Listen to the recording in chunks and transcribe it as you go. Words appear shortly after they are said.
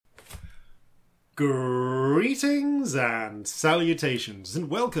Greetings and salutations, and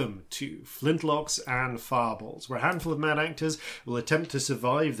welcome to Flintlocks and Fireballs, where a handful of mad actors will attempt to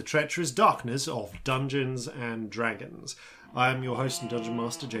survive the treacherous darkness of Dungeons and Dragons. I am your host and Dungeon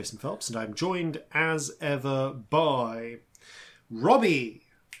Master, Jason Phelps, and I'm joined as ever by Robbie,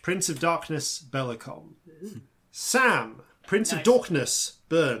 Prince of Darkness Bellicom, Sam, Prince of Darkness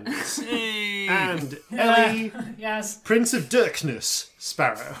Burns, and Ellie, Yes. Prince of Dirkness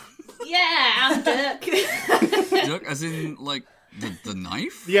Sparrow. Yeah, I'm Dirk. Dirk, as in, like, the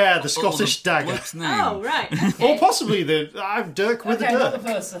knife? Yeah, the Scottish dagger. bloke's name? Oh, right. Okay. Or possibly I'm Dirk with Okay, a not the Dirk.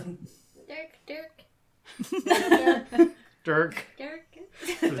 person. Dirk. Dirk.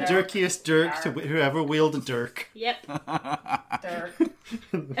 The dirkiest Dirk to whoever wielded Dirk. Yep. Dirk.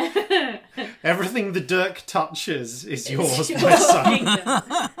 Everything the Dirk touches is yours, Your my son. kingdom.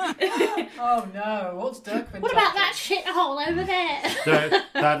 Oh no, what's Dirk been What about that shithole over there?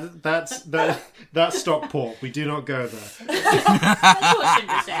 That's Stockport. We do not go there. That's what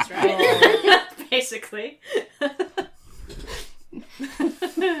Cinder says, right? Basically.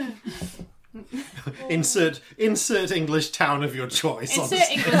 Insert English town of your choice. Insert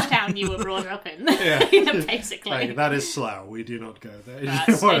English town you were brought up in. Yeah. Basically. Like, that is Slough. We do not go there. That's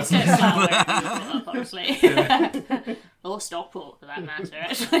insert Slough where you were brought up, honestly. Or Stockport, for that matter,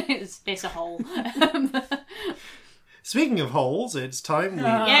 actually. It's a hole. Speaking of holes, it's time we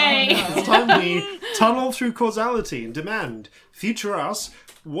Yay! It's time we tunnel through causality and demand, future us,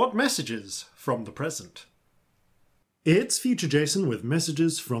 what messages from the present? It's Future Jason with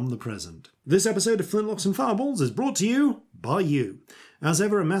messages from the present. This episode of Flintlocks and Fireballs is brought to you by you. As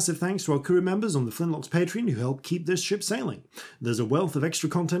ever, a massive thanks to our crew members on the Flintlocks Patreon who help keep this ship sailing. There's a wealth of extra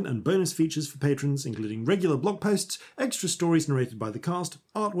content and bonus features for patrons, including regular blog posts, extra stories narrated by the cast,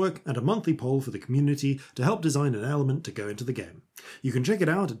 artwork, and a monthly poll for the community to help design an element to go into the game. You can check it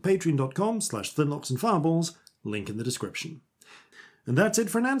out at patreon.com/flintlocks-and-fireballs, link in the description. And that's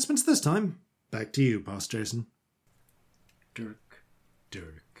it for announcements this time. Back to you, Past Jason. Dirk.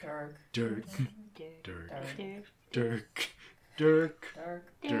 Dirk. Dirk. Dirk. Dirk. Dirk.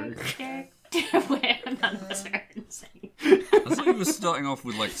 Wait, I'm not certain. I thought you were starting off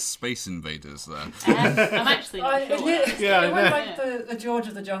with, like, Space Invaders there. I'm actually not sure. Yeah, It went I like the George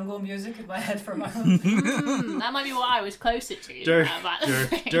of the Jungle music in my head for a moment. That might be what I was closer to. Dirk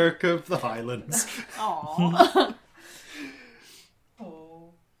of the Highlands. Aww.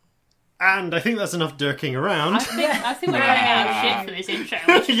 Oh. And I think that's enough dirking around. I think we're running out of shit for this intro.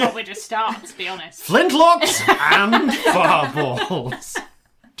 We should probably just start, to be honest. Flintlocks and Fireballs.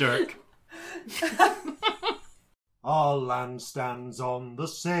 Dirk. Our land stands on the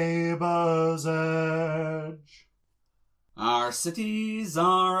sabre's edge. Our cities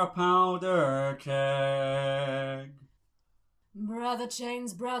are a powder keg. Brother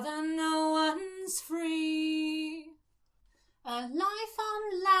chains, brother, no one's free. A life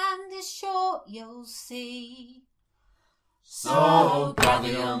on land is short, you'll see. So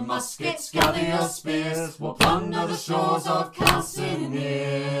gather your muskets, gather your spears, we'll plunder the shores of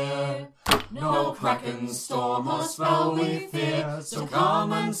Calcinear. No kraken, storm or spell we fear, so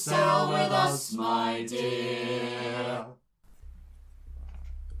come and sail with us, my dear.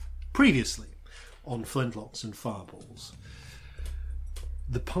 Previously on Flintlocks and Fireballs,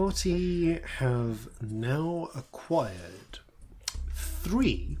 the party have now acquired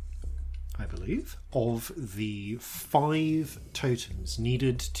 3, I believe, of the 5 totems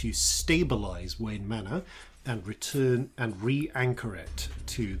needed to stabilize Wayne Manor and return and re-anchor it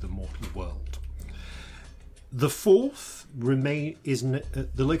to the mortal world. The 4th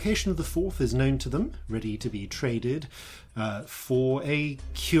the location of the 4th is known to them, ready to be traded for a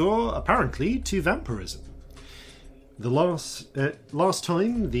cure, apparently, to vampirism. The last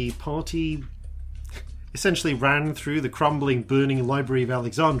time the party essentially ran through the crumbling, burning Library of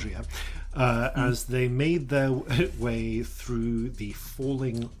Alexandria as they made their way through the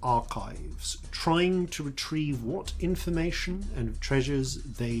falling archives, trying to retrieve what information and treasures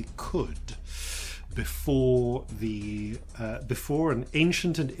they could before an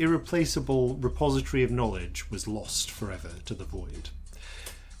ancient and irreplaceable repository of knowledge was lost forever to the void.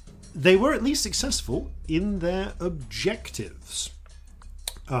 They were at least successful in their objectives.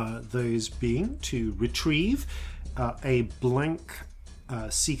 Those being to retrieve a blank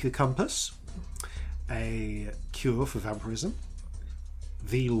Seeker Compass, a cure for vampirism,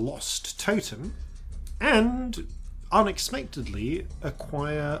 the Lost Totem, and unexpectedly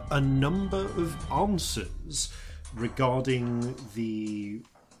acquire a number of answers regarding the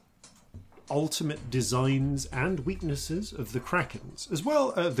ultimate designs and weaknesses of the Krakens, as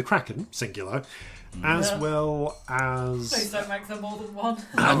well the Kraken singular, as well Please as don't make them more than one.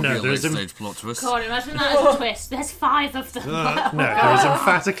 That'll no, be a there's late-stage plot twist. God, imagine that as a twist. There's 5 of them. no, there is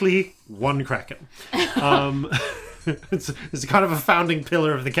emphatically one Kraken. It's kind of a founding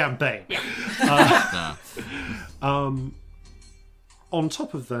pillar of the campaign. Yeah. On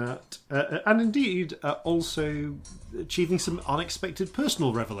top of that, and indeed also achieving some unexpected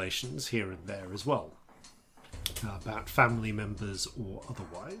personal revelations here and there as well, about family members or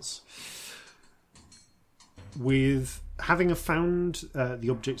otherwise. With having found the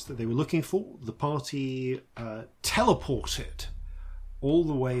objects that they were looking for, the party teleported all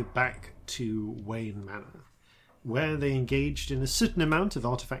the way back to Wayne Manor, where they engaged in a certain amount of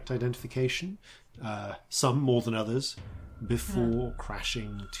artifact identification, some more than others, before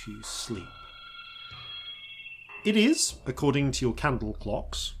crashing to sleep. It is, according to your candle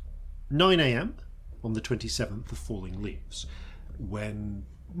clocks, 9 a.m. on the 27th of Falling Leaves, when,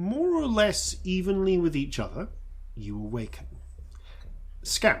 more or less evenly with each other, you awaken.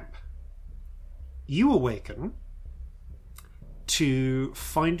 Scamp, you awaken to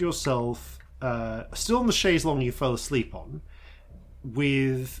find yourself still on the chaise longue you fell asleep on,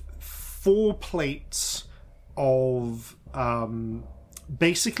 with 4 plates of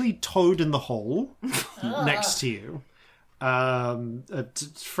basically toad in the hole next to you, a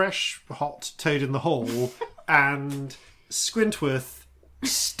fresh hot toad in the hole, and Squintworth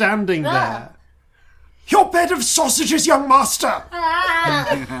standing there. Your bed of sausages, young master!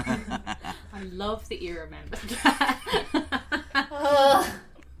 I love that you remembered that.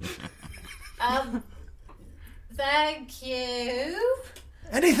 Thank you.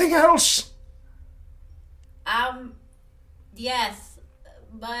 Anything else? Yes.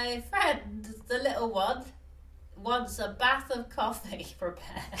 My friend, the little one, wants a bath of coffee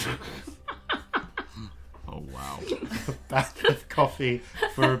prepared. Oh, wow. Bath of coffee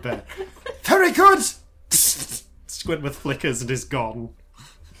for a bed. Very good! Squidward flickers and is gone.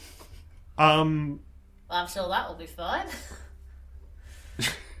 Well, I'm sure that will be fine.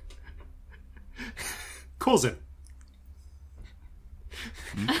 Corzin.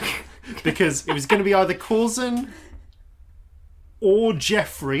 Because it was going to be either Corzin or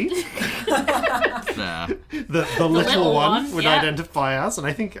Jeffrey, There. the little one would yeah. identify us, and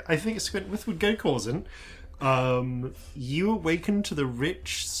I think Squintworth would go Corzin. You awaken to the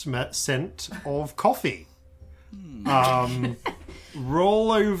rich scent of coffee.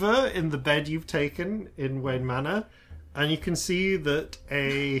 Roll over in the bed you've taken in Wayne Manor, and you can see that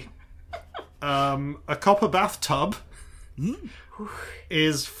a copper bathtub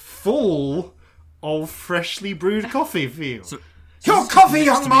is full of freshly brewed coffee for you. So, Your coffee, next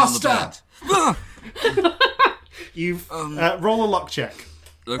young to me on the master! bed. You've roll a luck check.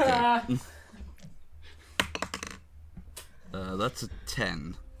 Okay. That's a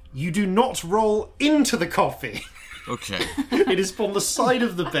 10. You do not roll into the coffee. Okay. It is from the side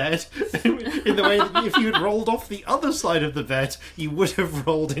of the bed, in the way that if you had rolled off the other side of the bed, you would have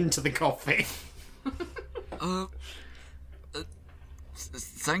rolled into the coffee.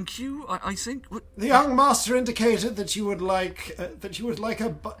 Thank you. I think. What? The young master indicated that you would like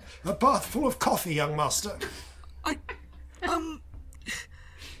a bath full of coffee, young master.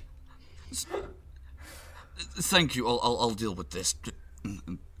 Thank you. I'll deal with this.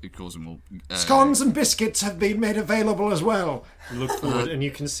 Because will. Scones and biscuits have been made available as well. You look forward and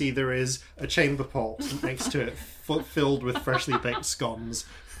you can see there is a chamber pot next to it filled with freshly baked scones.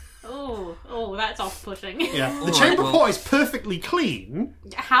 Oh, that's off-putting. Yeah, the chamber pot is perfectly clean,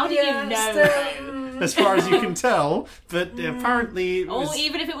 How do you know that? as far as you can tell, but apparently it was... Or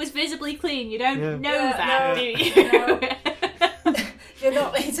even if it was visibly clean, you don't Yeah. know Yeah, that, no, do you? no. You're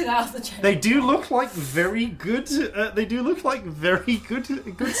not eating out of the chamber. They do look like very good.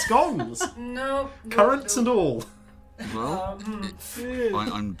 Good scones, No. currants and all. Well,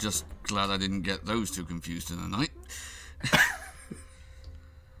 I'm just glad I didn't get those two confused in the night.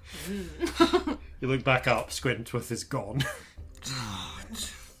 You look back up. Squintworth is gone.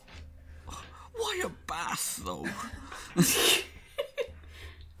 Why a bath, though?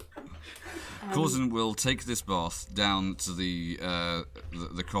 Corzin will take this bath down to the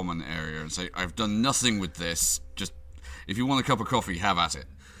common area and say, "I've done nothing with this. Just if you want a cup of coffee, have at it."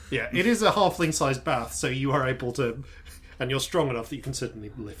 Yeah, it is a halfling-sized bath, so you are able to, and you're strong enough that you can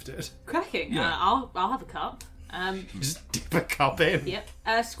certainly lift it. Cracking. Yeah. I'll have a cup. Just dip a cup in. Yep.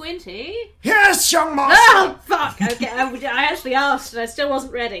 Squinty. Yes, young master. Oh fuck! Okay, I actually asked and I still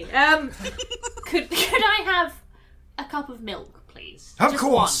wasn't ready. Could I have a cup of milk, please? Of Just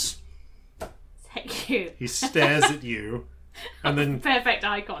course. one. Thank you. He stares at you And then Perfect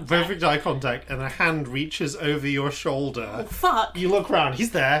eye contact. perfect eye contact, and a hand reaches over your shoulder. Oh, fuck. You look round.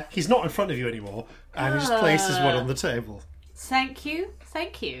 He's there. He's not in front of you anymore, and he just places one on the table. Thank you.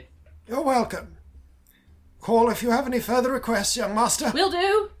 Thank you. You're welcome. Call if you have any further requests, young master. Will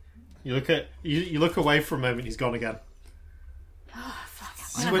do. You look at you look away for a moment. He's gone again.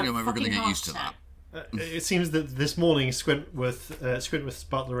 I don't think I'm ever going to get used to that. It seems that this morning Squintworth's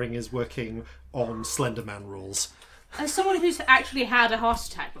butlering is working on Slenderman rules. As someone who's actually had a heart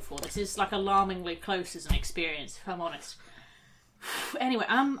attack before, this is like alarmingly close as an experience, if I'm honest. Anyway,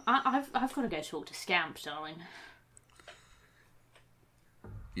 I've got to go talk to Scamp, darling.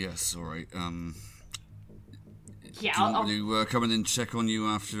 Yes, all right. Yeah, Do you want me to come in and check on you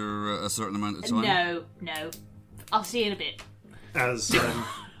after a certain amount of time? No. I'll see you in a bit. As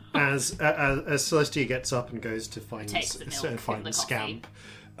Celestia gets up and goes to find Takes the milk and the Scamp,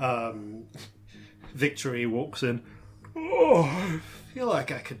 Victory walks in. Oh, I feel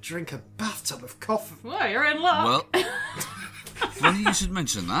like I could drink a bathtub of coffee. Well, you're in luck. Well, funny you should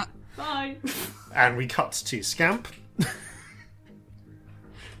mention that. Bye. And we cut to Scamp. It's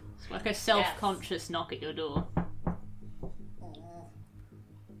like a self-conscious knock at your door.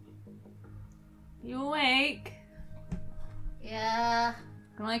 You awake? Yeah.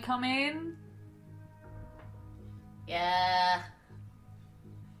 Can I come in? Yeah.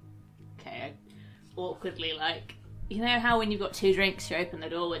 Okay, I awkwardly, like, you know how when you've got 2 drinks, you open the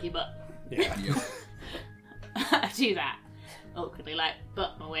door with your butt? Yeah. Yep. I do that. Awkwardly, like,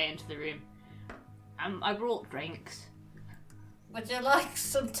 butt my way into the room. I brought drinks. Would you like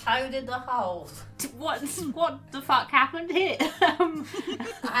some toad in the hole? What the fuck happened here?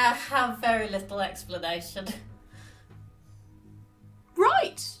 I have very little explanation.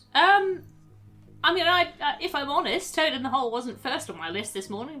 Right. I mean, if I'm honest, Toad in the Hole wasn't first on my list this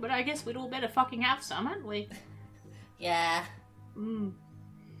morning, but I guess we'd all better fucking have some, hadn't we? Yeah.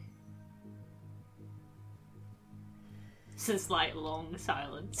 Since, like, long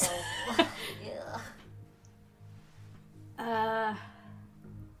silence. Yeah.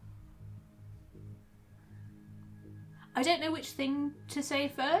 I don't know which thing to say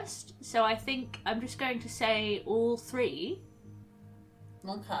first, so I think I'm just going to say all 3.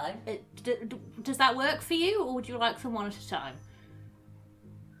 Okay. Does that work for you, or would you like them one at a time?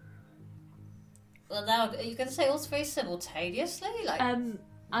 Well, now, are you going to say all 3 simultaneously? Like,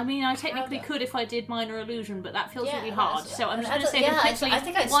 I mean, I technically could if I did Minor Illusion, but that feels Yeah, really hard. that's- So I'm just I going to say don't- yeah, them quickly, I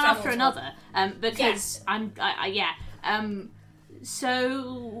think I'd one struggle after to- another, because Yes.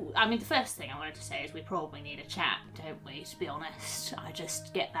 So, I mean, the first thing I wanted to say is we probably need a chat, don't we, to be honest? I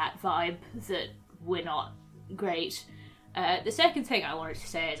just get that vibe that we're not great. The second thing I wanted to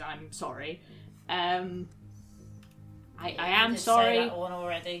say is I'm sorry. I am did sorry, say that one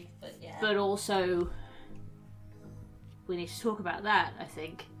already, but yeah. but also we need to talk about that, I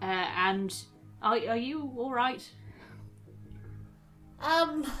think. And are you all right?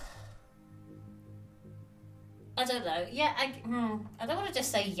 I don't know. Yeah, I don't want to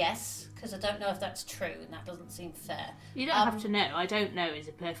just say yes, because I don't know if that's true, and that doesn't seem fair. You don't have to know. I don't know is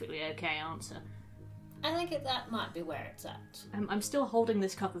a perfectly okay answer. I think that might be where it's at. I'm still holding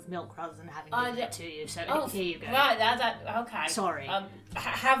this cup of milk rather than having given it to you, so here you go. Right, okay. Sorry.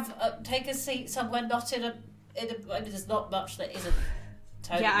 Take a seat somewhere not in a there's not much that isn't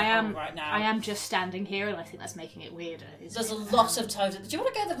Toad Yeah, in the I am. hole right now. I am just standing here, and I think that's making it weirder. There's a lot of Toad. Do you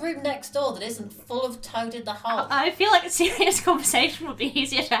want to go to the room next door that isn't full of Toad in the hole? I feel like a serious conversation would be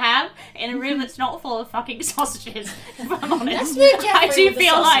easier to have in a room that's not full of fucking sausages. If I'm honest, Let's leave Jeffrey I do with the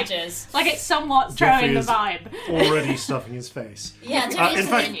feel sausages. like it's somewhat Jeffrey throwing the is vibe. Already stuffing his face. Yeah, in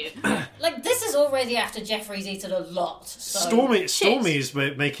fact, Continue. like this is already after Jeffrey's eaten a lot. So. Stormy's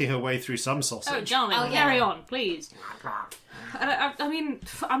making her way through some sausage. Oh, darling, Oh, yeah. carry on, please. I mean,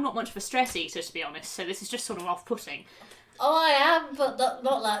 I'm not much of a stress eater, to be honest, so this is just sort of off-putting. Oh, I am, but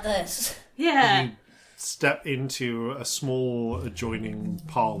not like this. Yeah. Step into a small adjoining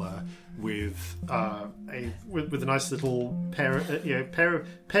parlour with with a nice little pair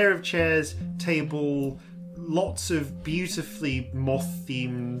of chairs, table, lots of beautifully moth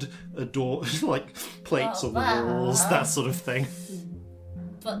themed like plates on the walls, that sort of thing.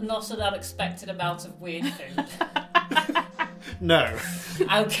 But not an unexpected amount of weird food. No.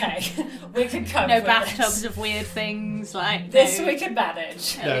 Okay, we can cope No with bathtubs this. of weird things, like... This no. we can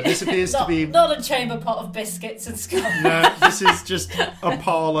manage. No, this appears to Not, be not a chamber pot of biscuits and scum. no, this is just a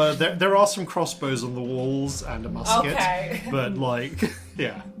parlour. There are some crossbows on the walls and a musket. Okay. But like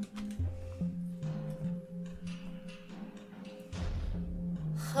yeah.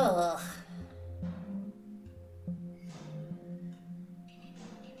 Ugh.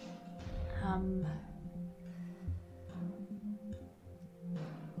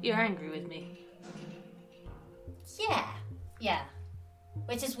 You're angry with me. Yeah.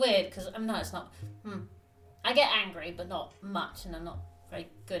 Which is weird because it's not. I get angry, but not much, and I'm not very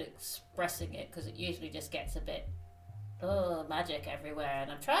good at expressing it because it usually just gets a bit, magic everywhere,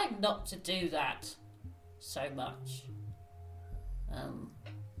 and I'm trying not to do that so much.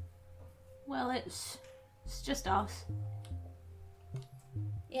 Well, it's just us.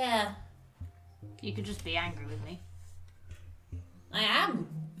 Yeah, You could just be angry with me. I am.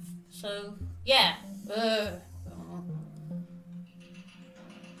 So, yeah.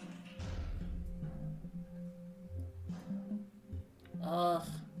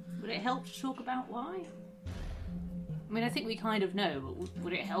 Would it help to talk about why? I mean, I think we kind of know, but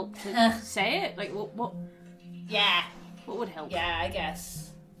would it help to say it? Like, what Yeah. what would help? Yeah, I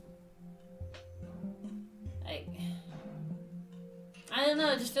guess. Like, I don't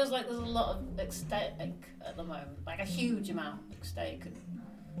know, it just feels like there's a lot of at stake at the moment. Like a huge amount at stake. And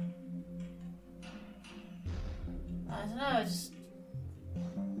I don't know, just...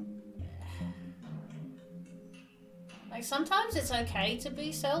 Like, sometimes it's okay to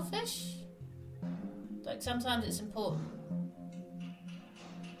be selfish. Like, sometimes it's important.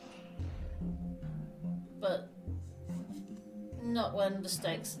 But not when the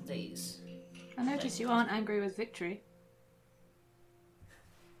stakes are these. I notice you aren't angry with Victory.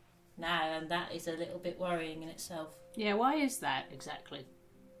 No, and that is a little bit worrying in itself. Yeah, why is that exactly?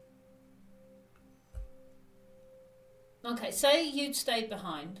 Okay, say you'd stayed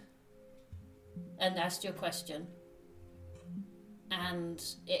behind and asked your question, and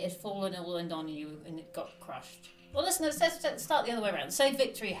it had fallen all in on you and it got crushed. Well, listen, let's start the other way around. Say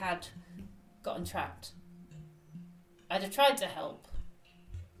Victory had gotten trapped. I'd have tried to help,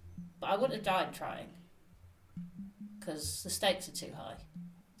 but I wouldn't have died trying, because the stakes are too high.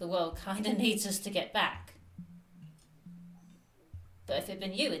 The world kind of needs us to get back. But if it'd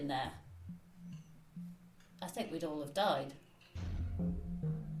been you in there, I think we'd all have died.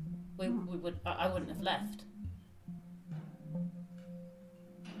 We would. I wouldn't have left.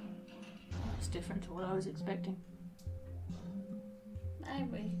 It's different to what I was expecting.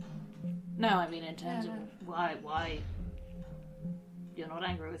 Maybe. No, I mean in terms of why you're not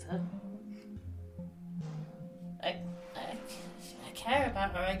angry with her. I care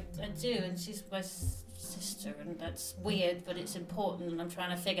about her. I do, and she's my sister, and that's weird, but it's important, and I'm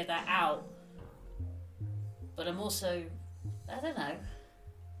trying to figure that out. But I'm also, I don't know,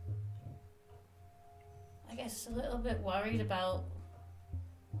 I guess a little bit worried about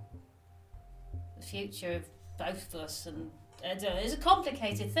the future of both of us, and I don't know, it's a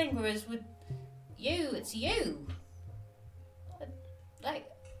complicated thing, whereas with you, it's you. Like,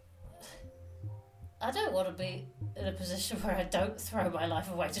 I don't want to be in a position where I don't throw my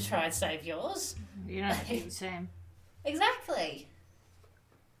life away to try and save yours. You don't do the same. Exactly.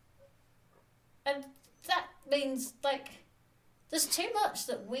 And that means, like, there's too much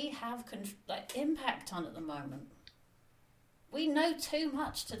that we have impact on at the moment. We know too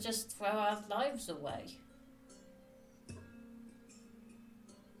much to just throw our lives away.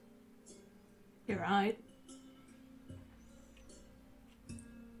 You're right.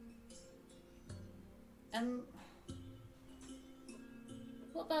 And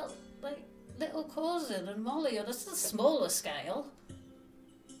what about, like, little Corzin and Molly on a smaller scale?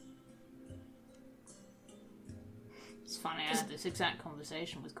 It's funny, I had this exact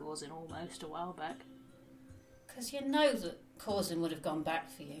conversation with Corzin almost a while back. Because you know that Corzin would have gone back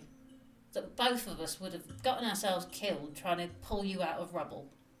for you. That both of us would have gotten ourselves killed trying to pull you out of rubble.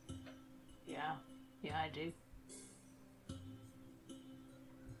 Yeah, I do.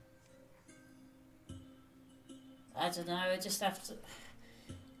 I don't know, I just have to...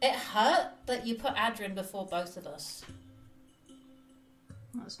 It hurt that you put Adrian before both of us.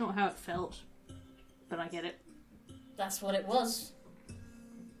 That's not how it felt, but I get it. That's what it was.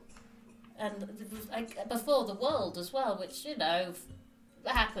 And before the world as well, which, you know,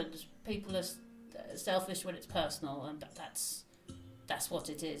 happens. People are selfish when it's personal, and that's what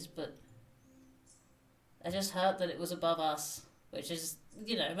it is. But I just hurt that it was above us, which is,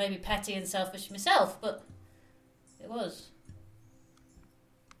 you know, maybe petty and selfish myself, but it was.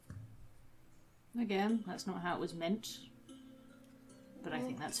 Again, that's not how it was meant, but I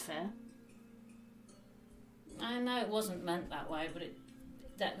think that's fair. I know it wasn't meant that way, but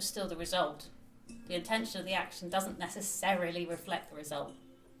that was still the result. The intention of the action doesn't necessarily reflect the result.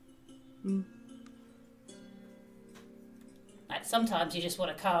 Like, sometimes you just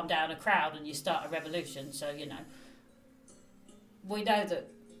want to calm down a crowd and you start a revolution, so, you know. We know that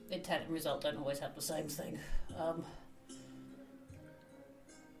intent and result don't always have the same thing.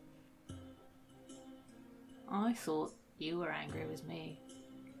 I thought you were angry with me.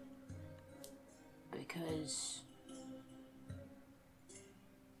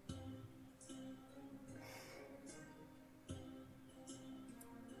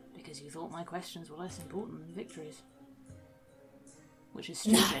 Because you thought my questions were less important than Victory's. Which is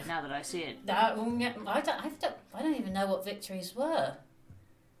stupid now that I see it. I don't even know what Victory's were.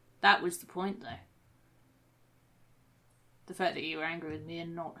 That was the point, though. The fact that you were angry with me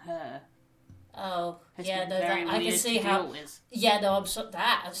and not her. Oh, has yeah, been no, very I can weird see to how. deal with. Yeah, no, I'm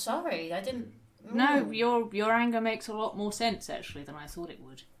sorry. I didn't. No, your anger makes a lot more sense actually than I thought it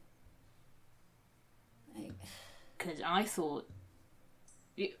would. Because I thought.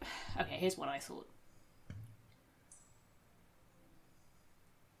 Okay, here's what I thought.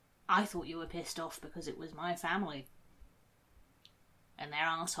 I thought you were pissed off because it was my family. And they're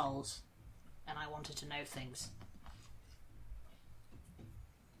assholes. And I wanted to know things.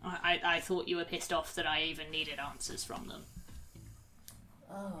 I thought you were pissed off that I even needed answers from them.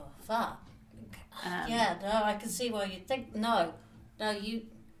 Oh, fuck. Yeah, no, I can see why you think. No, you.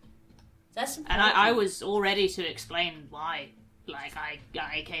 That's important. And I was all ready to explain why. Like, I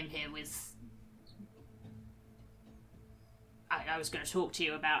came here with. I was going to talk to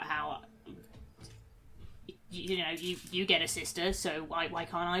you about how. You get a sister, so why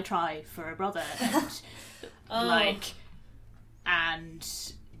can't I try for a brother? And,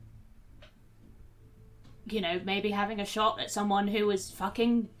 and maybe having a shot at someone who was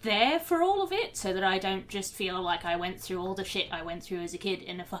fucking there for all of it, so that I don't just feel like I went through all the shit I went through as a kid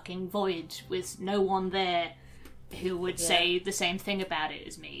in a fucking void with no one there who would say the same thing about it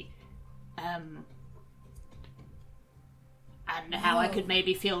as me. And how I could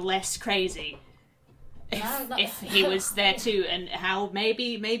maybe feel less crazy if he was there too, and how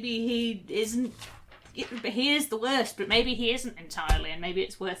maybe he isn't. He is the worst, but maybe he isn't entirely, and maybe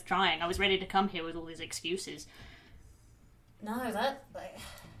it's worth trying. I was ready to come here with all these excuses. No,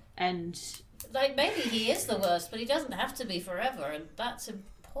 and maybe he is the worst, but he doesn't have to be forever, and that's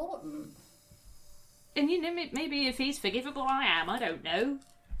important. And maybe if he's forgivable, I am. I don't know.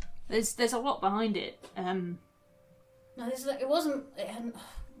 There's a lot behind it. No, it wasn't.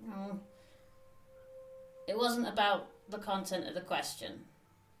 It wasn't about the content of the question.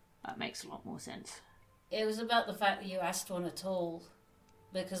 That makes a lot more sense. It was about the fact that you asked one at all,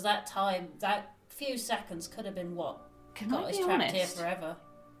 because that few seconds could have been what got us trapped here forever.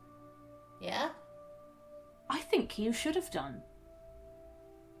 Yeah? I think you should have done.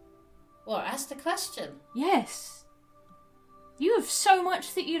 What, asked a question? Yes. You have so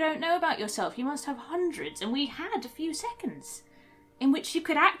much that you don't know about yourself. You must have hundreds, and we had a few seconds in which you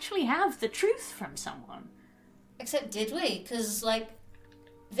could actually have the truth from someone. Except did we? Because,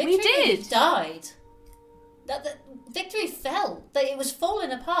 Victory we did. Died. That Victory fell. That it was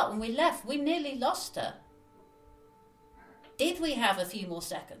falling apart when we left. We nearly lost her. Did we have a few more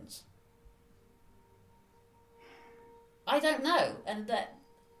seconds? I don't know.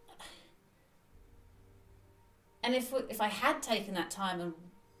 And if I had taken that time and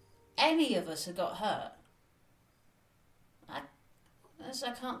any of us had got hurt, I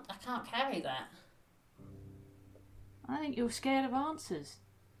can't carry that. I think you're scared of answers.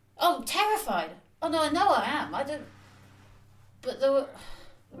 Oh, terrified. Oh no, I know I am. I don't. But there were.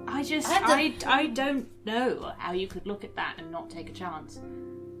 I don't know how you could look at that and not take a chance.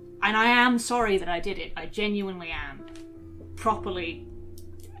 And I am sorry that I did it. I genuinely am. Properly,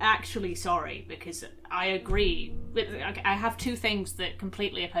 actually sorry, because I agree. I have two things that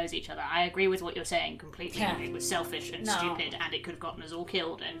completely oppose each other. I agree with what you're saying completely. Yeah. It was selfish and stupid, and it could have gotten us all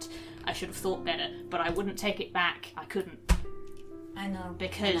killed, and I should have thought better. But I wouldn't take it back. I couldn't. I know.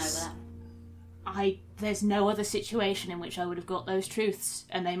 Because I know that. There's no other situation in which I would have got those truths,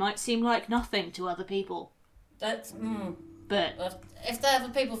 and they might seem like nothing to other people. That's. But if the other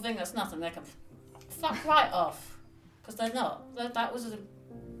people think that's nothing, they can fuck right off, because they're not. That was.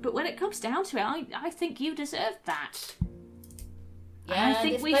 But when it comes down to it, I think you deserve that. Yeah, I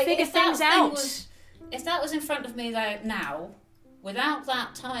think we figure things out. If that was in front of me now, without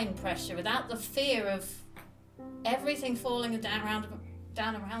that time pressure, without the fear of everything falling down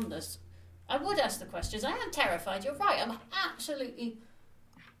around us, I would ask the questions. I am terrified. You're right. I'm absolutely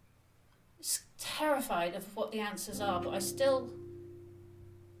terrified of what the answers are. But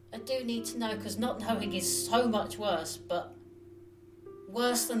I do need to know, because not knowing is so much worse. But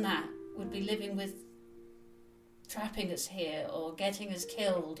worse than that would be living with trapping us here, or getting us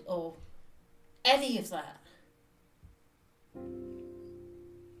killed, or any of that.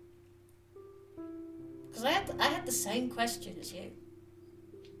 Because I had the same question as you.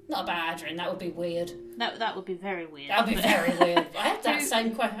 Not about Adrian, that would be weird. That would be very weird. That would be very weird. I had that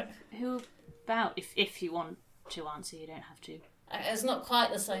same question. Who about? If you want to answer, you don't have to. It's not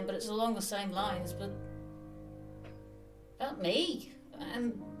quite the same, but it's along the same lines. But about me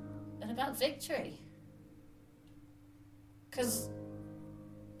and about victory. Because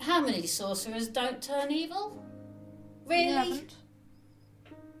how many sorcerers don't turn evil? Really? You haven't.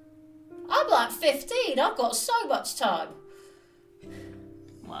 I'm like 15. I've got so much time.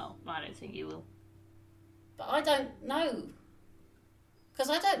 Well, I don't think you will. But I don't know. Because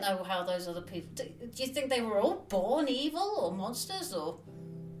I don't know how those other people... Do you think they were all born evil or monsters or...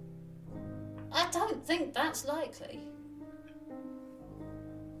 I don't think that's likely.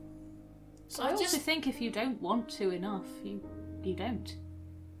 So I also think if you don't want to enough, you don't.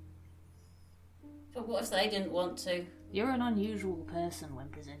 But what if they didn't want to? You're an unusual person when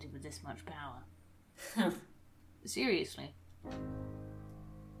presented with this much power. Seriously.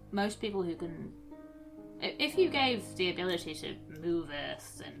 Most people who can... If you gave the ability to move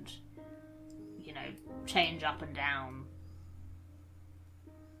Earth and, you know, change up and down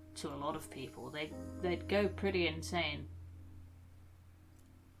to a lot of people, they'd go pretty insane.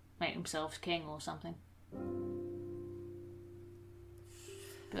 Make themselves king or something.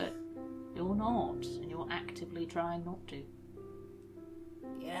 But you're not, and you're actively trying not to.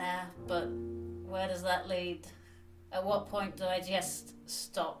 Yeah, but where does that lead? At what point do I just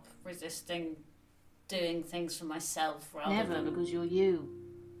stop resisting doing things for myself rather Never, than... because you're you.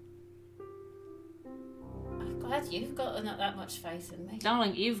 I'm glad you've got that much faith in me.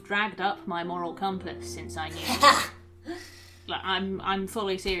 Darling, you've dragged up my moral compass since I knew you. Like, I'm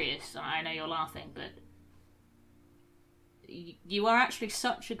fully serious. I know you're laughing, but you are actually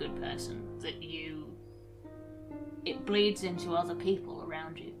such a good person that it bleeds into other people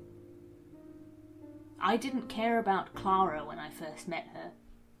around you. I didn't care about Clara when I first met her.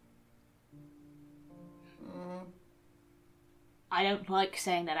 I don't like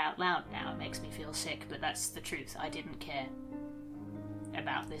saying that out loud now. It makes me feel sick, but that's the truth. I didn't care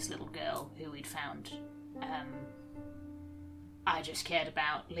about this little girl who we'd found. I just cared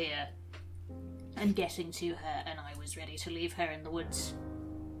about Leah and getting to her, and I was ready to leave her in the woods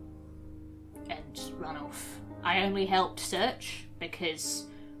and run off. I only helped search because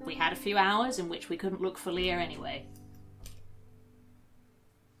we had a few hours in which we couldn't look for Leah anyway.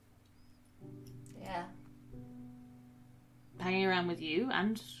 Yeah. Hanging around with you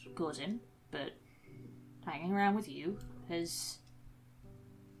and Gordon, but hanging around with you has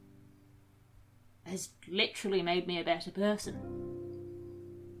literally made me a better person.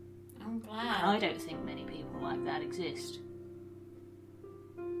 I'm glad. I don't think many people like that exist.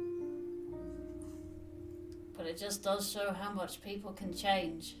 But it just does show how much people can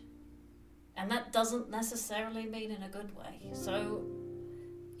change. And that doesn't necessarily mean in a good way. So,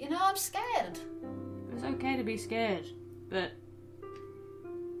 you know, I'm scared. It's okay to be scared, but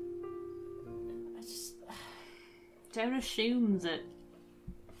I just... don't assume that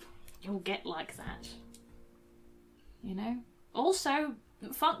you'll get like that. You know? Also,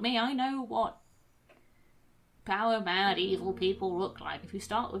 fuck me, I know what power-mad evil people look like. If you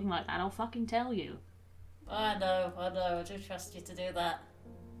start looking like that, I'll fucking tell you. I know. I do trust you to do that.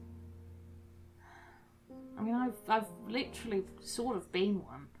 I mean, I've literally sort of been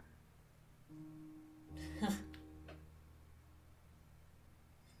one.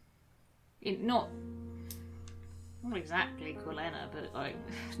 Not exactly Quilena, but like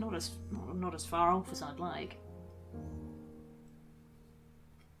not as far off as I'd like.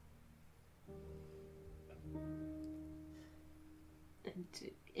 And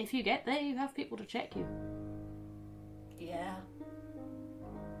if you get there, you have people to check you. Yeah.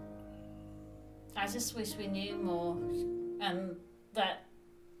 I just wish we knew more, and that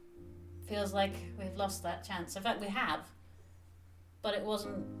feels like we've lost that chance. In fact, we have, but it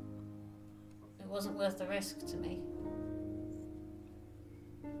wasn't worth the risk to me.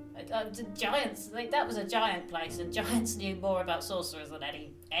 The giants, that was a giant place, and giants knew more about sorcerers than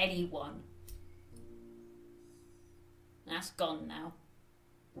anyone. That's gone now.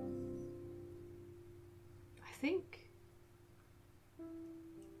 I think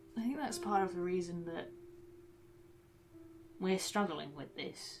that's part of the reason that we're struggling with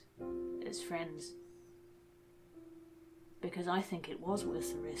this as friends. Because I think it was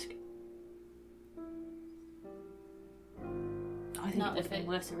worth the risk. I think it would have been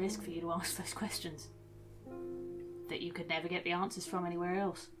worth the risk for you to ask those questions that you could never get the answers from anywhere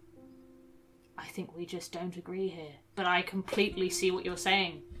else. I think we just don't agree here. But I completely see what you're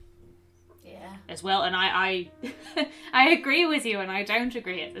saying. Yeah. As well, and I I agree with you, and I don't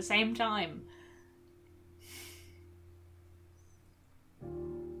agree at the same time.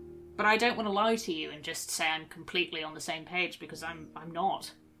 But I don't want to lie to you and just say I'm completely on the same page, because I'm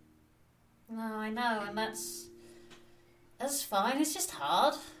not. No, I know, and That's fine. It's just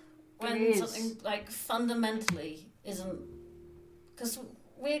hard when It is. something like fundamentally isn't. Because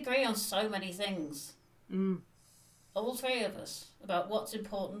we agree on so many things. All three of us about what's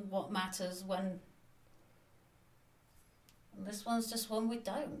important, what matters, when. And this one's just one we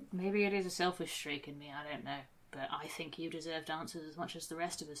don't. Maybe it is a selfish streak in me, I don't know. But I think you deserved answers as much as the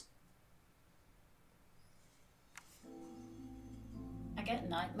rest of us. I get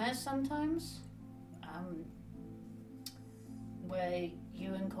nightmares sometimes. Where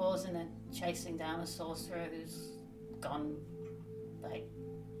you and Corzin are chasing down a sorcerer who's gone, like,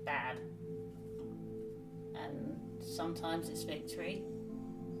 bad. And sometimes it's Victory,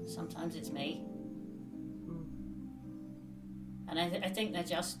 sometimes it's me. And I think they're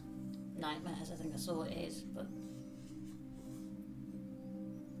just nightmares, I think that's all it is, but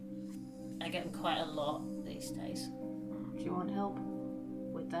I get them quite a lot these days. Do you want help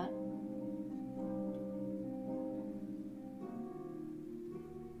with that?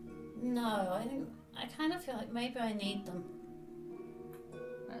 No, I kind of feel like maybe I need them.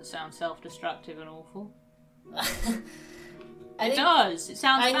 That sounds self-destructive and awful. I It think- does. It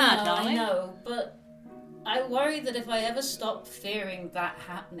sounds I bad, know, darling. I know, but I worry that if I ever stop fearing that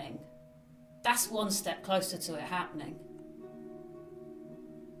happening, that's one step closer to it happening.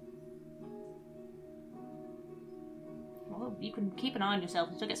 Well, you can keep an eye on yourself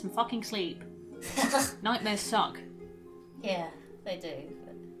and still get some fucking sleep. Nightmares suck. Yeah, they do.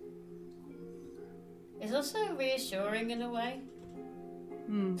 But it's also reassuring in a way.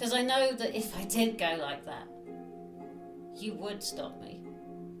 Because I know that if I did go like that, you would stop me.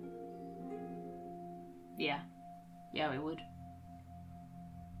 Yeah. Yeah, we would.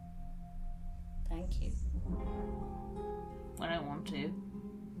 Thank you. I don't want to.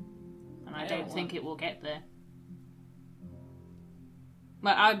 And I I don't don't think want- it will get there.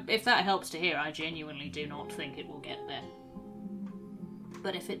 But if that helps to hear, I genuinely do not think it will get there.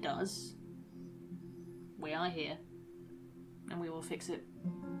 But if it does, we are here. And we will fix it.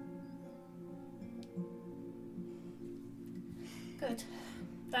 Good.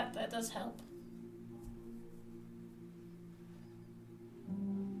 That does help.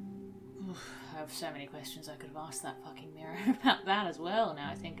 I have so many questions I could have asked that fucking mirror about that as well, now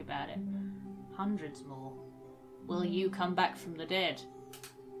I think about it. Hundreds more. Will you come back from the dead?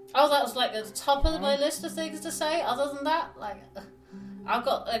 Oh, that was like at the top of my list of things to say. Other than that, like,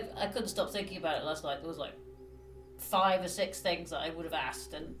 I couldn't stop thinking about it last night. There was like 5 or 6 things that I would have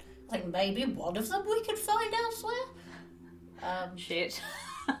asked, and I think maybe one of them we could find elsewhere. Shit.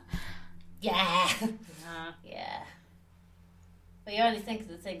 Yeah, Nah. yeah. But you only think of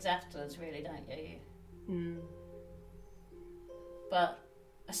the things afterwards, really, don't you? But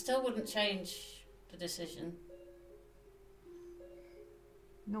I still wouldn't change the decision.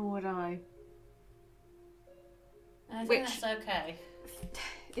 Nor would I. And I think Which- that's okay.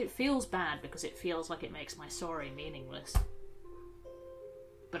 It feels bad because it feels like it makes my sorry meaningless.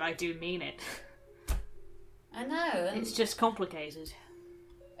 But I do mean it. I know, and It's just complicated.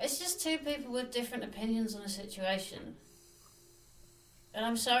 it's just two people with different opinions on a situation. And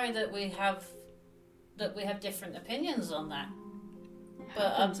I'm sorry that we have different opinions on that.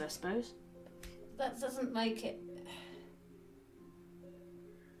 But Happens, I suppose. that doesn't make it.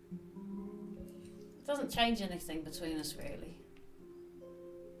 It doesn't change anything between us, really.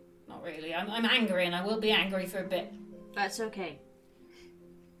 Not really. I'm angry, and I will be angry for a bit. That's okay.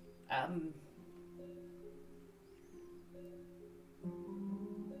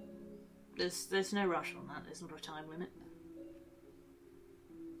 There's no rush on that. There's not a time limit.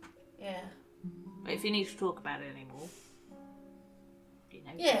 Yeah. But if you need to talk about it anymore, you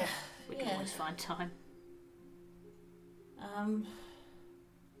know, Yeah. we can Yeah. always find time.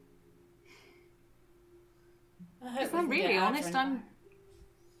 I hope If we I'm can really get our honest, drink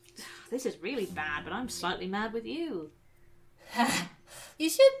This is really bad, but I'm slightly mad with you. back. You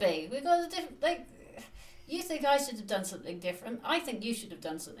should be. We've got a different. Like, you think I should have done something different. I think you should have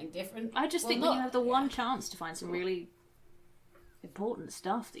done something different. I just Well, think when not- you have the one chance to find some really important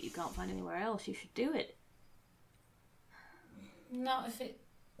stuff that you can't find anywhere else, you should do it. Not if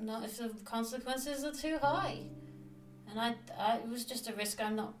the consequences are too high. And it was just a risk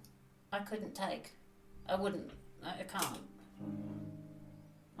I couldn't take. I wouldn't. I can't.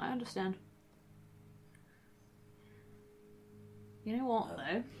 I understand. You know what,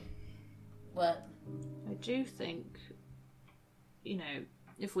 though? But I do think, you know,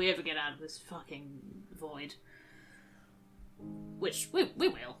 if we ever get out of this fucking void, which we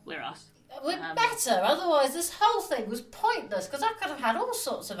will, we're us. we're better. Otherwise, this whole thing was pointless because I could have had all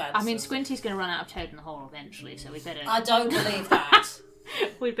sorts of answers. I mean, Squinty's going to run out of toad in the hole eventually, so we better... I don't believe that.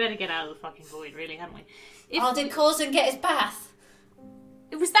 We'd better get out of the fucking void, really, hadn't we? Did Corzin get his bath?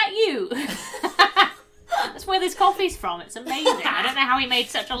 Was that you? That's where this coffee's from. It's amazing. I don't know how he made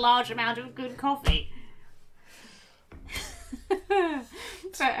such a large amount of good coffee. But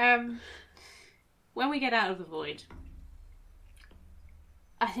when we get out of the void,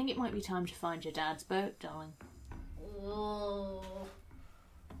 I think it might be time to find your dad's boat, darling. Oh.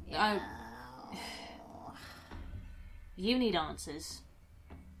 Yeah. You need answers.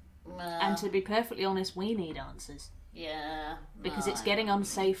 And to be perfectly honest, we need answers. Yeah. Because it's getting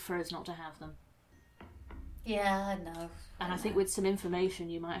unsafe for us not to have them. Yeah, I know. And I think with some information,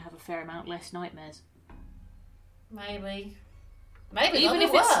 you might have a fair amount less nightmares. Maybe even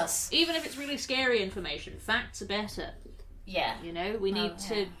if worse. Even if it's really scary information, facts are better. Yeah. You know, we need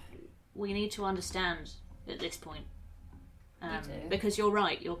to understand at this point. We do. Because you're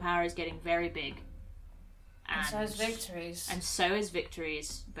right, your power is getting very big. And so is Victory's. And so is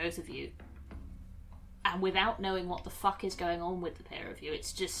Victory's, both of you. And without knowing what the fuck is going on with the pair of you,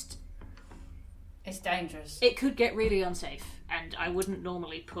 it's just... It's dangerous. It could get really unsafe. And I wouldn't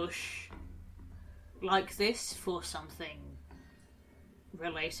normally push like this for something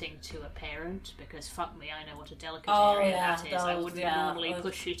relating to a parent, because fuck me, I know what a delicate area that is. I wouldn't normally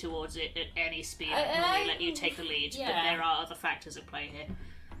push you towards it at any speed. I'd normally let you take the lead, but there are other factors at play here.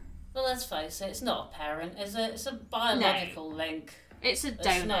 Well, let's face it, it's not a parent, it's a biological link. It's a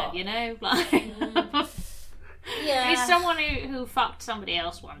donor, you know? Like, yeah. It's someone who fucked somebody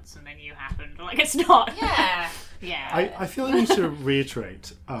else once and then you happened. Like, it's not. Yeah. Yeah. I feel I need to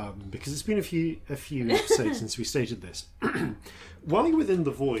reiterate, because it's been a few episodes since we stated this. While you're within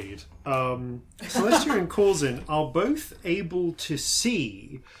the void, Celestia and Corzin are both able to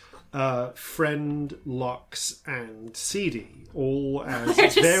see Friend, Lux, and CD, all as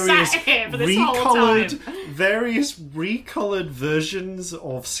various recolored versions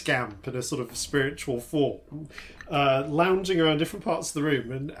of Scamp in a sort of spiritual form, lounging around different parts of the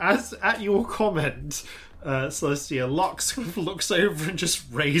room. And as at your comment, Celestia, Lux looks over and just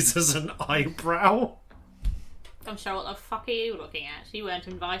raises an eyebrow. I'm sorry, what the fuck are you looking at? You weren't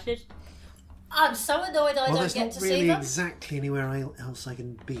invited. I'm so annoyed I don't get to see them. There's not really exactly anywhere else I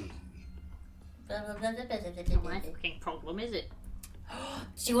can be. Not my fucking problem, is it?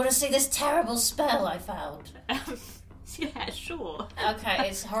 Do you want to see this terrible spell I found? Yeah, sure. Okay,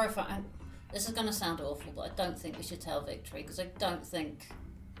 it's horrifying. This is going to sound awful, but I don't think we should tell Victory, because I don't think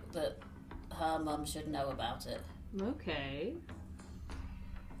that her mum should know about it. Okay.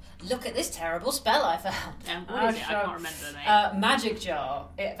 Look at this terrible spell I found. What is it? I can't remember, mate. Magic Jar.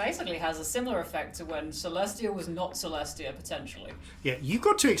 It basically has a similar effect to when Celestia was not Celestia, potentially. Yeah, you've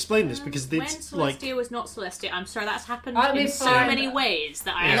got to explain this because When it's Celestia was not Celestia, I'm sorry, that's happened Let in me so find- many ways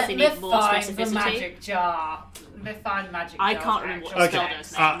that I Yeah. actually Let need me more find specificity. the Magic Jar. Let me find Magic Jar. I can't remember what the spell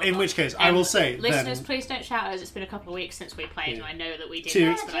does now. in which case, I will say listeners, then, please don't shout at us. It's been a couple of weeks since we played, and I know that we did To-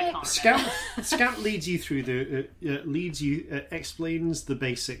 this, but I can't remember. Scamp leads you through the explains the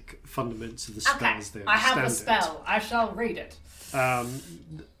basic fundamentals of the spells. Okay, There, I have the standard. spell. I shall read it. The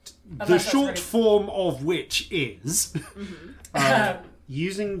that's short really- form of which is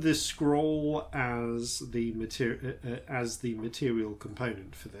using the scroll as the material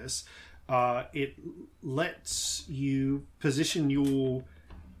component for this. It lets you position your.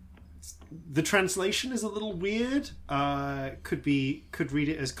 The translation is a little weird. Could read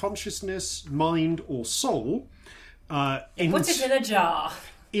it as consciousness, mind, or soul. Put it in a jar.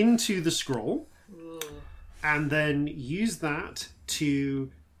 Into the scroll, and then use that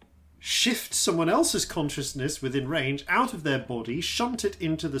to shift someone else's consciousness within range out of their body, shunt it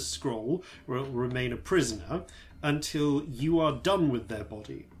into the scroll, where it will remain a prisoner until you are done with their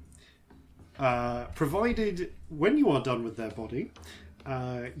body. Provided when you are done with their body,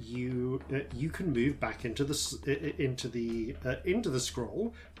 you can move back into the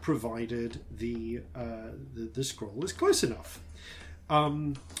scroll, provided the scroll is close enough.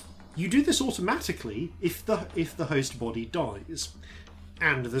 You do this automatically if the host body dies,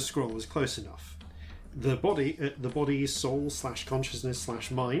 and the scroll is close enough. The body's soul / consciousness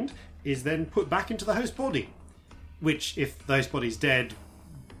 / mind is then put back into the host body, which, if the host body's dead,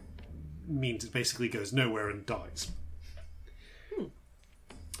 means it basically goes nowhere and dies.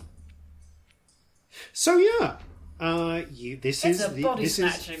 So yeah, this is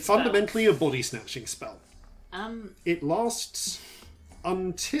fundamentally a body snatching spell. It lasts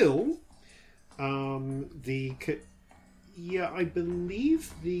until I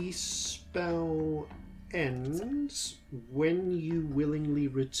believe the spell ends when you willingly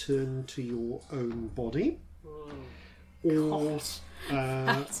return to your own body. Or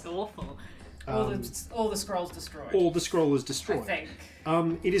That's awful. All the scrolls destroyed. All the scroll is I destroyed. think.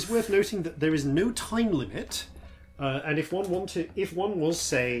 It is worth noting that there is no time limit, and if one was,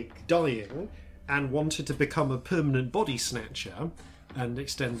 say, dying and wanted to become a permanent body snatcher and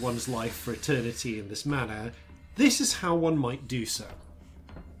extend one's life for eternity in this manner, this is how one might do so.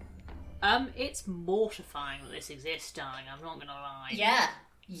 It's mortifying that this exists, darling. I'm not gonna lie.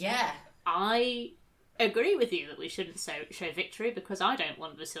 Yeah. I agree with you that we shouldn't show victory because I don't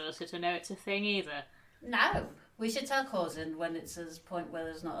want Vasilisa to know it's a thing either. No. We should tell Corzin when it's at a point where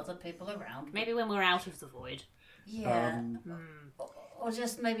there's not other people around. Maybe when we're out of the void. Yeah. Or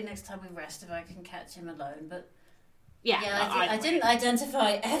just maybe next time we rest if I can catch him alone. But Yeah, I didn't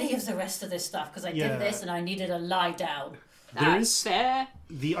identify any of the rest of this stuff because I did this and I needed to lie down. That's fair.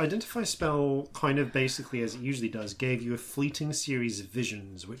 The identify spell, kind of basically as it usually does, gave you a fleeting series of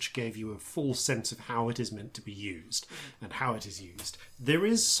visions which gave you a full sense of how it is meant to be used and how it is used. There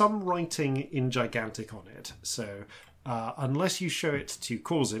is some writing in Gigantic on it, so unless you show it to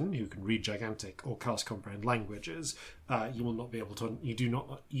Corzin, who can read Gigantic or cast Comprehend Languages, you will not be able to. You do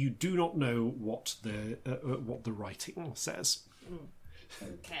not know what the writing says.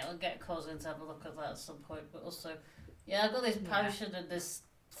 Okay, I'll get Corzin to have a look at that at some point. But also, I've got this potion and this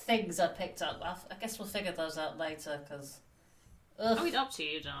things I picked up. I guess we'll figure those out later, because... I mean, up to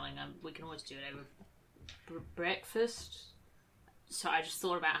you, darling. We can always do it over breakfast. So I just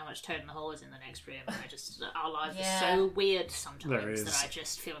thought about how much Toad in the Hole is in the next room. Our lives are so weird sometimes that I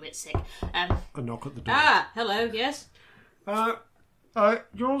just feel a bit sick. A knock at the door. Hello, yes?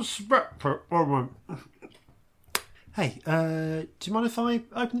 Your spectre woman. Hey, do you mind if I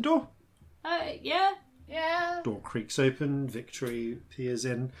open the door? Yeah. Yeah. Door creaks open. Victory peers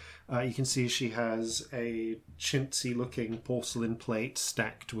in. You can see she has a chintzy-looking porcelain plate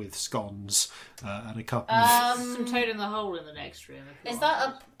stacked with scones and a couple of... Some Toad in the Hole in the next room. Is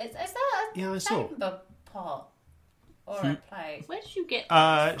that a Yeah, I saw. chamber pot or a plate? Where did you get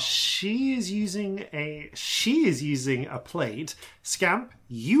that from? She is using a plate. Scamp,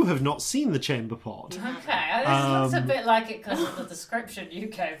 you have not seen the chamber pot. Okay, this looks a bit like it because of the description you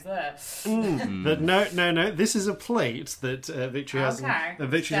gave there. But no. This is a plate that Victory has. Okay,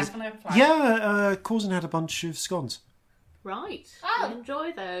 Victory has. definitely a plate. Yeah, Corzin had a bunch of scones. Right. Oh. I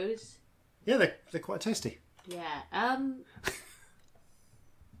enjoy those. Yeah, they're quite tasty. Yeah.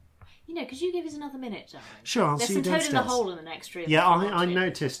 Could you give us another minute, darling? Sure, I'll There's see some you Toad downstairs. in the Hole in the next room. Yeah, if you want I to.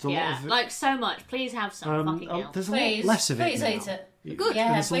 noticed a lot of it. Like so much. Please have some fucking hell. There's a Please, lot less of it please now. eat it. Good.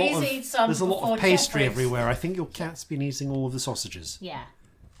 Yeah, There's please eat some. There's a lot before of pastry Jeffrey's- everywhere. I think your cat's been eating all of the sausages. Yeah.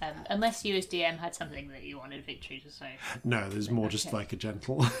 Unless you as DM had something that you wanted Victory to say. No, there's more just like a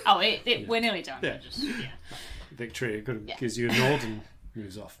gentle Oh, we're nearly done. Yeah. Victory. Gives you a nod and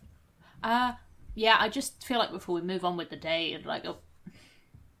moves off. Yeah, I just feel like before we move on with the day,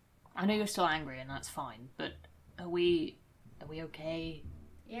 I know you're still angry and that's fine, but are we okay?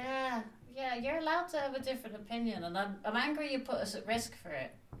 Yeah, you're allowed to have a different opinion, and I'm angry you put us at risk for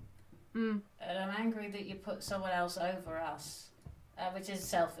it. And I'm angry that you put someone else over us, which is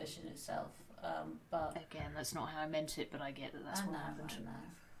selfish in itself. But Again, that's not how I meant it, but I get that that's I what know. happened.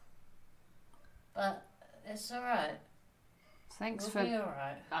 But it's all right. Thanks We'll for be all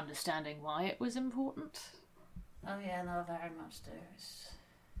right. understanding why it was important. Oh yeah, no, very much do.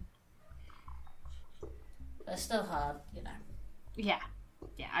 It's still hard, Yeah,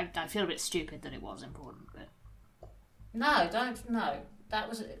 I feel a bit stupid that it was important, but No, don't. No, that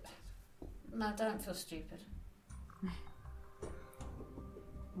was it. No, don't feel stupid.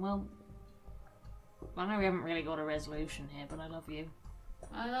 well, I know we haven't really got a resolution here, but I love you.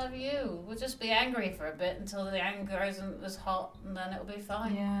 I love you. We'll just be angry for a bit until the anger isn't as hot, and then it'll be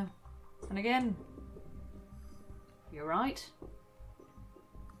fine. Yeah, and again, you're right,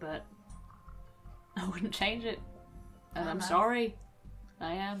 but I wouldn't change it, and I'm know. sorry.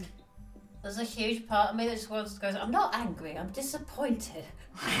 I am. There's a huge part of me that just wants to go, I'm not angry, I'm disappointed.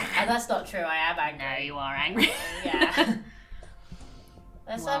 And that's not true, I am angry. No, you are angry. Yeah.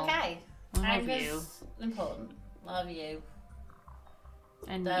 That's Well, okay. I love Anger's you. important. Love you.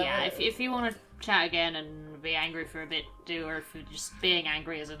 And No, yeah, if you want to chat again and be angry for a bit, do, or if just being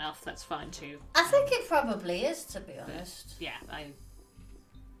angry is enough, that's fine too. I think it probably is, to be honest. Yeah,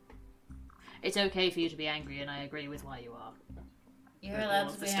 it's okay for you to be angry, and I agree with why you are. You're All allowed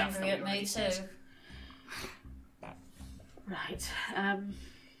of to the be stuff angry that at we me already too. said. Right.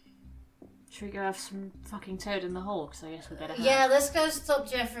 Should we go have some fucking Toad in the Hole? Because I guess we better have. Yeah, let's go stop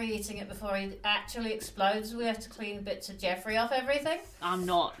Jeffrey eating it before he actually explodes. We have to clean bits of Jeffrey off everything. I'm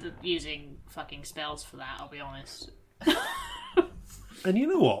not using fucking spells for that, I'll be honest. And you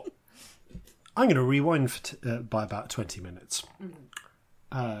know what? I'm going to rewind by about 20 minutes.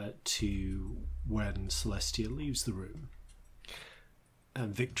 to when Celestia leaves the room,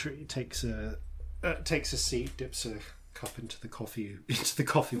 and Victory takes a seat, dips a cup into the coffee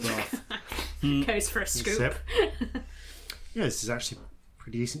bath. Goes for a scoop. Sip. Yeah, this is actually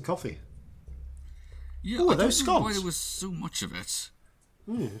pretty decent coffee. Yeah, Ooh, I are don't those know why scones? there was so much of it.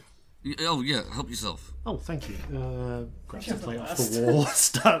 Mm. Oh yeah, help yourself. Oh, thank you. Grabs a Careful plate off last. the wall,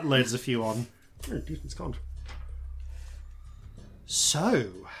 start loads a few on. Oh, decent scone. So,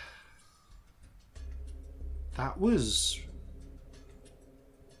 that was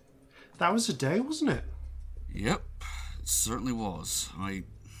a day, wasn't it? Yep, it certainly was.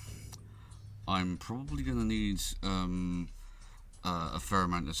 I'm probably going to need a fair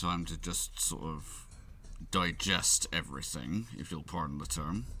amount of time to just sort of digest everything, if you'll pardon the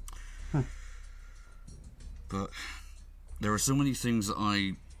term. But there were so many things that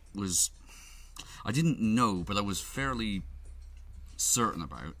I didn't know, but I was fairly certain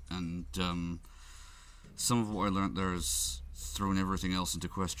about, and some of what I learnt there has thrown everything else into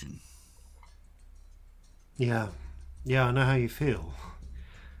question. Yeah, I know how you feel.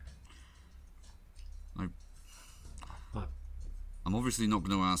 I'm obviously not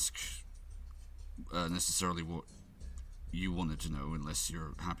going to ask necessarily what you wanted to know unless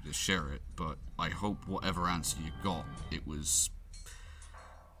you're happy to share it, but I hope whatever answer you got, it was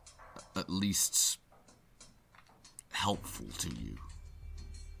at least helpful to you.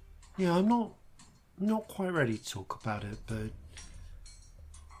 Yeah, I'm not quite ready to talk about it, but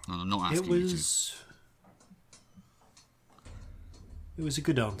And I'm not it asking you to. It was a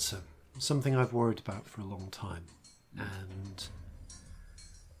good answer. Something I've worried about for a long time,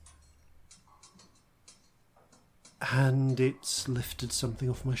 and it's lifted something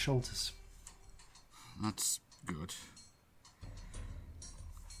off my shoulders. That's good.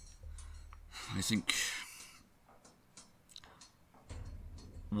 I think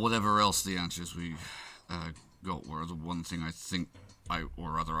whatever else the answers we got were, the one thing I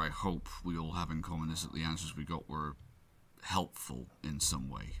hope we all have in common is that the answers we got were helpful in some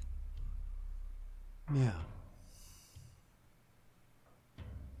way. Yeah.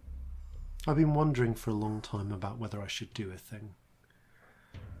 I've been wondering for a long time about whether I should do a thing.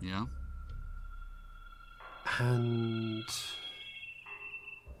 Yeah? And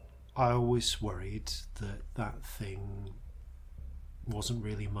I always worried that that thing wasn't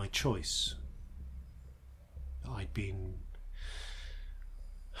really my choice. I'd been...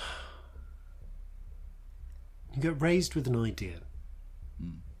 You get raised with an idea,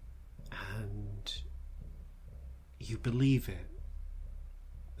 and you believe it,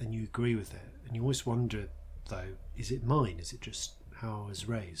 and you agree with it, and you always wonder, though, is it mine? Is it just how I was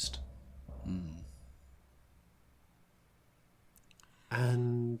raised?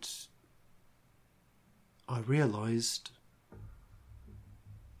 And I realised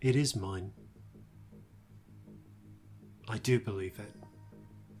it is mine. I do believe it,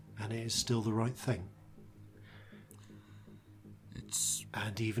 and it is still the right thing.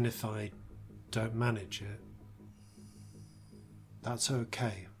 And even if I don't manage it, that's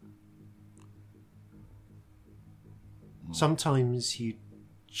okay. Sometimes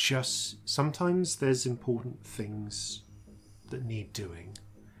there's important things that need doing.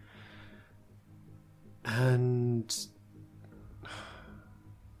 And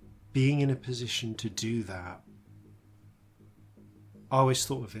being in a position to do that, I always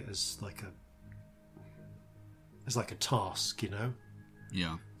thought of it as like a task, you know?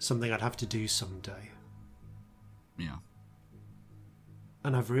 Yeah. Something I'd have to do someday. Yeah.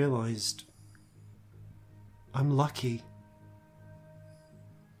 And I've realised I'm lucky.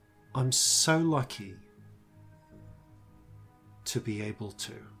 I'm so lucky to be able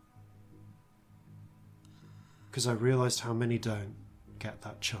to. Because I realised how many don't get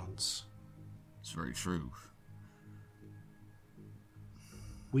that chance. It's very true.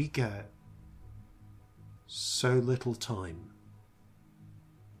 We get so little time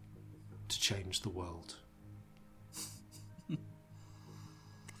to change the world.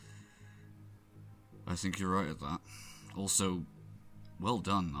 I think you're right at that. Also, well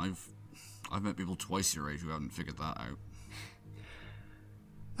done. I've met people twice your age who haven't figured that out.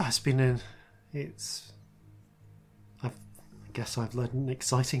 I guess I've led an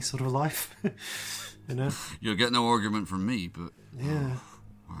exciting sort of life, you know? You'll get no argument from me, but... Yeah.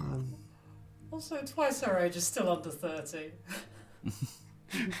 Also, twice our age is still under 30.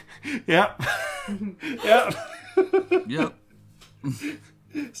 Yep. Yep. Yep.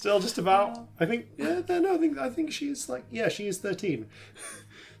 Still just about. I think. Yeah. No. I think she's like. Yeah. She is 13.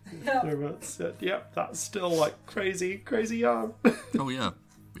 Yeah. Thereabouts. Yep. That's still like crazy young. Oh yeah.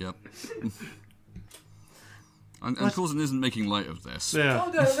 Yep. And Coulson isn't making light of this. Yeah. Oh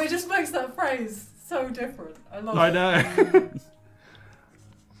no, it just makes that phrase so different. I love I it. know.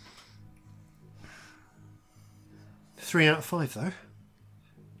 3 out of 5, though.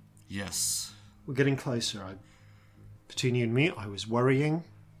 Yes. We're getting closer. Between you and me, I was worrying.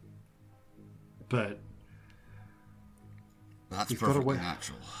 But That's We've got a perfectly way-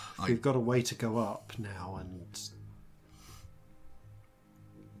 natural. we've got a way to go up now, and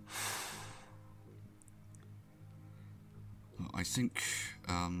I think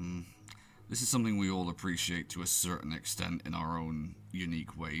this is something we all appreciate to a certain extent in our own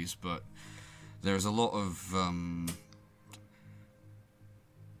unique ways, but there's a lot of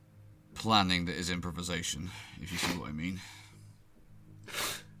planning that is improvisation, if you see what I mean.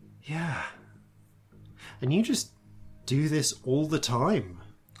 yeah. And you just do this all the time.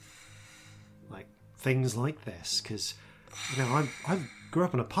 Like, things like this, because, you know, I grew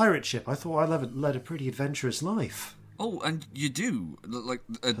up on a pirate ship. I thought I led a pretty adventurous life. Oh, and you do. Like,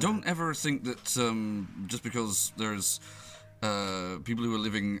 don't ever think that just because there's people who are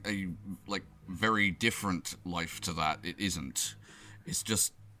living a very different life to that, it isn't. It's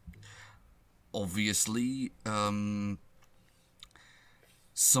just obviously some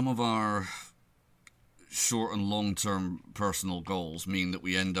of our short and long-term personal goals mean that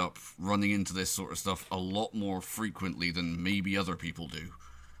we end up running into this sort of stuff a lot more frequently than maybe other people do.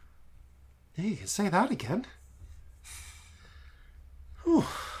 Yeah, you can say that again. Whew.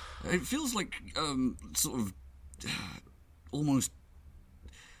 It feels like sort of almost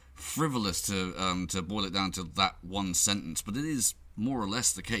frivolous to boil it down to that one sentence, but it is more or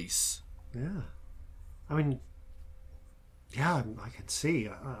less the case. Yeah. I mean, yeah, I can see.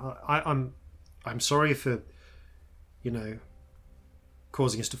 I'm sorry for, you know,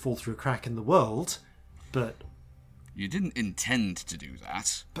 causing us to fall through a crack in the world, but You didn't intend to do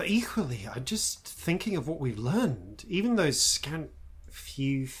that. equally, I'm just thinking of what we've learned. Even those scant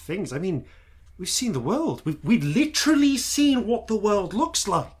few things. I mean, we've seen the world. We've literally seen what the world looks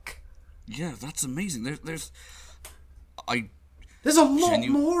like. Yeah, that's amazing. There's There's a lot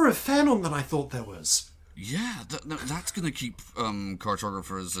more of Fanon than I thought there was. Yeah, that's going to keep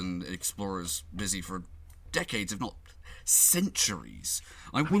cartographers and explorers busy for decades, if not centuries.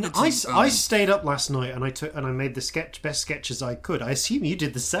 I stayed up last night and I made the best sketches I could. I assume you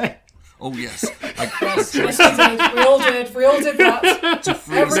did the same. Oh yes, Yes, we did. We all did that. to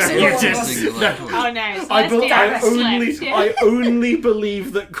freeze Every single one of us. everything that I could. Oh no, Celestia I only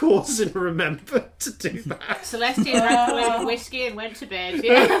believe that Coulson remembered to do that. Celestia drank a load of whiskey and went to bed.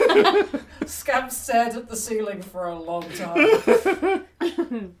 Yeah. Scamp stared at the ceiling for a long time.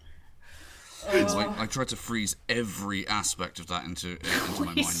 I tried to freeze every aspect of that into my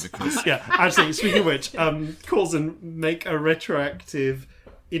mind because Yeah, actually, speaking of which, Coulson, make a retroactive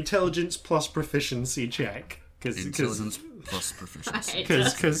intelligence plus proficiency check. intelligence plus proficiency.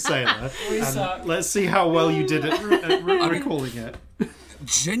 Because Sailor. We And suck. let's see how well you did at recalling it.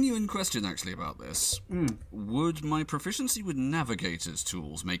 Genuine question actually about this. Would my proficiency with navigator's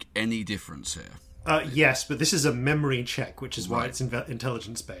tools make any difference here? Yes, but this is a memory check, which is why Right. it's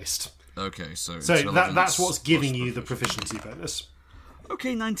intelligence based. Okay, so So intelligence that's what's plus giving you the proficiency bonus.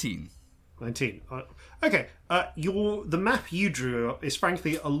 Okay, 19. 19. Okay. The map you drew is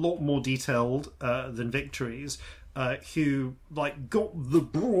frankly a lot more detailed than Victory's, who got the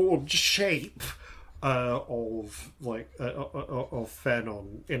broad shape of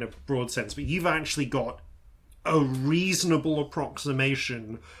Fanon in a broad sense, but you've actually got a reasonable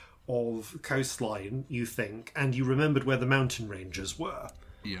approximation of coastline, you think, and you remembered where the mountain ranges were,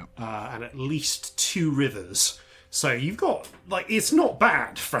 Yeah. and at least 2 rivers. So you've got it's not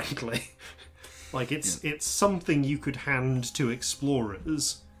bad, frankly. It's something you could hand to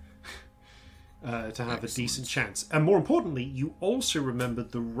explorers to have a decent chance. And more importantly, you also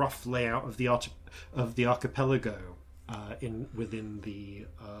remembered the rough layout of the archipelago within the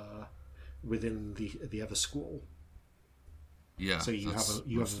Eversquall. Yeah. So you have that's a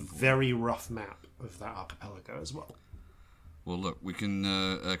most important. very rough map of that archipelago as well. Well, look, we can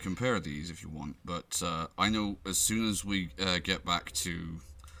compare these if you want, but I know as soon as we get back to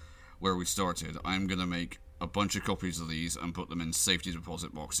where we started, I'm going to make a bunch of copies of these and put them in safety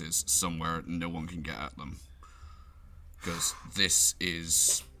deposit boxes somewhere no one can get at them. Because this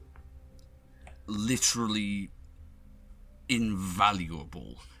is literally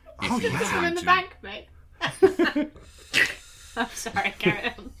invaluable. If you're Put them trying in the to... bank, mate. I'm sorry,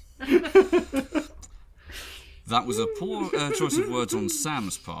 carry on. That was a poor choice of words on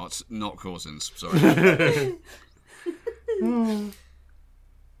Sam's part, not Coulson's. Sorry.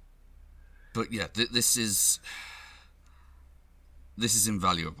 But yeah, this is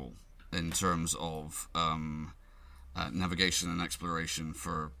invaluable in terms of navigation and exploration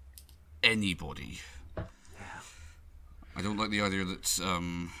for anybody. I don't like the idea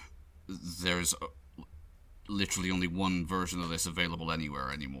that there's literally only one version of this available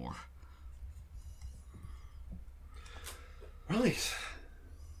anywhere anymore. Right.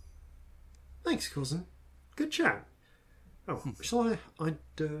 Thanks, cousin. Good chat. Oh, shall I? I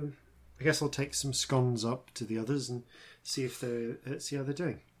guess I'll take some scones up to the others and see if they see how they're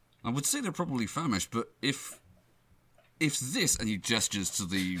doing. I would say they're probably famished, but if this, and he gestures to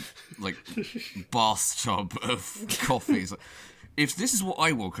the bathtub of coffee, if this is what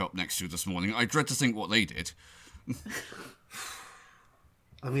I woke up next to this morning, I dread to think what they did.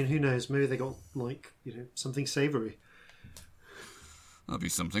 I mean, who knows? Maybe they got something savoury. That'd be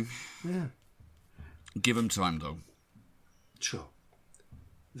something. Yeah. Give him time, though. Sure.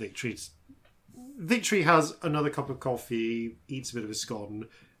 Victory has another cup of coffee, eats a bit of a scone,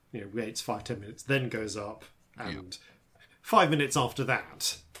 waits 5-10 minutes, then goes up, and 5 minutes after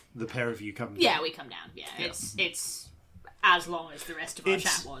that, the pair of you come down. Yeah, we come down. Yeah, it's as long as the rest of our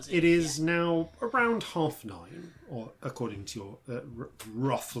chat was. It is now around 9:30, or according to your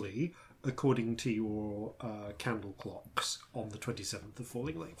roughly according to your candle clocks on the 27th of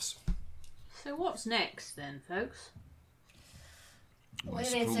Falling Leaves. So what's next then, folks? We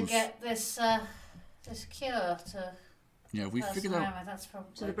need to get this cure to. Yeah, we figured out That's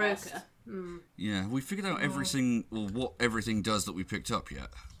probably To the best. broker. Yeah, we figured out everything. Well, what everything does that we picked up yet.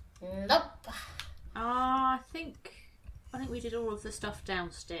 Nope. I think we did all of the stuff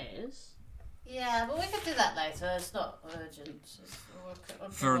downstairs. Yeah, but we could do that later. It's not urgent.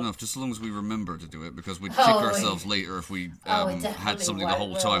 Fair enough, just as long as we remember to do it, because we'd kick Oh, ourselves later if we we had definitely something the won't, whole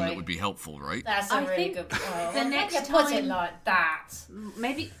will time we? that would be helpful, right? That's a I really think good point. the next you put it time- like that.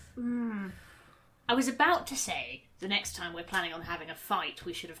 Maybe. I was about to say the next time we're planning on having a fight,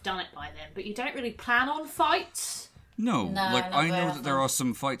 we should have done it by then. But you don't really plan on fights. No, No, like not I very know that there often. are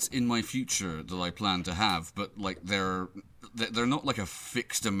some fights in my future that I plan to have, but like they're not like a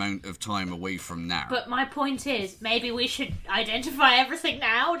fixed amount of time away from now. But my point is, maybe we should identify everything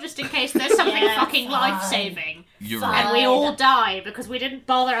now, just in case there's something Yeah, fucking fine. life-saving. You're Fine. And we all die because we didn't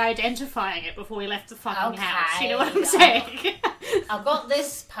bother identifying it before we left the fucking Okay. house. You know what I'm saying? I've got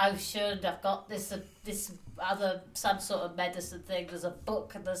this potion. I've got this other some sort of medicine thing. There's a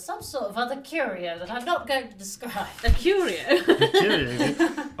book and there's some sort of other curio that I'm not going to describe. A curio.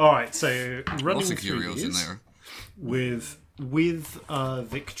 All right, so running Lots of through curios in these, there. with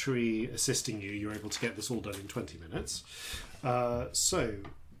Victory assisting you, you're able to get this all done in 20 minutes. So,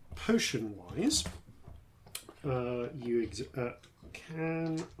 potion-wise, can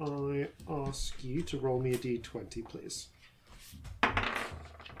I ask you to roll me a d20, please?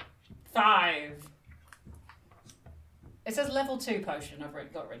 5. It says level 2 potion. I've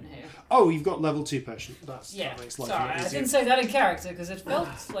got written here. Oh, you've got level 2 potion. That makes life Sorry, a lot I easier. didn't say that in character because it felt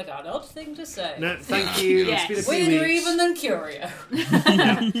like an odd thing to say. No, thank you. Yes. It's been a few Weirder weeks. even than curio.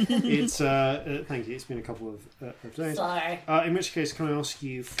 It's thank you. It's been a couple of days. Sorry. In which case, can I ask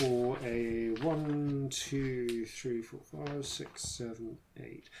you for a 1, 2, 3, 4, 5, 6, 7,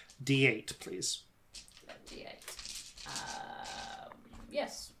 8 D8, please? D8.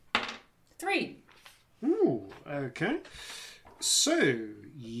 Yes. 3. Ooh, okay. So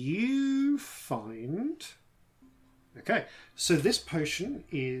you find. Okay, so this potion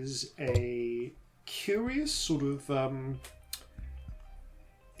is a curious sort of.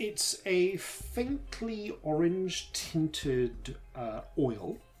 It's a faintly orange tinted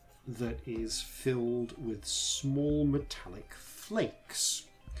oil that is filled with small metallic flakes,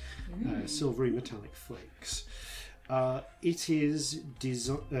 silvery metallic flakes. It is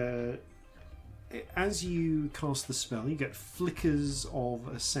as you cast the spell, you get flickers of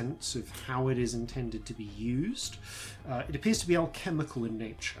a sense of how it is intended to be used. It appears to be alchemical in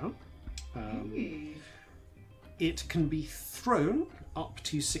nature. It can be thrown up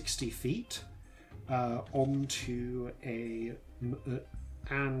to 60 feet onto a...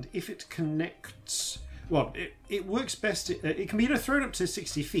 and if it connects... Well, it works best... It can be thrown up to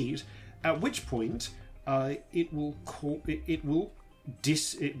 60 feet, at which point it will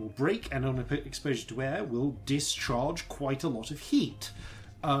break, and on exposure to air will discharge quite a lot of heat.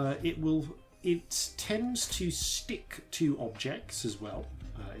 It tends to stick to objects as well.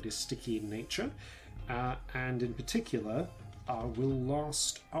 It is sticky in nature, and in particular will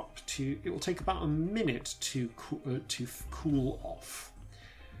last up to. It will take about a minute to cool off.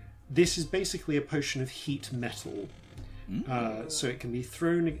 This is basically a potion of heat metal. So it can be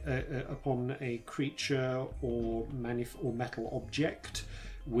thrown upon a creature or metal object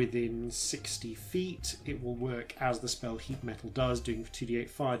within 60 feet. It will work as the spell Heat Metal does, doing 2d8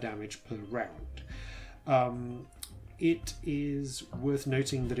 fire damage per round. it is worth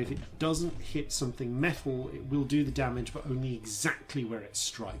noting that if it doesn't hit something metal, it will do the damage, but only exactly where it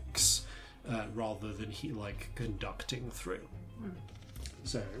strikes, rather than conducting through.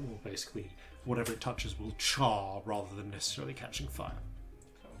 So it will basically, whatever it touches will char rather than necessarily catching fire.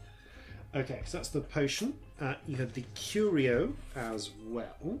 Okay, so that's the potion. You have the curio as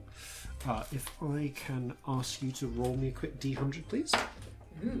well. If I can ask you to roll me a quick D100, please.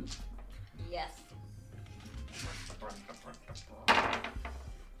 Yes.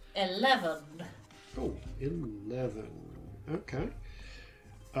 11. Oh, 11. Okay.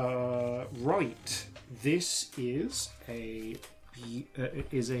 Right. This is a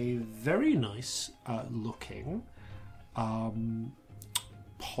very nice looking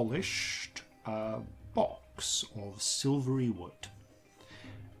polished box of silvery wood.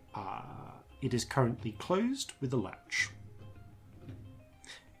 It is currently closed with a latch.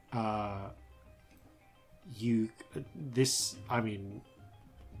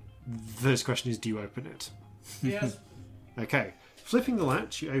 First question is, do you open it? Yes. Okay. Flipping the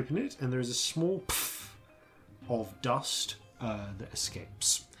latch, you open it, and there is a small puff of dust that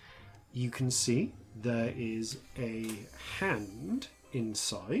escapes. You can see there is a hand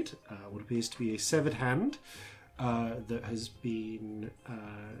inside, what appears to be a severed hand that has been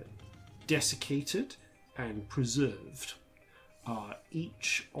desiccated and preserved.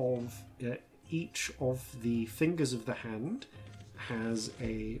 Each of the fingers of the hand has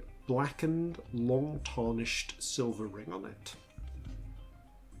a blackened, long tarnished silver ring on it.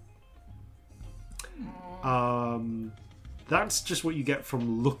 That's just what you get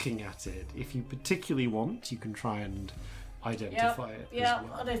from looking at it. If you particularly want, you can try and identify it as well.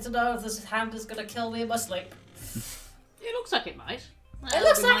 I need to know if this hand is going to kill me in my sleep. It looks like it might. It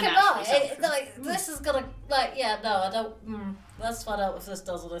looks like it might. This is going to, I don't. Let's find out if this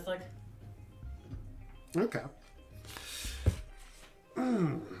does anything. Okay.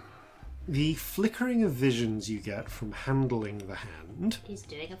 The flickering of visions you get from handling the hand. He's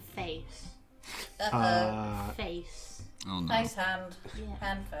doing a face. Face. Oh no. Face hand. Yeah.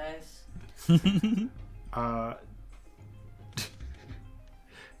 Hand face.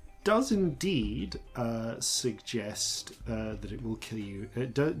 Does indeed suggest that it will kill you.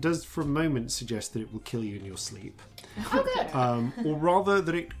 It does for a moment suggest that it will kill you in your sleep. Oh, good. Or rather,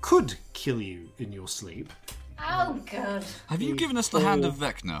 that it could kill you in your sleep. Oh, good. Have you given us the hand of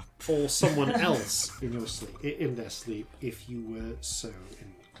Vecna? Or someone else in your sleep, in their sleep, if you were so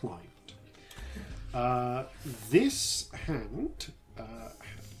inclined. This hand,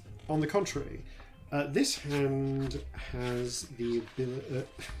 on the contrary, this hand has the ability.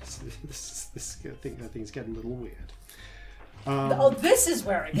 I think it's getting a little weird. This is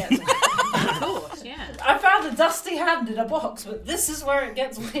where it gets weird. Of course, yeah. I found a dusty hand in a box, but this is where it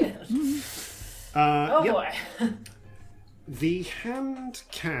gets weird. Boy. The hand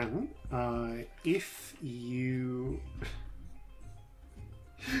can, if you.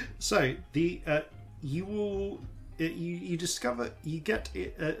 So the you will. You discover, you get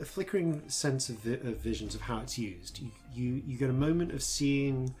a flickering sense of visions of how it's used. You get a moment of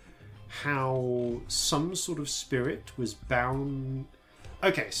seeing how some sort of spirit was bound.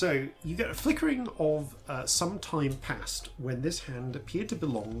 Okay, so you get a flickering of some time past when this hand appeared to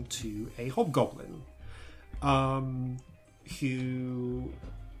belong to a hobgoblin, who,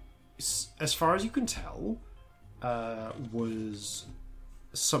 as far as you can tell, was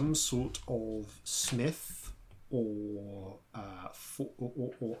some sort of smith or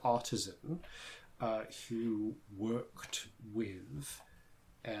artisan who worked with.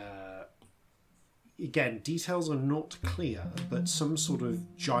 Again, details are not clear, but some sort of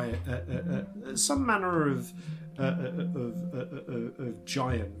giant, some manner of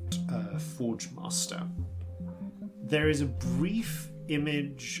giant forge master. There is a brief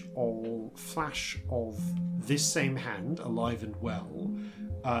image or flash of this same hand, alive and well,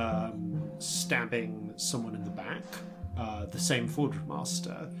 stabbing someone in the back. The same forge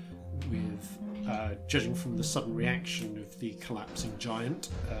master, with, judging from the sudden reaction of the collapsing giant,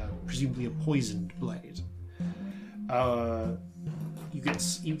 presumably a poisoned blade.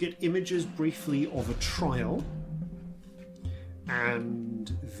 You get images briefly of a trial,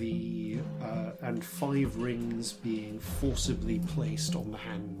 and and 5 rings being forcibly placed on the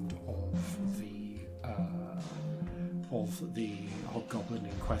hand of the hobgoblin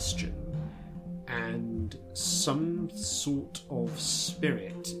in question, and some sort of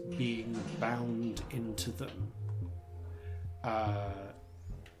spirit being bound into them.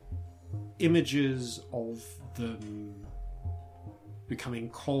 Images of them becoming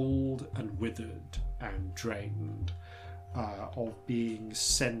cold and withered and drained. of being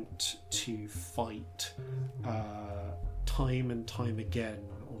sent to fight time and time again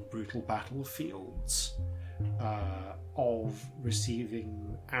on brutal battlefields, of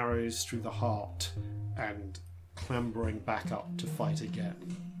receiving arrows through the heart and clambering back up to fight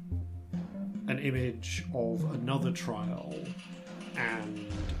again. An image of another trial, and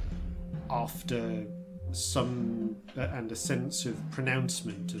after some and a sense of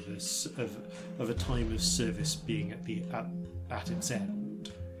pronouncement of a time of service being at its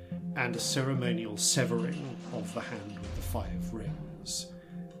end, and a ceremonial severing of the hand with the 5 rings,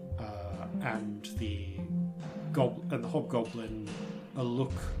 and the hobgoblin, a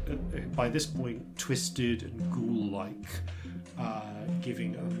look by this point twisted and ghoul-like,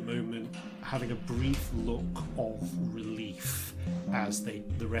 giving a moment, having a brief look of relief as the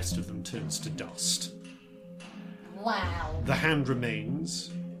rest of them turns to dust. Wow. The hand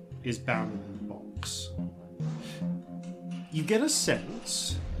remains, is bound in the box. You get a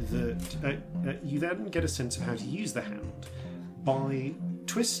sense that you then get a sense of how to use the hand by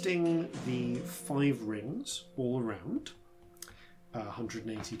twisting the 5 rings all around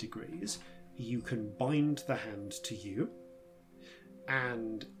 180 degrees. You can bind the hand to you,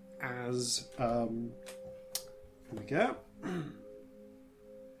 and as here we go.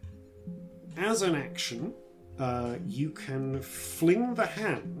 As an action, you can fling the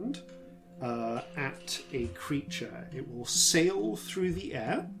hand at a creature. It will sail through the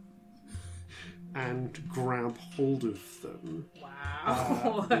air and grab hold of them.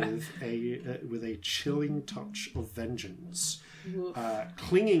 Wow. With a chilling touch of vengeance,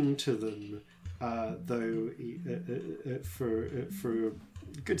 clinging to them, though for a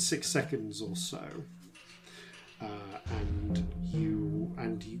good 6 seconds or so, and you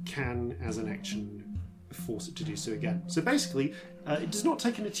can, as an action, force it to do so again. So basically, it does not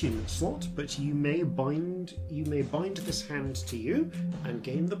take an attunement slot, but you may bind this hand to you and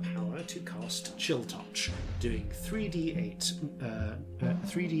gain the power to cast Chill Touch, doing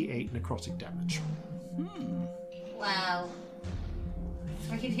 3d8 necrotic damage. Wow.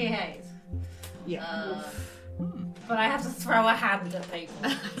 3d8. Yeah. But I have to throw a hand at people.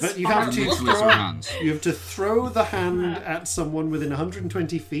 But you have to Mutually throw hands. You have to throw the hand at someone within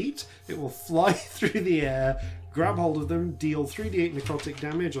 120 feet. It will fly through the air, grab hold of them, deal 3d8 necrotic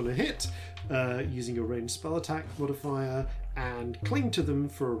damage on a hit, using your ranged spell attack modifier, and cling to them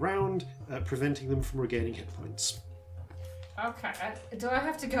for a round, preventing them from regaining hit points. Okay. Do I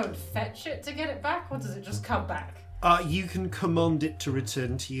have to go and fetch it to get it back, or does it just come back? You can command it to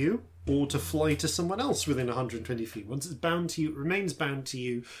return to you, or to fly to someone else within 120 feet. Once it's bound to you, it remains bound to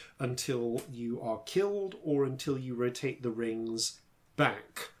you until you are killed, or until you rotate the rings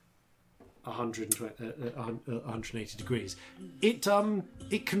back 180 degrees. It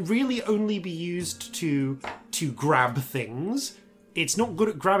can really only be used to grab things. It's not good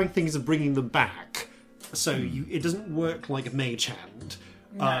at grabbing things and bringing them back. So it doesn't work like a mage hand.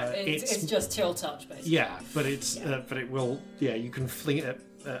 No, it's just Chill Touch, basically. Yeah, but it will. Yeah, you can fling it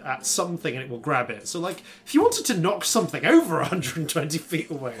at something and it will grab it. So, like, if you wanted to knock something over 120 feet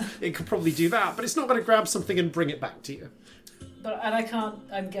away, it could probably do that. But it's not going to grab something and bring it back to you. And I can't,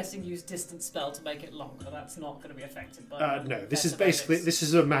 I'm guessing, use Distance Spell to make it longer. That's not going to be affected by. No, this is basically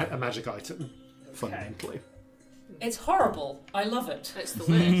a magic item, fundamentally. It's horrible. I love it. It's the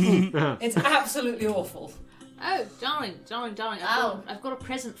worst. It's absolutely awful. Oh, darling. I've got a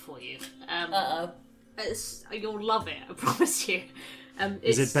present for you. You'll love it, I promise you.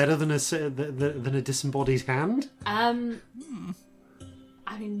 Is it better than a disembodied hand? I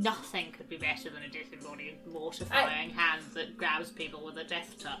mean, nothing could be better than a disembodied, mortifying hand that grabs people with a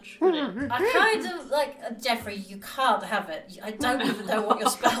death touch, would it? I kind of like Jeffrey. You can't have it. I don't even know what your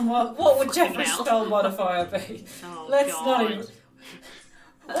spell was. What would Jeffrey's spell modifier be? Oh, Let's God. not even.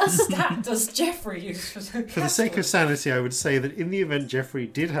 What stat does Jeffrey use for For the sake of sanity, I would say that in the event Jeffrey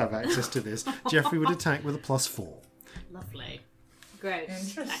did have access to this, Jeffrey would attack with a +4. Lovely. Gross.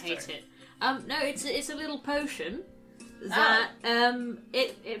 Interesting. I hate it. No, it's a little potion that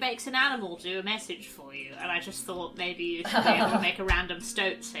it makes an animal do a message for you, and I just thought maybe you should be able to make a random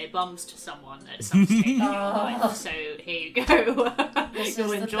stoat say bums to someone at some stage in your life. So here you go.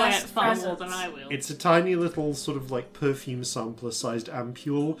 You'll enjoy it far more than I will. It's a tiny little sort of like perfume sampler-sized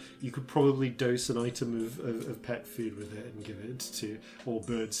ampule. You could probably dose an item of pet food with it and give it to, or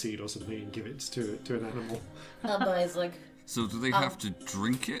bird seed or something, and give it to an animal. Amazing. So do they have to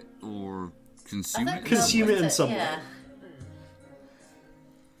drink it or consume it? Consume it in some way. Yeah.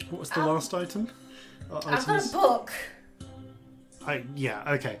 What was the last item? I've got a book.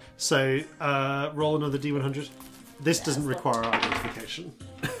 Yeah, okay. So roll another D100. This doesn't require identification.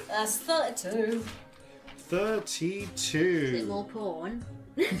 That's 32. Is it more porn?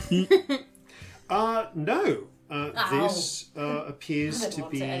 No. This appears I don't to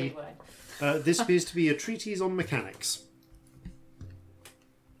want it be. anyway. This appears to be a treatise on mechanics.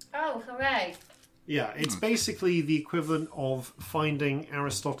 Oh, hooray! Yeah, it's basically the equivalent of finding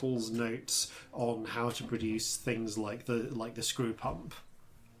Aristotle's notes on how to produce things like the screw pump.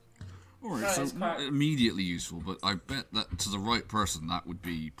 Alright, Right, so it's not quite- immediately useful, but I bet that to the right person that would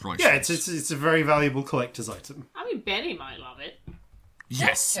be priceless. Yeah, it's a very valuable collector's item. I mean, Benny might love it.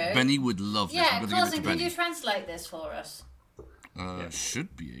 Yes, That's true. Benny would love this. Yeah, I'm going to give it Clausen, to can Benny. you translate this for us?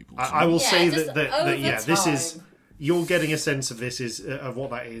 Should be able to. I will Yeah, say just that yeah, this over is time. you're getting a sense of this is of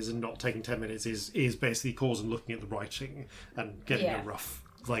what that is, and not taking 10 minutes is basically Clausen looking at the writing and getting Yeah. a rough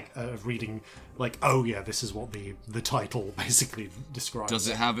reading oh yeah, this is what the title basically describes. Does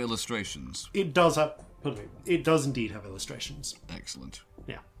it have illustrations? It does have. Pardon me, it does indeed have illustrations. Excellent.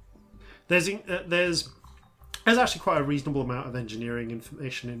 Yeah, there's actually quite a reasonable amount of engineering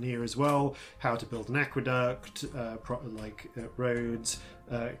information in here as well. How to build an aqueduct, roads,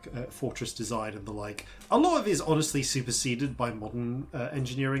 fortress design, and the like. A lot of it is honestly superseded by modern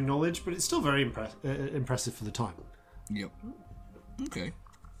engineering knowledge, but it's still very impressive for the time. Yep. Okay.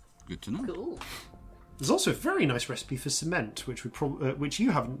 Good to know. Cool. There's also a very nice recipe for cement, which you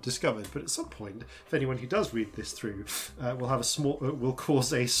haven't discovered, but at some point, if anyone who does read this through, will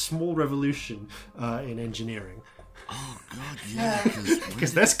cause a small revolution in engineering. Oh god, yeah.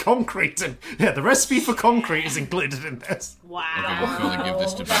 Because there's concrete, and the recipe for concrete is included in this. Wow. I'm gonna give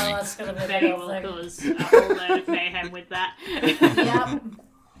this to Oh, Benny. that's going to be a Benny big will thing. cause a whole load of mayhem with that.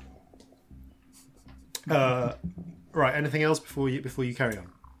 Yeah, Right. Anything else before you carry on?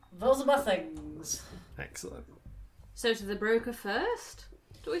 those are my things. Excellent. So to the broker first,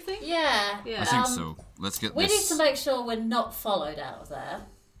 do we think? Yeah. Yeah. I think so. Let's get We need this. to make sure we're not followed out of there.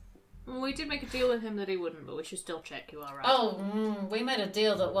 Well, we did make a deal with him that he wouldn't, but we should still check you are right. Oh, we made a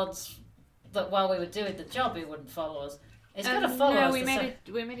deal that while we were doing the job, he wouldn't follow us. He's going to follow no, us. we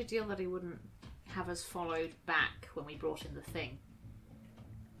made a deal that he wouldn't have us followed back when we brought in the thing.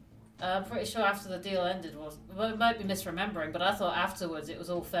 I'm pretty sure after the deal ended was. Well, we might be misremembering, but I thought afterwards it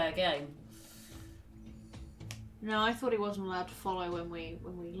was all fair game. No, I thought he wasn't allowed to follow when we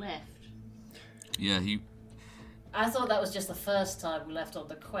left. Yeah, I thought that was just the first time we left on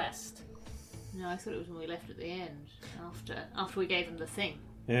the quest. No, I thought it was when we left at the end, after we gave him the thing.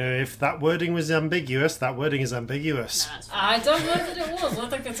 If that wording was ambiguous, that wording is ambiguous. No, that's fine. I don't know that it was. I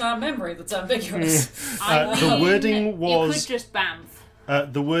think it's our memory that's ambiguous. The wording was. You could just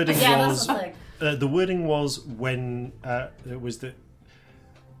bamf. The wording Yeah, was. that's the thing. The wording was when it was that.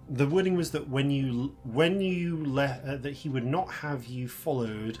 The wording was that when you left, that he would not have you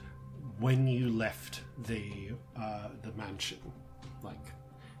followed when you left the mansion,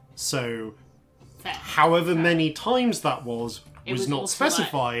 so. Fair. However many times that was It was not also,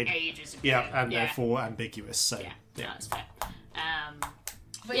 specified. Like, ages ago. Yeah, and therefore ambiguous. So Yeah, no, that's fair.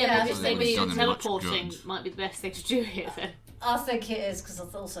 But Yeah, yeah, but So maybe it's done him much teleporting good. might be the best thing to do here then. I think it is because I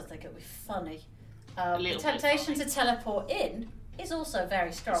also think it'll be funny. The little bit temptation funny. to teleport in is also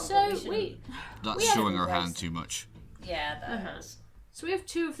very strong. So but shouldn't- we that's haven't showing our hand wasted- too much. Yeah, that Uh-huh. is. So we have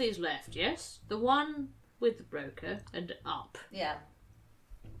 2 of these left, yes? The one with the broker and up. Yeah.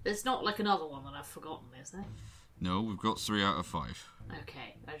 There's not like another one that I've forgotten, is there? No, we've got 3 out of 5.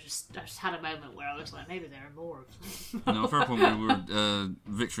 Okay, I just had a moment where I was like, maybe there are more of them. No, fair point. We were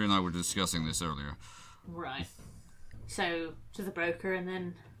Victory and I were discussing this earlier. Right. So to the broker and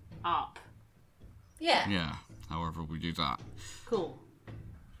then up. Yeah. Yeah. However, we do that. Cool.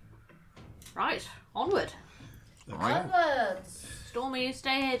 Right, onward. All right. Onwards. Stormy, you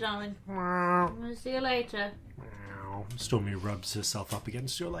stay here, darling. I'll see you later. Stormy rubs herself up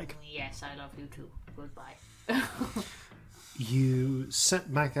against your leg. Yes, I love you too. Goodbye. You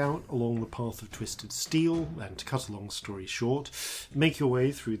set back out along the path of twisted steel, and to cut a long story short, make your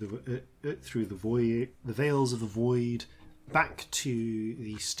way through the void, the veils of the void, back to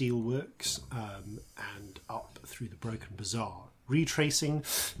the steelworks, and up through the broken bazaar, retracing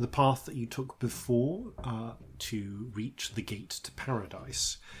the path that you took before to reach the gate to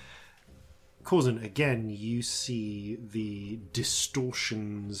paradise. Corzin, again, you see the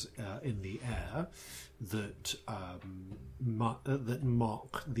distortions in the air that that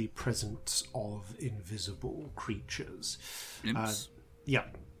mark the presence of invisible creatures. Imps. Yeah,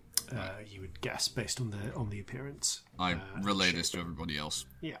 you would guess based on the appearance. I relay this to everybody else.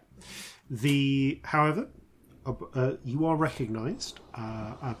 Yeah. However, you are recognised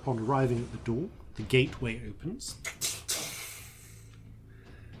upon arriving at the door. The gateway opens,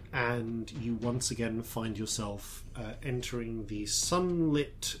 and you once again find yourself entering the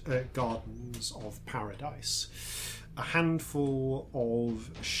sunlit gardens of paradise. A handful of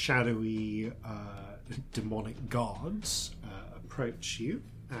shadowy demonic guards approach you,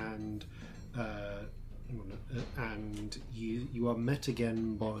 and you are met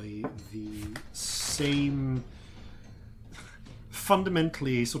again by the same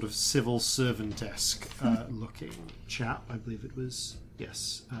fundamentally sort of civil servant-esque looking chap. I believe it was,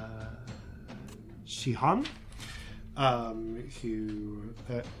 yes, Shihan, who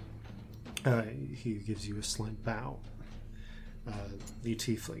gives you a slight bow. The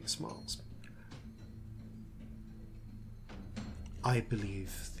tiefling smiles. I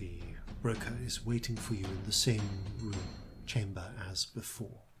believe the broker is waiting for you in the same chamber as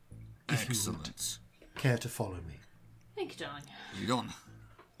before. If Excellent. you would care to follow me. Thank you, darling. Lead on.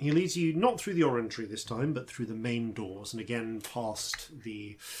 He leads you not through the orangery this time, but through the main doors, and again past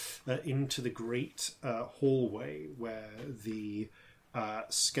the into the great hallway where the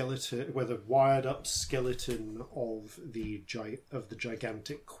skeleton, where the wired-up skeleton of the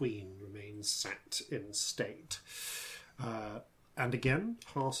gigantic queen remains sat in state. And again,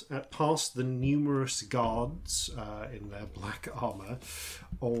 past the numerous guards in their black armour,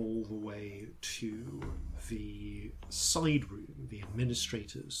 all the way to the side room, the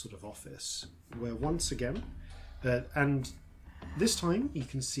administrator's sort of office, where once again, and this time you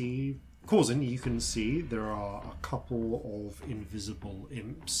can see, Corzin, you can see there are a couple of invisible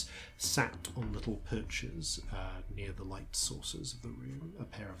imps sat on little perches near the light sources of the room, a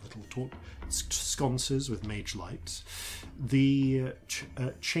pair of little sconces with mage lights. The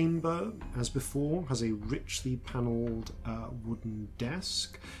chamber, as before, has a richly panelled wooden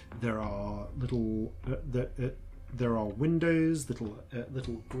desk. There are little there are windows,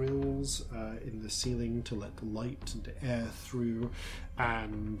 little grills in the ceiling to let light and air through,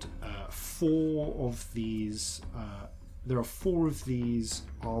 and there are four of these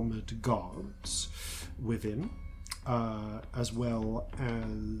armoured guards within, as well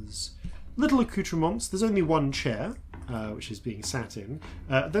as little accoutrements. There's only one chair, which is being sat in,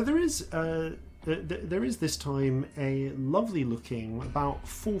 though there is this time a lovely looking, about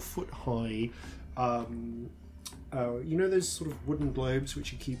 4 foot high, you know those sort of wooden globes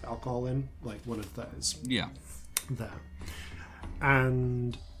which you keep alcohol in? Like one of those. Yeah. There.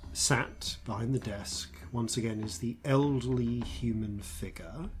 And sat behind the desk, once again, is the elderly human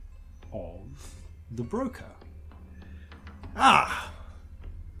figure of the broker. Ah!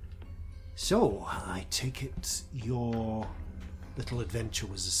 So, I take it your little adventure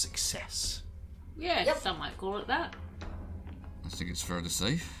was a success. Yeah, some might call it that. I think it's fair to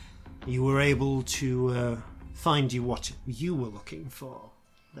say. You were able to find you what you were looking for,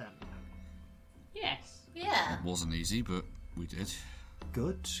 then. Yes. Yeah. It wasn't easy, but we did.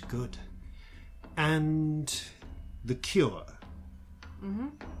 Good, good. And the cure. Mm-hmm.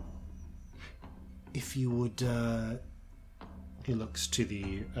 If you would, he looks to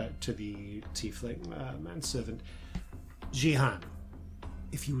the tiefling manservant, Jihan.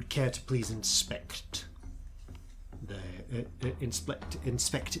 If you would care to please inspect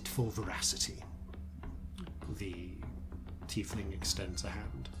inspect it for veracity. The tiefling extends a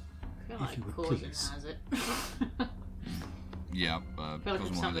hand. I feel If like you would Corzin please. has it. Yeah, I feel like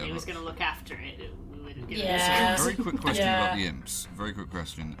if somebody was going to look after it, we would have given Yeah. it. Very quick question Yeah. about the imps. Very quick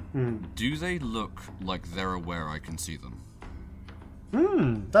question. Do they look like they're aware I can see them?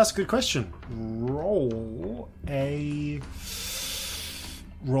 That's a good question. Roll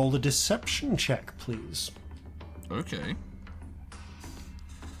the deception check, please. Okay.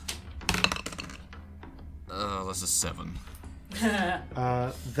 That's a 7.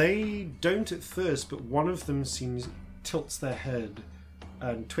 They don't at first, but one of them tilts their head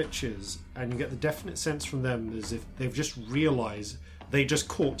and twitches, and you get the definite sense from them as if they've just realised they just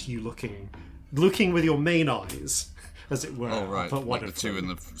caught you looking with your main eyes, as it were. Oh, right. But one Like the of two them.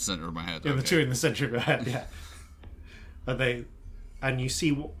 in the centre of my head. Yeah, the okay. two in the centre of your head, yeah. And you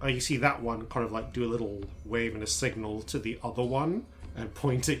see that one kind of like do a little wave and a signal to the other one and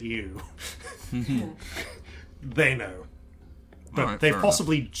point at you. They know. But Alright, they've fair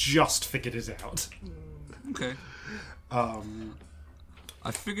possibly just figured it out. Okay.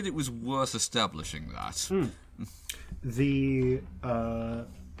 I figured it was worth establishing that. The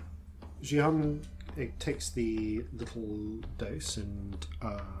Jihan takes the little dose and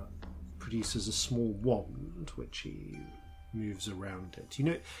produces a small wand, which he moves around it. You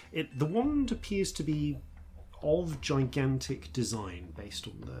know, the wand appears to be of gigantic design based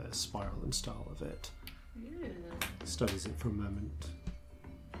on the spiral and style of it. Studies it for a moment.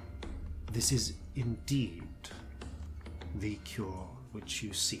 This is indeed the cure which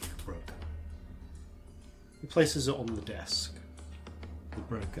you seek, broker. He places it on the desk. The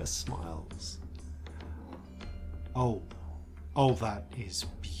broker smiles. Oh, that is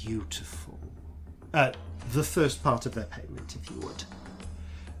beautiful. The first part of their payment, if you would.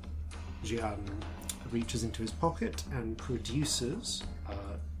 Jian reaches into his pocket and produces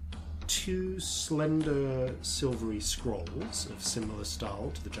 2 slender silvery scrolls of similar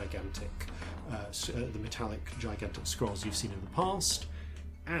style to the gigantic, the metallic gigantic scrolls you've seen in the past,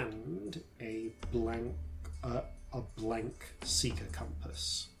 and a blank seeker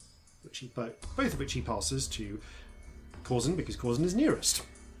compass, which he both of which he passes to Corzin because Corzin is nearest.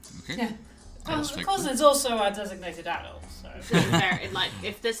 Okay. Yeah. That's Because it's also our designated adult, so.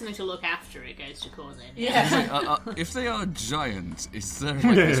 If there's something to look after, it goes to Corzin. Yeah. If they are giant, is there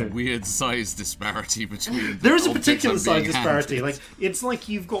like this weird size disparity between? There is a objects particular that are being size disparity. handed? Like it's like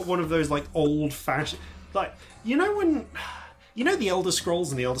you've got one of those like old-fashioned, like you know the Elder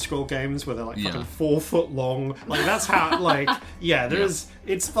Scrolls and the Elder Scroll games where they're like fucking 4 foot long. Like that's how like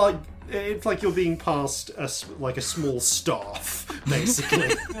it's like you're being passed a small staff basically.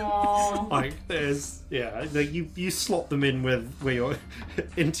 Aww. Like there's you slot them in where you're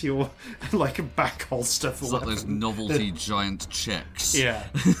into your like a back holster for It's like those weapon. novelty giant checks. Yeah.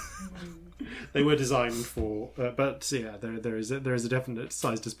 They were designed for, but yeah, there is a definite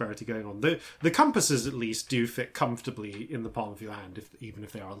size disparity going on. The compasses at least do fit comfortably in the palm of your hand, even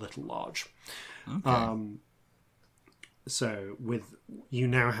if they are a little large. Okay. So you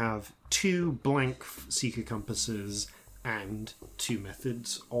now have 2 blank seeker compasses and 2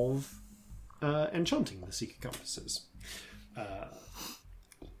 methods of enchanting the seeker compasses.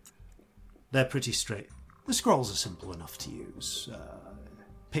 They're pretty straight. The scrolls are simple enough to use.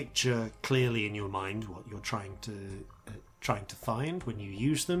 Picture clearly in your mind what you're trying to find when you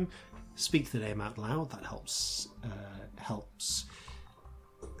use them. Speak the name out loud. That helps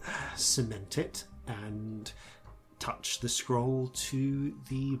cement it, and touch the scroll to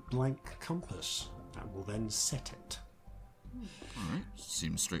the blank compass. That will then set it. Alright,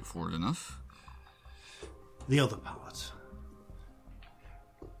 seems straightforward enough. The other part.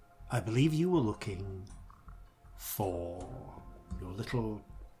 I believe you were looking for your little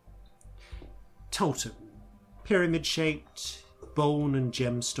totem. Pyramid-shaped, bone and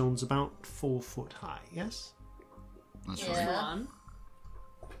gemstones about 4 foot high, yes? That's Yeah. right. One.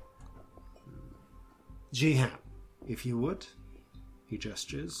 Jihan, if you would. He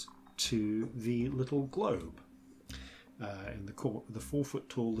gestures to the little globe. In the 4 foot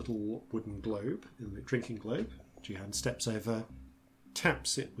tall little wooden globe, in the drinking globe. Jihan steps over,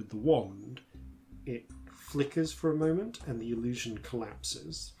 taps it with the wand. It flickers for a moment, and the illusion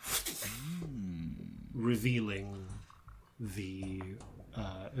collapses, revealing the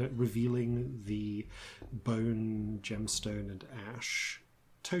bone, gemstone, and ash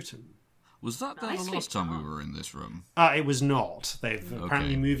totem. Was that there the Nicely last time we done. were in this room? It was not. They've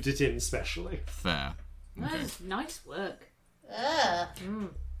apparently moved it in specially. Fair. That Okay. is nice work.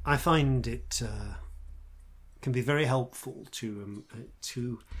 I find it can be very helpful to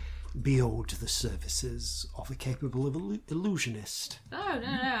behold the services of a capable illusionist. Oh no,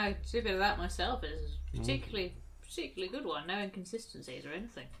 I do a bit of that myself. It's a particularly good one. No inconsistencies or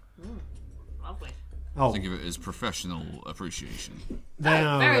anything. Lovely. Oh, Think of it as professional appreciation. they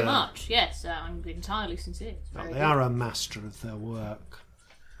are Very much. Yes, I'm entirely sincere. It's very They good. are a master of their work.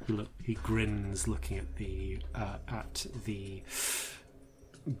 He grins, looking at the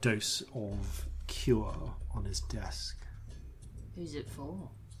dose of cure on his desk. Who's it for?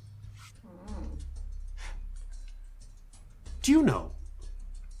 Do you know,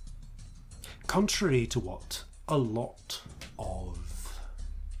 contrary to what a lot of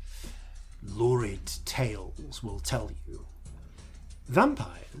lurid tales will tell you,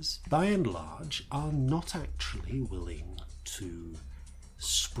 vampires, by and large, are not actually willing to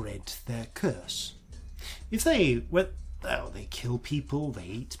spread their curse. If they kill people, they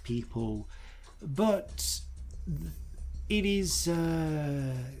eat people, but it is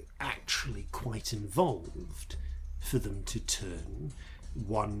actually quite involved for them to turn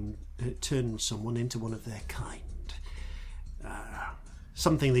someone into one of their kind.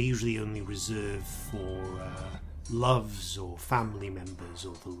 Something they usually only reserve for loves or family members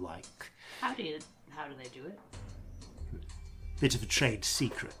or the like. How do they do it? Bit of a trade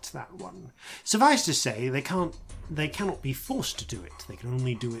secret, that one. Suffice to say, they cannot be forced to do it. They can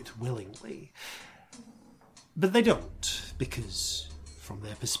only do it willingly. But they don't, because from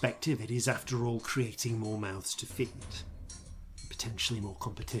their perspective, it is, after all, creating more mouths to feed. Potentially more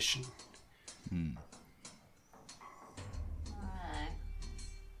competition.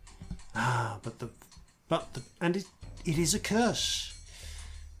 But it is a curse.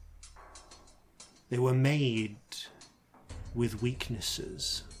 They were made with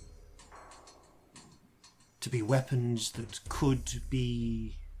weaknesses. To be weapons that could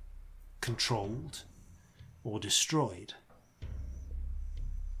be controlled or destroyed.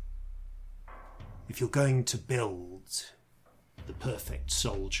 If you're going to build the perfect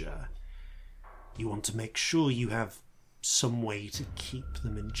soldier, you want to make sure you have some way to keep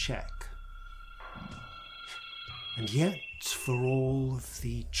them in check. And yet, for all of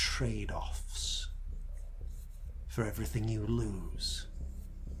the trade-offs, for everything you lose,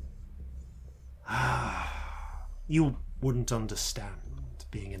 you wouldn't understand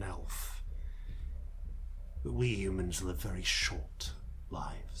being an elf. But we humans live very short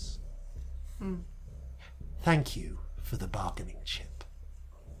lives. Thank you for the bargaining chip.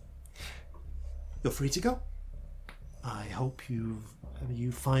 You're free to go. I hope you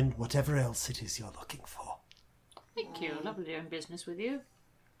find whatever else it is you're looking for. Thank you. Lovely doing business with you.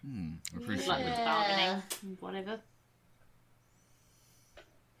 I Good appreciate luck with it. the bargaining and whatever.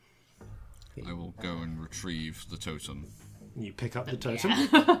 I will go and retrieve the totem. You pick up the totem,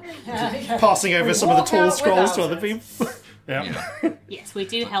 Yeah. passing over some of the walk tall out scrolls to without other it. people. Yeah. Yes, we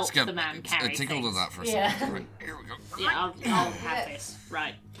do help Let's the man carry take hold of things. that for a Yeah. second. Right, here we go. Yeah, I'll have this.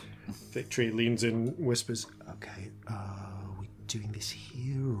 Right. Victory leans in, whispers, "Okay, are we doing this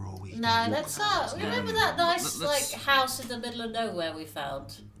here, or are we?" No, let's remember that nice let's- like house in the middle of nowhere we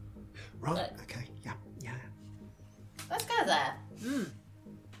found. Right. Okay. Yeah. Yeah. Let's go there.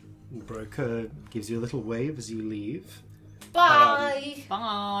 Broker gives you a little wave as you leave. Bye.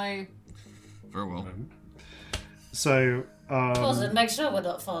 Bye. Very well. So, Cousin, make sure we're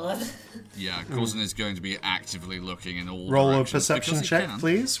not followed. Yeah, Coulson is going to be actively looking in all roll a directions perception because he check, can.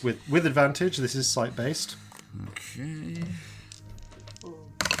 please, with advantage. This is sight-based. Okay.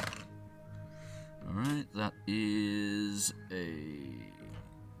 Alright, that is a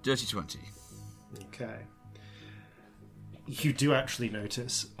dirty 20. Okay. You do actually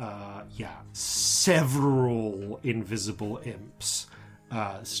notice, several invisible imps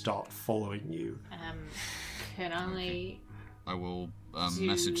start following you. Can I... I will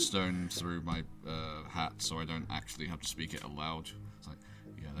message Stone through my hat so I don't actually have to speak it aloud. It's like,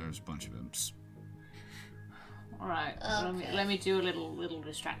 yeah, there's a bunch of imps. Alright, let me do a little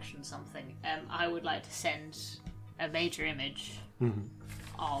distraction something. I would like to send a major image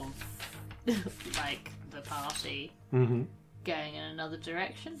of, like, the party going in another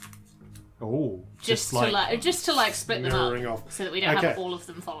direction. Oh, Just to split them mirroring up, off. so that we don't Okay. have all of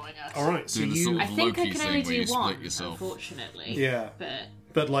them following us. all right. So Doing the sort I of think I Loki can only thing where you do one, split yourself. unfortunately. Yeah.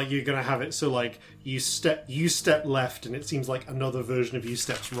 But like you're gonna have it so like you step left, and it seems like another version of you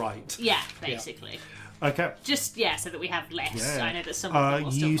steps right. yeah, basically. Okay. Just so that we have less. Yeah. I know that some of them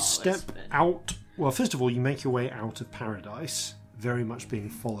will still You follow us, step but- out. Well, first of all, you make your way out of paradise, very much being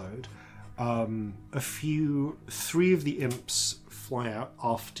followed. Three of the imps fly out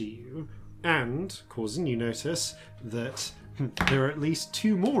after you, and Corzin, you notice that there are at least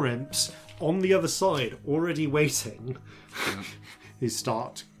two more imps on the other side, already waiting, who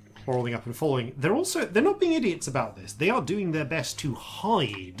start crawling up and following. They're not being idiots about this. They are doing their best to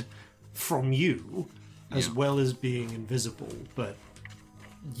hide from you, as well as being invisible, but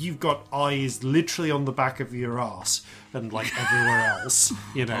you've got eyes literally on the back of your ass and like everywhere else.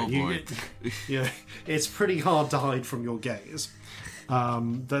 You know, Oh, boy. it's pretty hard to hide from your gaze.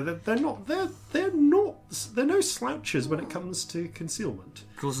 They're no slouches when it comes to concealment.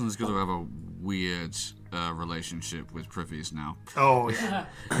 Coulson's going to have a weird relationship with privies now. Oh yeah.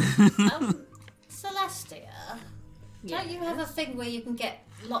 Celestia, don't you have a thing where you can get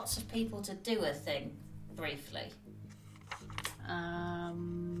lots of people to do a thing briefly?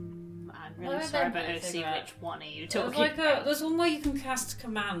 I'm I really sorry, remember but I don't anything see like- which one are you There's talking like about. there's one where you can cast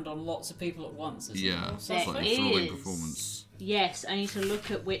command on lots of people at once. Isn't Yeah, there? it's There like is. throwing performance. Yes, I need to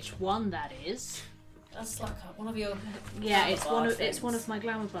look at which one that is. That's like one of your. Yeah, it's glamour one of things. my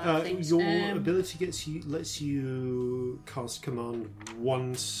glamour bar things. Your ability lets you cast command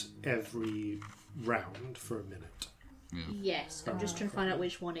once every round for a minute, Yes, I'm just trying to find out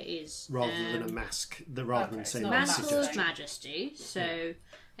which one it is. rather than a mask. Rather than it's saying not a a Mantle suggestion. of Majesty. So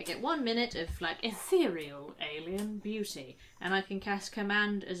I get 1 minute of like ethereal alien beauty, and I can cast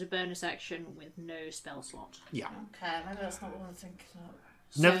command as a bonus action with no spell slot. Yeah. Okay, maybe that's not what I'm thinking of.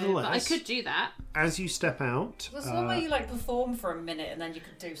 So, Nevertheless, but I could do that. as you step out, There's one where you like perform for a minute and then you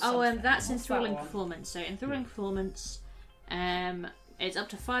could do something. Oh, that's What's enthralling that one? performance. So enthralling performance, it's up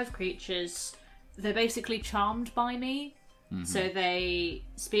to 5 creatures. They're basically charmed by me, so they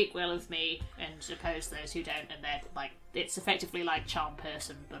speak well of me and oppose those who don't. And they're like, it's effectively like charm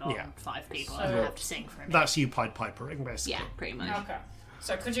person, but on Yeah. 5 people. So- I don't have to sing for a minute. that's you Pied Pipering, basically. Yeah, pretty much. Okay.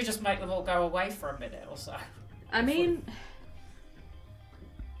 So could you just make them all go away for a minute or so? I mean,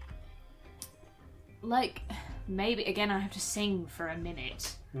 like, maybe, again, I have to sing for a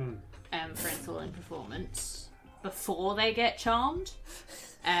minute for enthralling performance before they get charmed.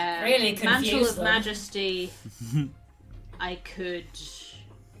 Really confuse Mantle of them. Majesty, I could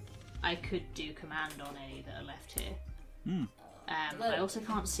do command on any that are left here. I also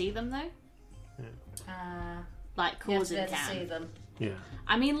can't see them, though. Like, You have to Corzin be able to can. see them. Yeah.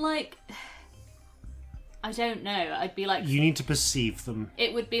 I mean, like, I don't know. I'd be like, You need to perceive them.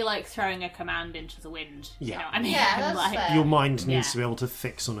 it would be like throwing a command into the wind. Yeah. You know what I mean? Yeah, that's like, fair. Your mind needs Yeah. to be able to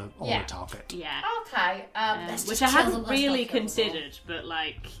fix on a Yeah. target. Yeah. Okay. Let's Which just I kill them, hadn't let's really not kill them all. considered, but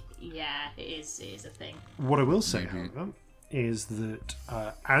like, yeah, it is a thing. What I will say, Maybe. however, is that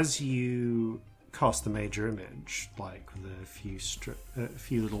as you cast the major image, like the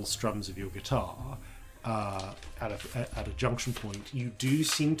few little strums of your guitar, at a junction point, you do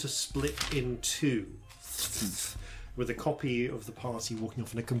seem to split in two, with a copy of the party walking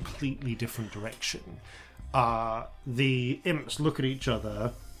off in a completely different direction. The imps look at each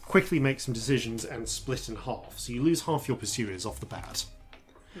other, quickly make some decisions, and split in half. So you lose half your pursuers off the bat.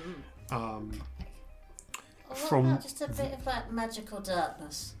 From about just a bit of like magical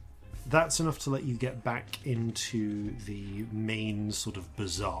darkness? that's enough to let you get back into the main sort of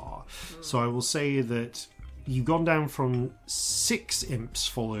bazaar. So I will say that you've gone down from 6 imps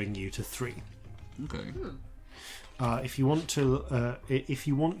following you to 3. Okay. If you want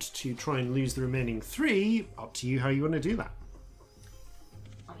to try and lose the remaining 3, up to you how you want to do that.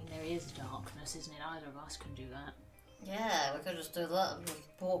 I mean, there is darkness, isn't it? Either of us can do that. Yeah, we could just do that and just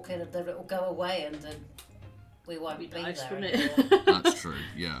walk in and then it'll go away and then we won't be Nice, there wouldn't anymore. it? That's true,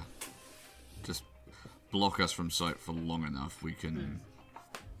 yeah. Just block us from sight for long enough, we can...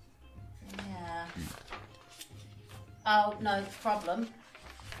 Yeah. Oh, no problem.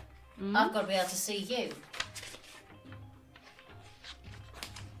 I've got to be able to see you.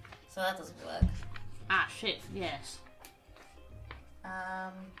 So that doesn't work. Ah, shit, yes.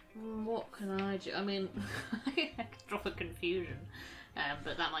 Um, What can I do? I mean, I could drop a confusion,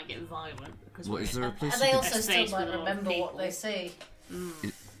 but that might get violent. Because Well, is there a place and they you also A still space might with a lot of remember what people. they see.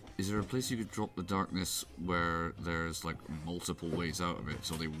 Is there a place you could drop the darkness where there's like multiple ways out of it,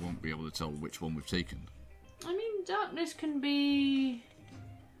 so they won't be able to tell which one we've taken? I mean, darkness can be.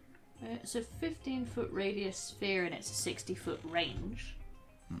 It's a 15-foot radius sphere and it's a 60-foot range.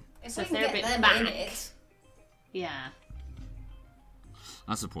 If So we if can they're a get bit them back- in it, Yeah.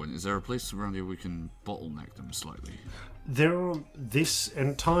 That's the point. Is there a place around here we can bottleneck them slightly? This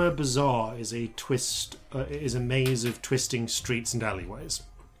entire bazaar is a maze of twisting streets and alleyways.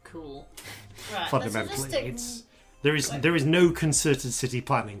 Cool. right? Fundamentally, there is no concerted city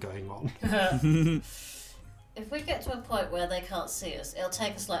planning going on. If we get to a point where they can't see us, it'll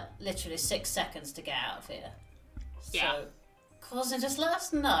take us like literally 6 seconds to get out of here. Yeah. So, Corzin, just let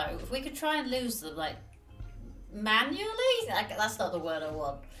us know if we could try and lose them, like manually. Like, that's not the word I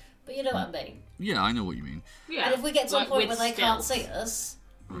want, but you know what I mean. Yeah, I know what you mean. Yeah. And if we get to like a point with where they can't stealth. see us,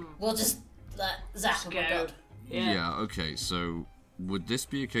 we'll just zap them. Go. We're good. Yeah. Okay, so would this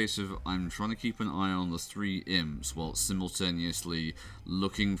be a case of I'm trying to keep an eye on the 3 imps while simultaneously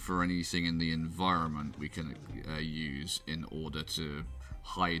looking for anything in the environment we can use in order to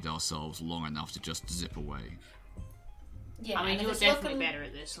hide ourselves long enough to just zip away? Yeah, I mean, and if you're it's definitely looking- better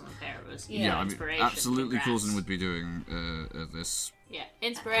at this than the pair of us. Yeah, I mean, Inspiration, absolutely congrats. Coulson would be doing this. Yeah,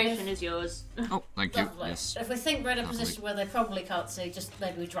 inspiration is yours. Oh, thank you. Lovely. Yes. If we think we're in a Lovely. position where they probably can't see, just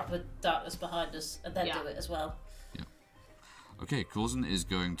maybe we drop a darkness behind us and then Yeah. do it as well. Okay, Coulson is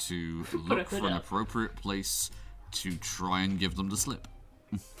going to Put a look for hood an up. appropriate place to try and give them the slip.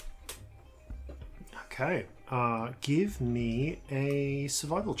 Okay, give me a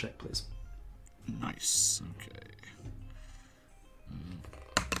survival check, please. Nice. Okay.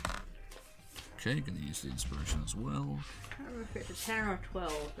 Okay, going to use the inspiration as well. I can't remember if it's a 10 or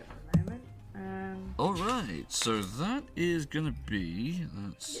 12 at the moment. All right, so that is going to be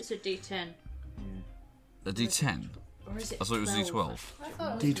It's a D10. a D10. Or is it I thought it was 12? D12. I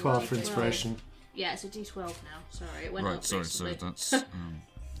thought it was D12 for D12. inspiration. Yeah, it's a D12 now. Sorry, it went Right, up sorry, so recently. that's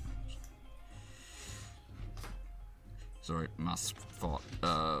sorry, maths thought.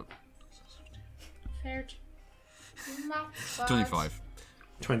 Fair. 25.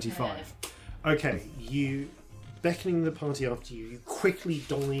 25. Okay, you beckoning the party after you, you quickly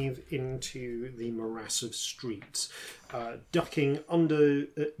dive into the morass of streets, ducking under,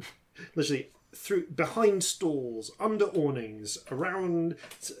 literally through behind stalls, under awnings, around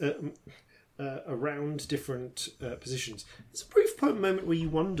around different positions. It's a brief moment where you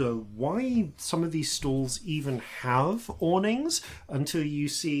wonder why some of these stalls even have awnings until you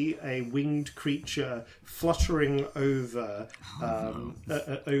see a winged creature fluttering over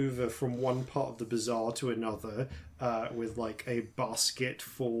over from one part of the bazaar to another with like a basket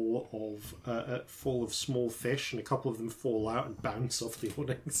full of small fish, and a couple of them fall out and bounce off the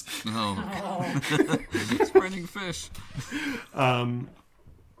awnings. Oh. It's raining fish.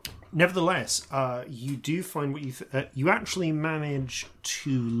 Nevertheless, you do find what you actually manage to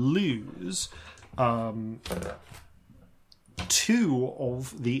lose two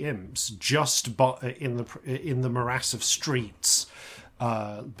of the imps just in the morass of streets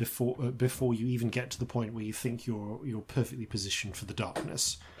before you even get to the point where you think you're perfectly positioned for the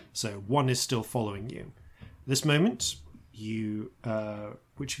darkness. So one is still following you. This moment, you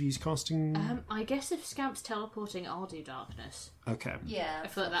which of you is casting? I guess if Scamp's teleporting, I'll do darkness. Okay. Yeah. I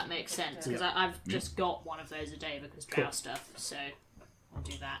feel like that makes sense because I've just got one of those a day because drow stuff, so I'll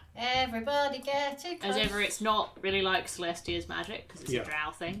do that. Everybody get it. As ever, it's not really like Celestia's magic because it's a drow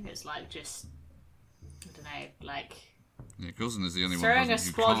thing. It's like just I don't know, like Yeah, Cousin is the only throwing one a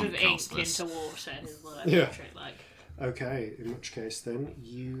who splodge can't of ink cast this. into water is what I Yeah. picture it like. Okay, in which case then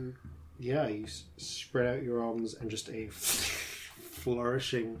you spread out your arms and just a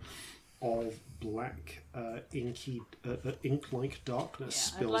flourishing of black ink-like darkness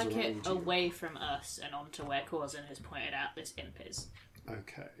Yeah, I'd spills like around it you. away from us and onto where Corzin has pointed out this imp is,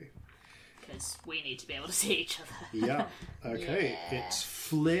 Okay. because we need to be able to see each other. Yeah. Okay. It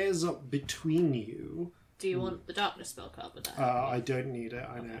flares up between you. Do you want the darkness spell card with that? I don't need it.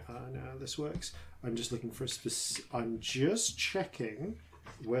 I know how this works. I'm just looking for I'm just checking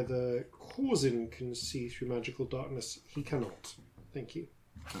whether Corzin can see through magical darkness. He cannot. Thank you.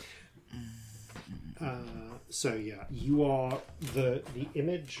 So yeah, you are the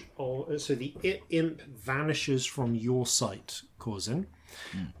image of. So the imp vanishes from your sight, Corzin,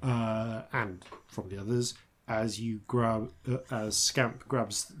 and from the others as you grab as Scamp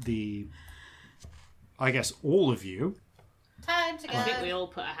grabs the. I guess all of you. Time to go. I think we all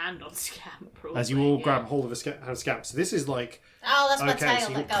put a hand on Scamp, probably. As you all yeah. grab hold of a Scamp. So this is like... Oh, that's my Okay, tail.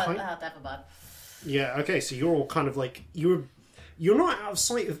 so Let go. you're Oh, never mind. Yeah, okay, so you're all kind of like... You're not out of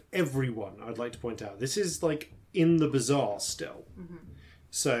sight of everyone, I'd like to point out. This is like in the bazaar still. Mm-hmm.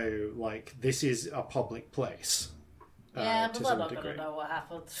 So, like, this is a public place. Yeah, to but they're some not going degree. to know what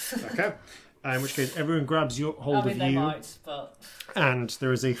happened. Okay. In which case, everyone grabs your hold I mean, of they you. might, but... And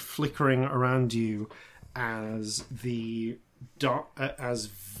there is a flickering around you as as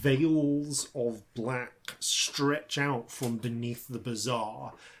veils of black stretch out from beneath the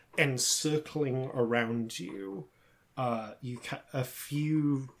bazaar, encircling around you. A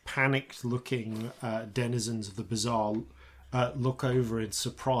few panicked-looking denizens of the bazaar look over in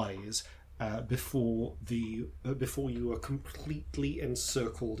surprise before you are completely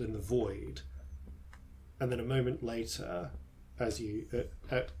encircled in the void. And then a moment later, as you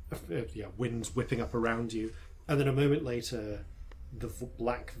wind's whipping up around you, and then a moment later the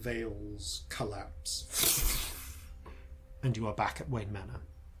black veils collapse and you are back at Wayne Manor.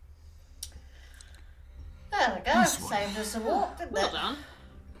 There we go. Saved us a walk, didn't Well it? done.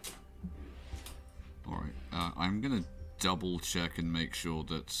 Alright, I'm gonna double check and make sure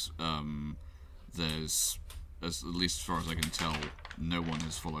that there's, at least as far as I can tell, no one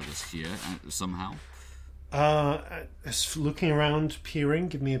has followed us here somehow. Looking around, peering,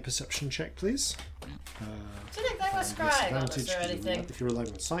 give me a perception check, please. Do you think they were scrying on us Disadvantage or anything? if you're alone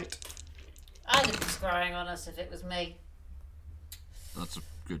on site. I'd have been scrying on us if it was me. That's a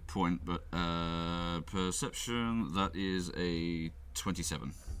good point, but perception, that is a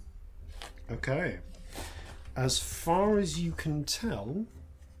 27. Okay. As far as you can tell,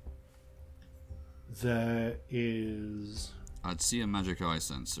 there is... I'd see a magic eye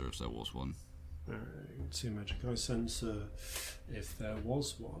sensor if there was one. Alright, see a magic eye sensor if there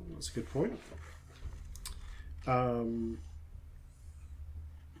was one. That's a good point.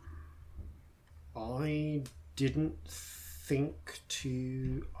 I didn't think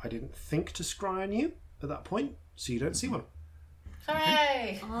to scry on you at that point, so you don't see one.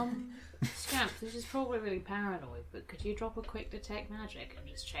 Hooray! Scamp, this is probably really paranoid, but could you drop a quick detect magic and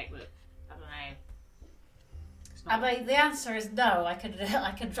just check that, I don't know. It's I not- mean, the answer is no. I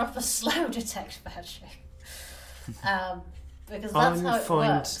can drop a slow detect magic. Because that's how it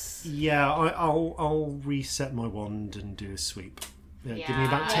works. Yeah, I'll reset my wand and do a sweep. Yeah, give me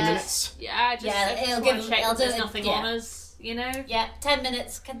about 10 Yeah. minutes. Yeah, just, Yeah, I just it'll want give- to check it'll that there's do it, nothing yeah. on us, you know? Yeah, 10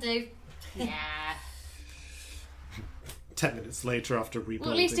 minutes can do. Yeah. 10 minutes later after rebuilding.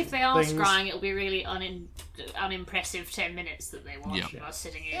 Well, at least if they are things. scrying, it'll be really unimpressive 10 minutes that they watch Yeah. us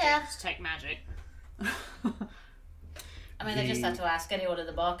sitting here Yeah. to take magic. I mean, they just had to ask anyone in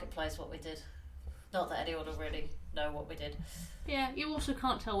the marketplace what we did. Not that anyone will really know what we did. Yeah, you also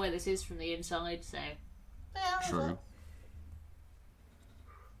can't tell where this is from the inside, so... Yeah, True.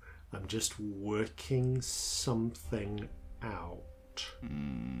 I'm just working something out.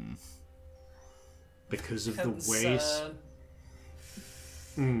 Because of the ways.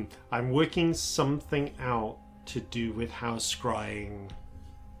 I'm working something out to do with how scrying.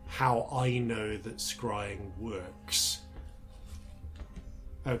 How I know that scrying works.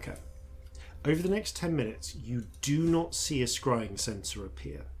 Okay. Over the next 10 minutes, you do not see a scrying sensor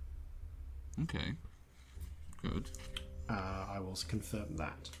appear. Okay. Good. I will confirm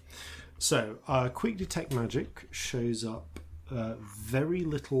that. So, quick detect magic shows up very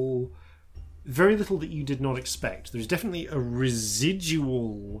little that you did not expect. There's definitely a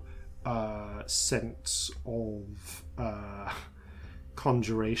residual sense of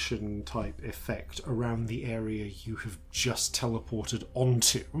conjuration type effect around the area you have just teleported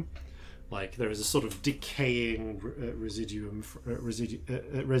onto. Like there is a sort of decaying residue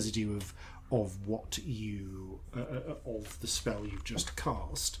of what you of the spell you've just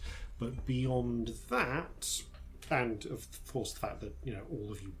cast, but beyond that, and of course the fact that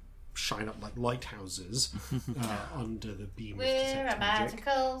all of you shine up like lighthouses under the beam of We're detect a magic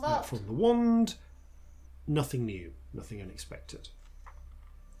magical lot. from the wand, nothing new, nothing unexpected.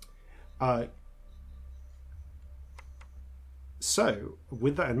 So,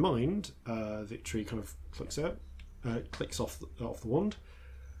 with that in mind, Victory kind of clicks off the wand.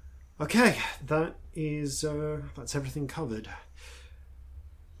 Okay, that is that's everything covered.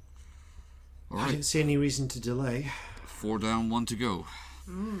 All I right. don't see any reason to delay. 4 down, 1 to go.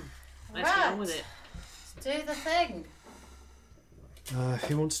 Let's get on with it. Do the thing.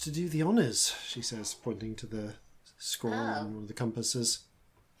 Who wants to do the honours? She says, pointing to the scroll and one of the compasses.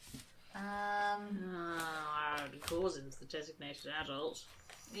 Corzin's the designated adult.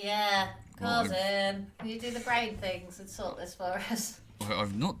 Yeah, cousin. You do the brain things and sort this for us. Well,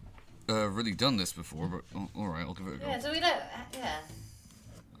 I've not really done this before, but all right, I'll give it a go. Yeah, so we don't. Yeah.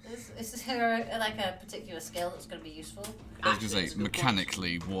 Is there like a particular skill that's going to be useful? I was going to say,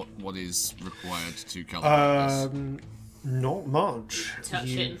 mechanically, what is required to calibrate this? Not much. Touch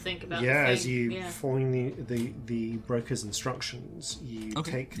it and think about yeah, the as thing. you Yeah. following the broker's instructions, you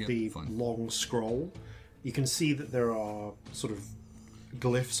Okay, take yeah, the fine. long scroll. You can see that there are sort of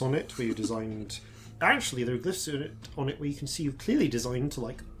glyphs on it where you designed. Actually, there are glyphs on it where you can see you've clearly designed to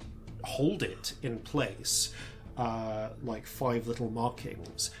like hold it in place. Like 5 little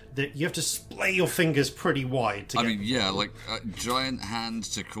markings that you have to splay your fingers pretty wide to I get. mean, yeah, like a giant hand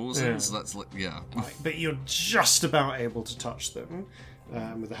to Corzin, so that's like, yeah. Right, but you're just about able to touch them.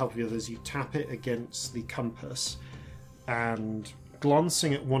 With the help of the others, you tap it against the compass, and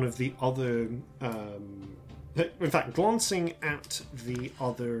glancing at one of the other, in fact, glancing at the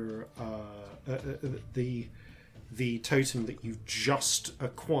other, the totem that you've just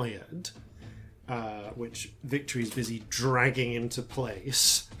acquired, which Victory is busy dragging into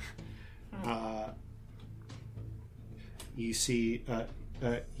place. You see,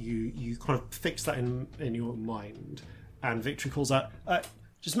 you kind of fix that in your mind, and Victory calls out,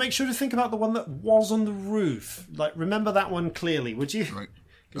 just make sure to think about the one that was on the roof. Like, remember that one clearly, would you? Right,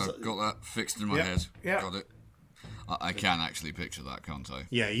 I've got that fixed in my Yeah, head. yeah. Got it. I can actually picture that, can't I?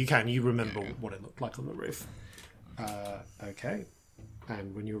 Yeah, you can. You remember Yeah. what it looked like on the roof. Okay.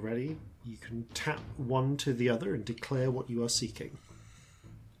 And when you're ready, you can tap one to the other and declare what you are seeking.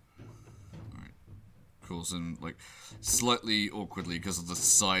 Coulson, like, slightly awkwardly because of the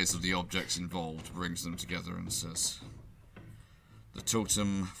size of the objects involved, brings them together and says, "The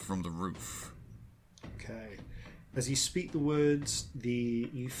totem from the roof." Okay. As you speak the words,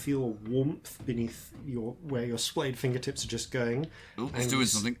 you feel a warmth beneath where your splayed fingertips are just going. Oh, it's And doing you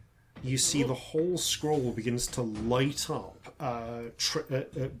something. You see the whole scroll begins to light up.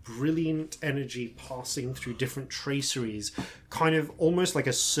 Brilliant energy passing through different traceries, kind of almost like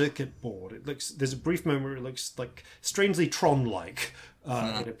a circuit board. It looks. There's a brief moment where it looks like strangely Tron-like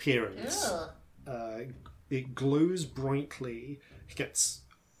in appearance. It glows brightly. It gets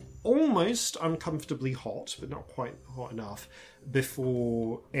almost uncomfortably hot, but not quite hot enough,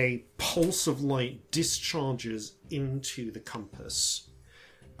 before a pulse of light discharges into the compass.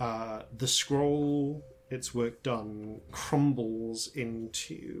 The scroll, its work done, crumbles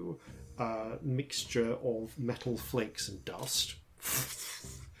into a mixture of metal flakes and dust.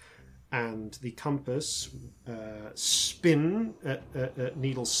 And the compass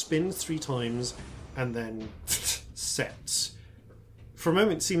needle spins 3 times and then sets. For a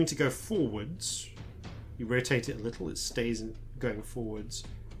moment, seeming to go forwards. You rotate it a little, it stays going forwards.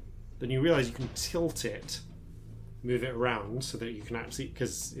 Then you realise you can tilt it, move it around so that you can actually,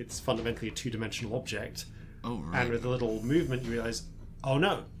 because it's fundamentally a two-dimensional object. Oh, right. And with a little movement, you realise, oh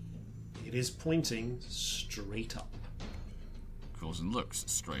no, it is pointing straight up. Coulson looks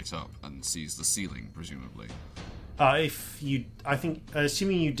straight up and sees the ceiling, presumably.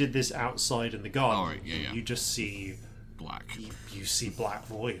 Assuming you did this outside in the garden, Oh, right, yeah. you just see Black. you see black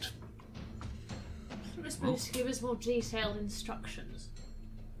void. You're supposed to give us more detailed instructions.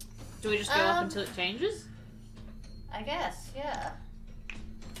 Do we just go up until it changes? I guess, yeah.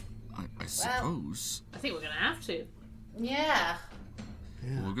 I suppose. I think we're going to have to. Yeah.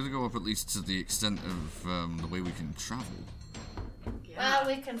 Well, we're going to go up at least to the extent of the way we can travel. Well,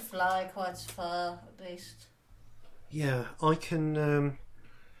 we can fly quite far, at least. Yeah, I can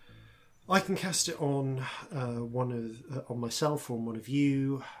cast it on on myself or on one of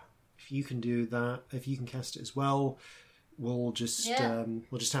you. If you can do that, if you can cast it as well, we'll just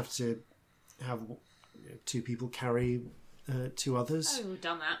have to have two people carry two others. Oh, we've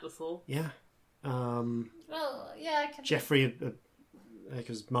done that before. Yeah. Well, yeah, I can Jeffrey,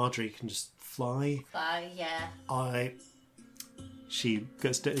 because Marjorie can just fly. fly, yeah. She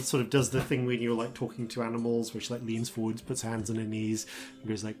sort of does the thing when you're like talking to animals, where she like leans forwards, puts her hands on her knees, and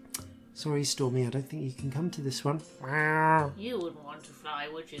goes like, "Sorry, Stormy, I don't think you can come to this one." You wouldn't want to fly,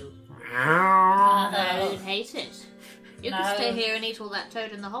 would you? No. You'd hate it. You No. could stay here and eat all that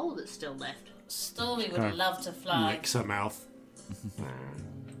toad in the hole that's still left. Stormy would love to fly. Licks her mouth.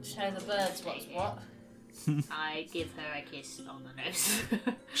 Show the birds what's what. I give her a kiss on the nose.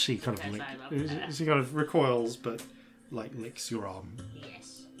 She kind Yes, I love of her. she kind of recoils, but like licks your arm.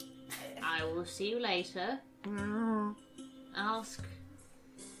 Yes. I will see you later. Ask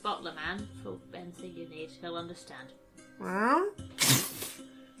Butler Man for anything you need. He'll understand.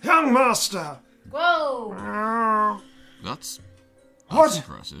 Young master! Whoa! That's What?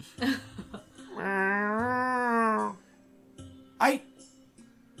 impressive. I...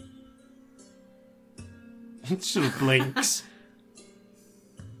 It sort of blinks.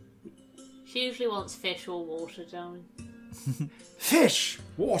 She usually wants fish or water, darling. Fish!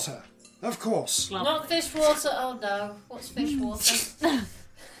 Water! Of course. Not fish water. Oh no. What's fish water?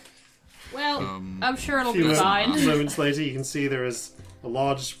 Well, I'm sure it'll A few be fine. moments later, you can see there is a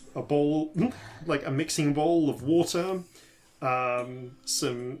bowl, like a mixing bowl of water,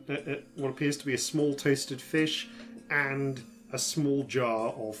 some what appears to be a small toasted fish, and a small jar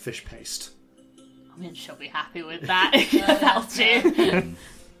of fish paste. I mean, she'll be happy with that. That'll do.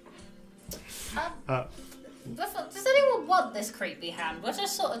 Does anyone want this creepy hand? We're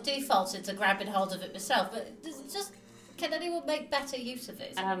just sort of defaulted to grabbing hold of it myself, but can anyone make better use of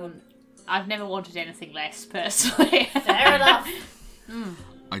it? I've never wanted anything less, personally. Fair enough.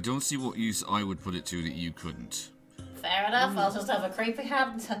 I don't see what use I would put it to that you couldn't. Fair enough. I'll just have a creepy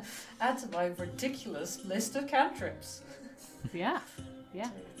hand to add to my ridiculous list of cantrips. Yeah. 3,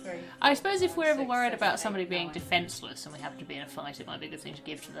 I suppose if we're ever 6, worried 7, about 8, somebody being 9. defenceless and we happen to be in a fight, it might be a good thing to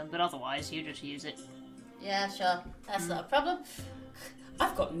give to them, but otherwise, you just use it. Yeah, sure. That's not a problem.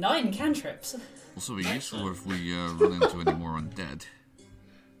 I've got 9 cantrips. Also be useful if we run into any more undead.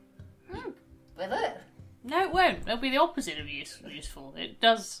 With it. No, it won't. It'll be the opposite of useful. It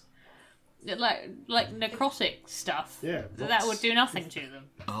does... Like necrotic stuff. Yeah, That would do nothing to them.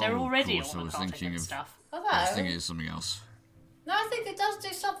 They're Oh, of already course, all I was necrotic thinking and of- stuff. I Although, think it is something else. no, I think it does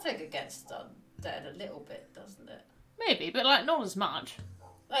do something against undead a little bit, doesn't it? Maybe, but like not as much.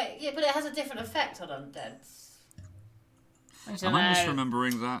 Like, yeah, but it has a different effect on undead. I don't Am I know.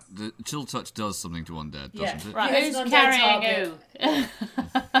 misremembering that? The chill touch does something to undead, doesn't it? Right, Yeah, who's it's an undead carrying target.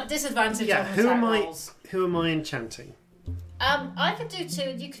 who? Disadvantage Yeah, on who attack am I? rolls. Who am I enchanting? I could do 2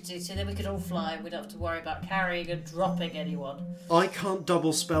 and you could do 2, then we could all fly and we'd have to worry about carrying and dropping anyone. I can't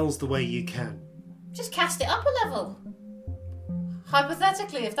double spells the way you can. Just cast it up a level.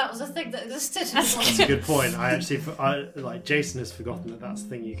 Hypothetically, if that was a thing that existed. That's a good point. I actually, like Jason has forgotten that that's a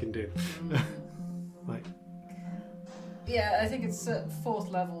thing you can do. Like, Yeah, I think it's at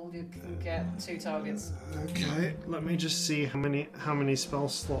 4th level you can get 2 targets. okay, let me just see how many spell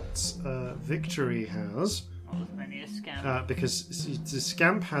slots Victory has. Not as many as Scam. Because the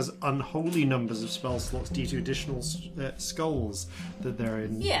Scamp has unholy numbers of spell slots due to additional skulls that they're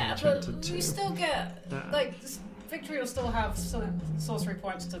in. Yeah, but enchanted we to. still get Victory will still have sorcery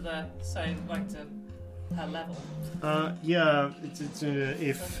points to the same, like to her level. Yeah,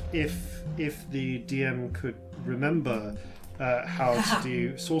 if the DM could remember, how to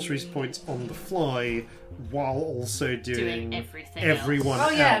do sorcery points on the fly while also doing everything everyone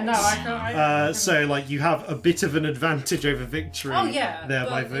else. Oh yeah, else. no, I can't. So, like, you have a bit of an advantage over Victory Oh, yeah, there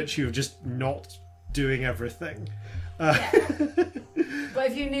by but- virtue of just not doing everything. But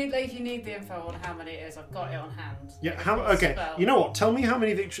if you need the info on how many it is, I've got it on hand. Yeah. Like, Okay. spell. You know what? Tell me how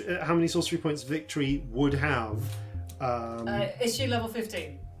many sorcery points Victory would have. Is she level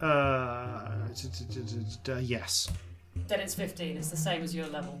 15? Yes. Then it's 15. It's the same as your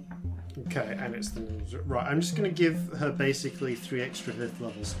level. Okay, and it's the right. I'm just going to give her basically 3 extra 5th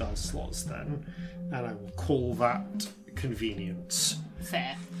level spell slots then, and I will call that convenience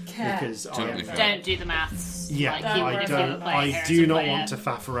Fair. because Totally fair. Don't do the maths. Yeah, like you would I if you don't. were playing I her do as a not player. want to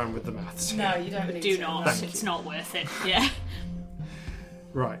faff around with the maths. No, you don't need Do to. not. Thank It's not worth it. Yeah.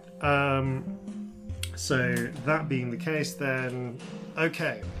 Right. So that being the case, then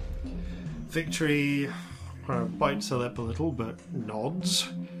okay. Victory bites her lip a little, but nods.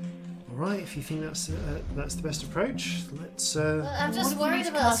 All right. If you think that's the best approach, let's. I'm just What if we worried just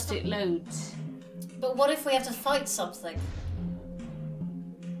about. cast it loads? But what if we have to fight something?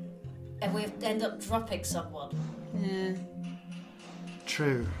 And we end up dropping someone? Yeah.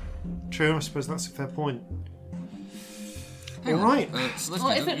 True. I suppose that's a fair point. Hang All on, right. Celestia, Well,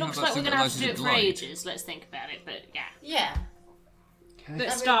 if don't it you looks have like that we're thing going to that have to do allows it you for glide? ages, let's think about it. But yeah, Yeah. Okay.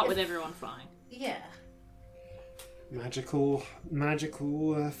 let's I mean, start if- with everyone flying. Yeah. Magical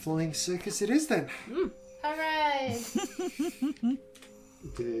flying circus it is then. Hooray!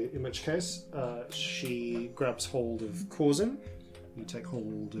 In which case, she grabs hold of Corzin. You take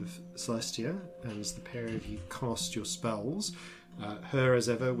hold of Celestia, and as the pair of you cast your spells, her as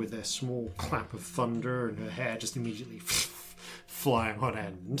ever with their small clap of thunder and her hair just immediately flying on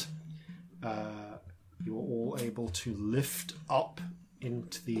end. You're all able to lift up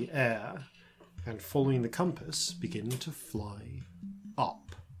into the air and, following the compass, begin to fly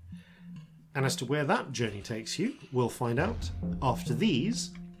up. And as to where that journey takes you, we'll find out after these,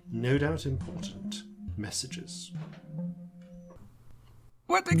 no doubt important, messages.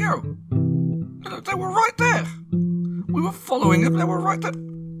 Where'd they go? They were right there. We were following them. They were right there.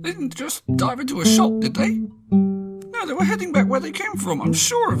 They didn't just dive into a shop, did they? No, they were heading back where they came from. I'm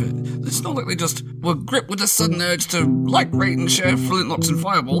sure of it. It's not like they just were gripped with a sudden urge to like, rate, and share flintlocks and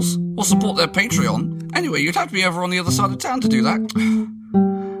fireballs, or support their Patreon. Anyway, you'd have to be over on the other side of town to do that.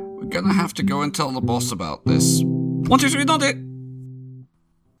 We're gonna have to go and tell the boss about this. 1, 2, 3, nod it.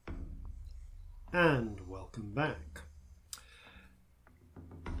 And welcome back.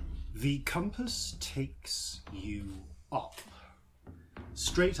 The compass takes you up.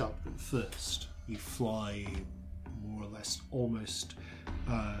 Straight up at first. You fly more or less almost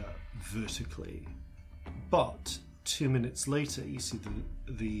vertically. But 2 minutes later you see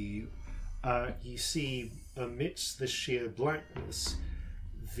you see amidst the sheer blackness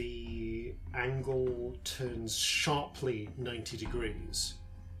the angle turns sharply 90 degrees.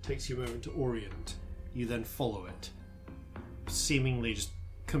 Takes you a moment to orient. You then follow it, seemingly just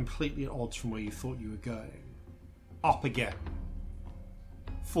completely at odds from where you thought you were going. Up again.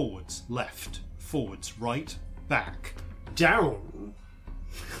 Forwards, left, forwards, right, back, down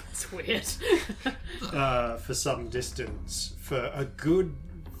It's weird. for some distance for a good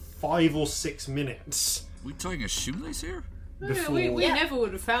 5 or 6 minutes We tying a shoelace here? before. we Yeah. never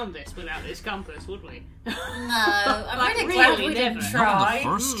would have found this without this compass, would we? No, I'm Like, really glad really we didn't never. try. Not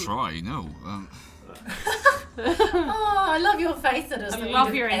on the first try, no. Oh, I love your faith in us. I that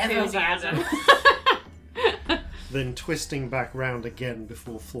love we'd your ever enthusiasm. abandon. Then twisting back round again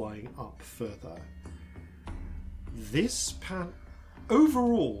before flying up further. This path.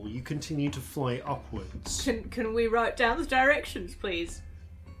 Overall, you continue to fly upwards. Can we write down the directions, please?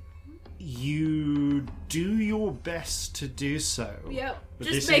 You do your best to do so. Yep. But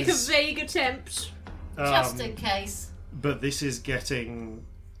Just this make is- a vague attempt. Just in case. But this is getting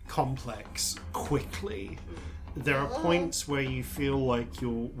complex quickly. There are points where you feel like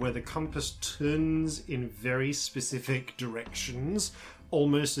where the compass turns in very specific directions,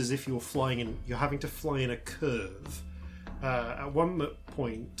 almost as if you're having to fly in a curve. At one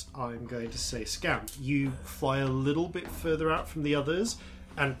point, I'm going to say, Scamp, you fly a little bit further out from the others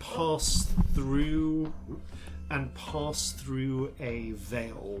and pass through a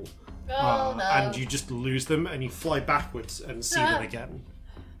veil. Oh no. And you just lose them and you fly backwards and see them again.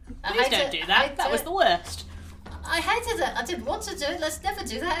 Please don't do that. That was the worst. I hated it. I didn't want to do it. Let's never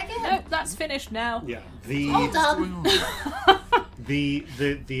do that again. Nope, that's finished now. Yeah. All done.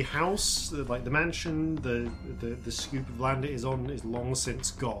 The house, like the mansion, the scoop of land it is on is long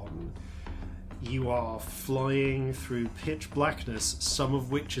since gone. you are flying through pitch blackness, some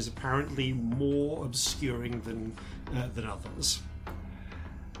of which is apparently more obscuring than others.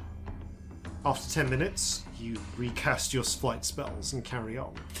 After 10 minutes, you recast your flight spells and carry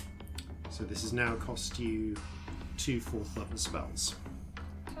on. So this has now cost you 2 4th level spells.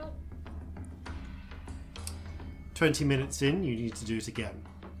 20 minutes in, you need to do it again.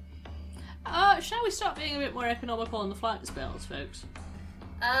 Shall we start being a bit more economical on the flight spells, folks?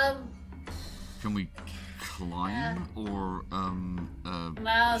 Can we climb or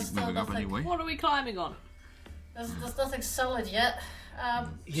No, keep still moving up nothing. anyway? What are we climbing on? There's nothing solid yet.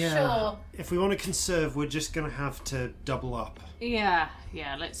 Yeah. Sure. If we want to conserve, we're just going to have to double up. Yeah,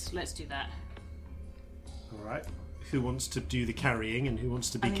 let's do that. All right. Who wants to do the carrying and who wants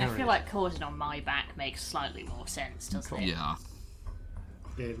to be I mean, carried? I feel like causing on my back makes slightly more sense, doesn't it? Yeah.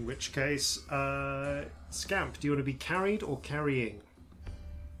 In which case, Scamp, do you want to be carried or carrying?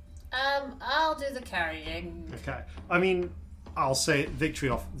 I'll do the carrying. Okay. I mean, I'll say Victory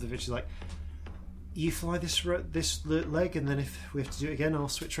off. The Victory's like, you fly this leg, and then if we have to do it again, I'll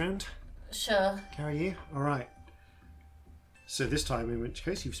switch round. Sure. Carry you. All right. So this time, in which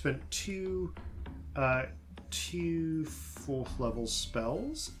case, you've spent two 4th level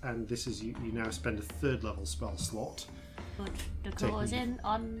spells, and this is you now spend a 3rd level spell slot. Put the claws in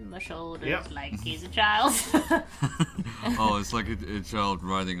on my shoulders Yep. like he's a child. Oh, it's like a child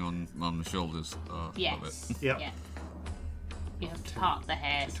riding on the shoulders. Love Yes. it. Yep. Yeah. You have to part the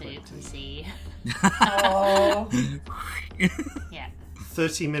hair so you can see. Oh. Yeah.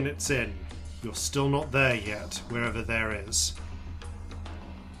 30 minutes in, you're still not there yet, wherever there is.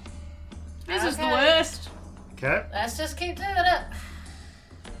 This is the Okay. worst. Okay. Let's just keep doing it.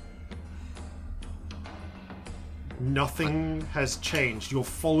 Nothing has changed. You're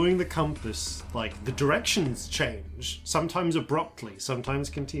following the compass, like the directions change, sometimes abruptly, sometimes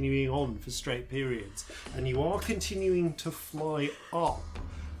continuing on for straight periods. And you are continuing to fly up,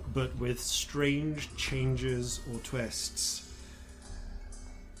 but with strange changes or twists.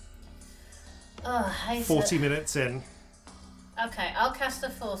 Oh, I hate 40 it. minutes in. Okay, I'll cast the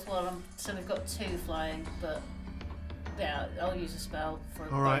 4th one, so we've got 2 flying, but yeah, I'll use a spell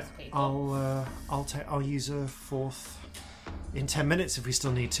for All right, both people. I'll use a 4th in 10 minutes if we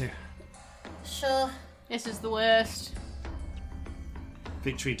still need to. Sure. This is the worst.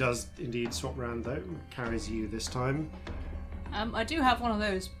 Victory does indeed swap round though, carries you this time. I do have one of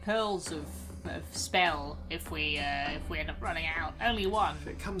those pearls of spell if we end up running out. Only one. If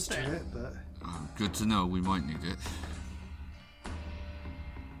it comes to it, but Good to know. We might need it.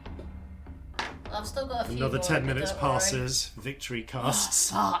 I've still got a few another more 10 in me, minutes don't worry. passes. Victory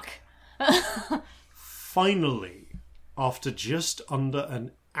casts. Fuck. Finally, after just under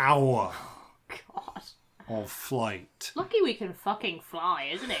an hour God. of flight. Lucky we can fucking fly,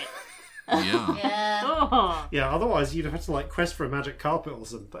 isn't it? Yeah. Yeah. Oh. Yeah, otherwise you'd have to like quest for a magic carpet or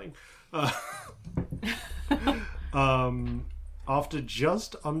something. After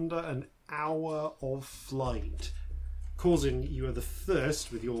just under an hour of flight, causing you are the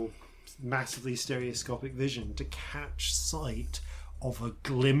first with your massively stereoscopic vision to catch sight of a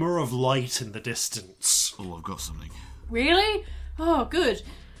glimmer of light in the distance. Oh, I've got something. Really? Oh, good.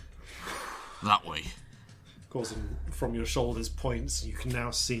 That way. Causing from your shoulders points, you can now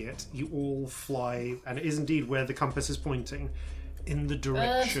see it. You all fly, and it is indeed where the compass is pointing, in the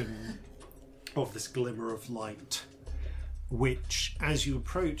direction of this glimmer of light, which, as you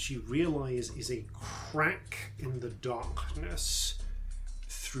approach, you realise is a crack in the darkness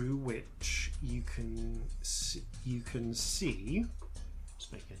through which you can see.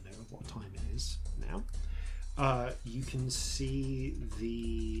 Just making a note of what time it is now. You can see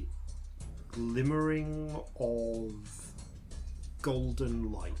the glimmering of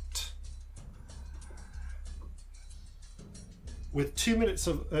golden light. With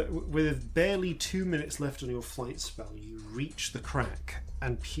with barely 2 minutes left on your flight spell, you reach the crack,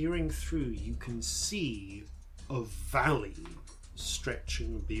 and peering through, you can see a valley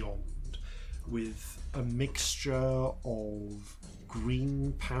stretching beyond, with a mixture of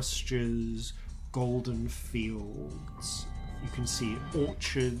green pastures, golden fields. You can see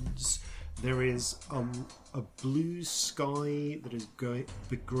orchards. There is a blue sky that is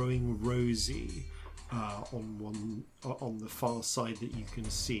growing rosy on the far side that you can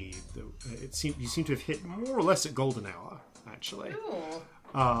see. You seem to have hit more or less at golden hour, actually.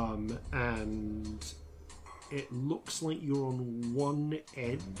 And it looks like you're on one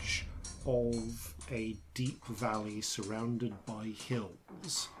edge of a deep valley surrounded by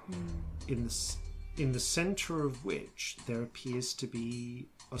hills, in the center of which there appears to be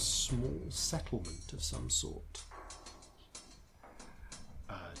a small settlement of some sort.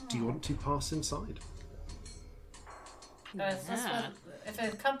 do you want to pass inside? If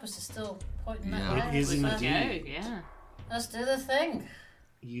a compass is still pointing Yeah. that way, It is so indeed. Yeah. let's do the thing.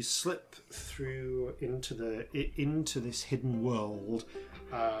 You slip through into this hidden world.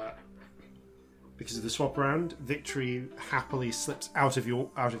 Because of the swap round, Victory happily slips out of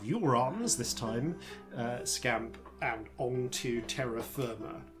your arms this time, Scamp, and onto terra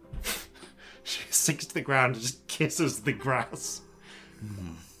firma. She sinks to the ground and just kisses the grass.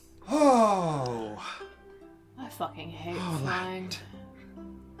 Oh, I fucking hate flying.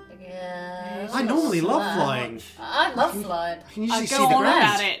 Yeah. I normally love flying. I love flying. I can I usually see go the on ground.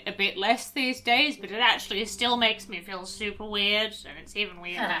 about it a bit less these days, but it actually still makes me feel super weird, and it's even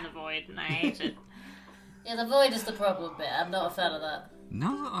weirder in the void, and I hate it. Yeah, the void is the problem bit. I'm not a fan of that.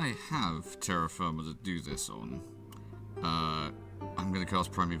 Now that I have terra firma to do this on, I'm going to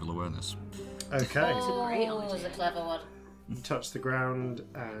cast Primeval Awareness. Okay. Oh, great it was a idea. clever one. You touch the ground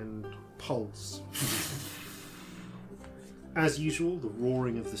and pulse. As usual, the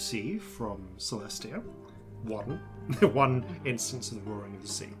roaring of the sea from Celestia. One instance of the roaring of the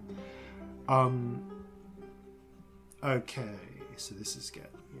sea. Okay, so this is getting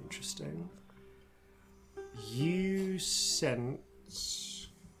interesting. You sense...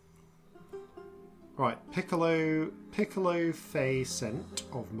 Right, Piccolo Fey scent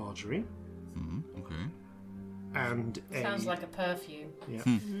of Marjorie. Okay. And Sounds like a perfume. Yeah.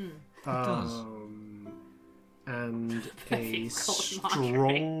 It does. And a Perfect called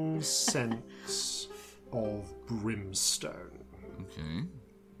strong sense of brimstone. Okay.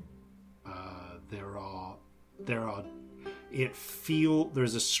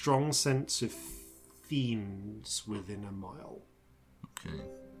 There's a strong sense of fiends within a mile. Okay.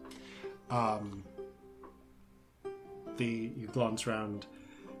 You glance around.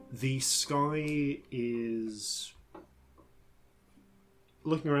 The sky is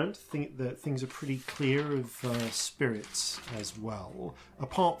looking around. Think that things are pretty clear of spirits as well.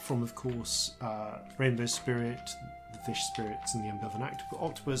 Apart from, of course, Rainbow Spirit, the Fish Spirits, and the Ambivalent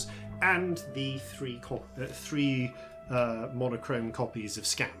Octopus, and the three monochrome copies of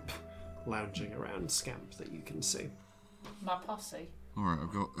Scamp lounging around Scamp that you can see. My posse. Alright,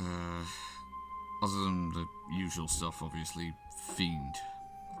 I've got, other than the usual stuff, obviously, Fiend.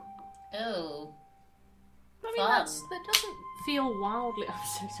 Oh. I mean, Fun. that doesn't feel wildly... I'm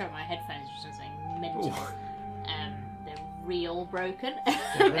so sorry, my headphones are just saying mental. They're real broken.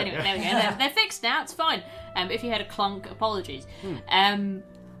 Anyway, there we go. They're fixed now, it's fine. If you had a clunk, apologies. I mean,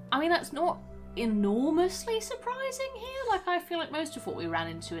 that's not enormously surprising here. Like, I feel like most of what we ran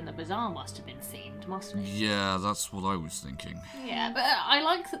into in the bazaar must have been Fiend, mustn't it? Yeah, that's what I was thinking. Yeah, but I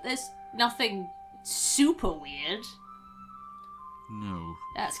like that there's nothing super weird. No.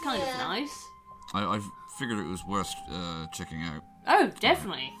 That's kind of nice. I figured it was worth checking out. Oh,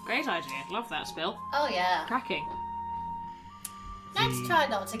 definitely. Great idea. Love that spill. Oh, yeah. Cracking. Let's try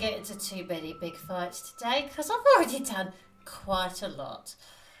not to get into too many big fights today, because I've already done quite a lot.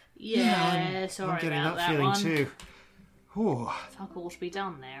 Yeah, sorry I'm getting about that that feeling one. too. Ooh. Fuck all to be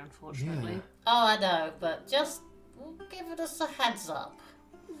done there, unfortunately. Oh, I know, but just give us a heads up.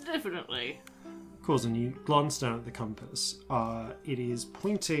 Definitely. Corzin, you glance down at the compass. It is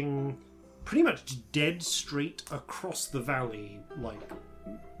pointing pretty much dead straight across the valley, like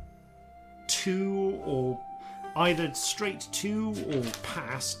to or either straight to or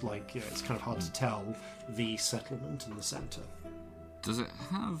past, like, it's kind of hard to tell, the settlement in the centre. Does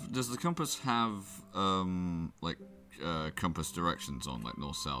the compass have, compass directions on, like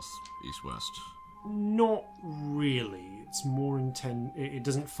north, south, east, west? Not really. It's more it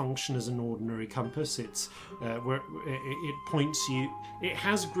doesn't function as an ordinary compass. It's where it points you. It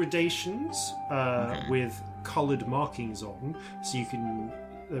has gradations with coloured markings on, so you can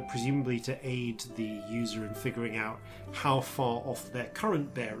presumably to aid the user in figuring out how far off their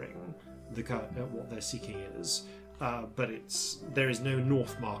current bearing what they're seeking is. But there is no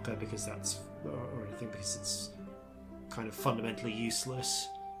north marker because or anything, because it's kind of fundamentally useless.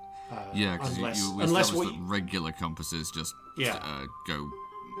 Yeah, because you unless established that regular compasses just go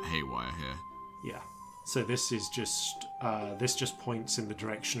haywire here. Yeah. So this is just points in the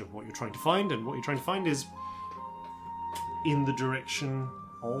direction of what you're trying to find, and what you're trying to find is in the direction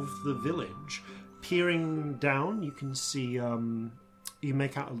of the village. Peering down, you can see you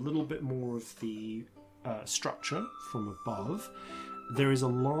make out a little bit more of the structure from above. There is a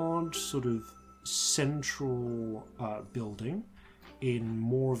large sort of central building in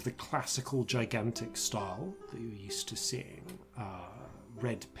more of the classical gigantic style that you're used to seeing.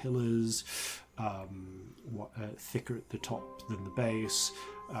 Red pillars, thicker at the top than the base,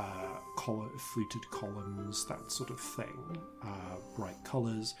 fluted columns, that sort of thing, bright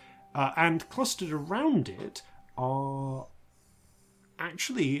colours. And clustered around it are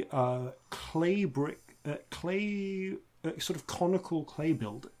actually sort of conical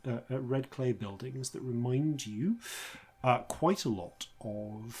red clay buildings that remind you quite a lot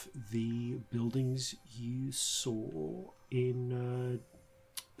of the buildings you saw in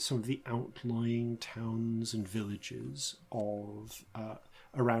some of the outlying towns and villages of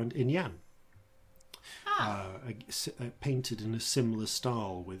around Inyan. Painted in a similar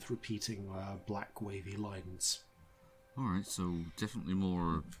style with repeating black wavy lines. Alright, so definitely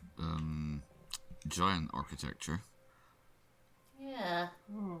more giant architecture. Yeah.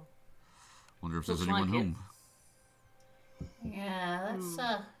 Wonder if there's Looks anyone like it. home. Yeah, let's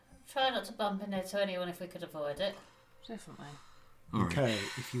try not to bump into anyone if we could avoid it. Definitely. Alright. Okay,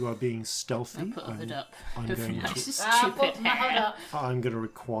 if you are being stealthy, Put a hood up. I'm Go for going nice to, stupid put my hood hair. up. I'm going to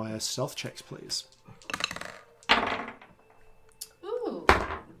require stealth checks, please. Ooh,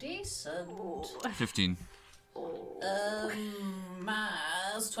 decent. 15.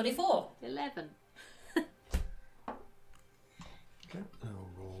 That's 24. 11. Okay, I'll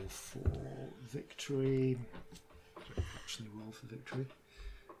roll for victory. Sorry, actually roll for victory.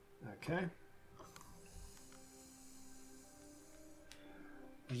 Okay.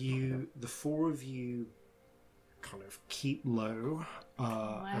 The four of you kind of keep low.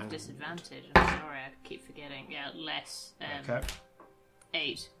 I have and- disadvantage. I'm sorry, I keep forgetting. Yeah, less. Okay.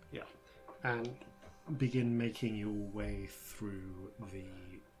 8. Yeah. And begin making your way through the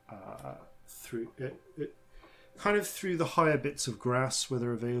kind of through the higher bits of grass where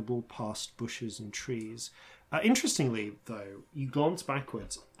they're available, past bushes and trees. Interestingly, though, you glance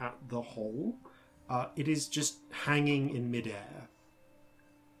backwards at the hole. It is just hanging in midair.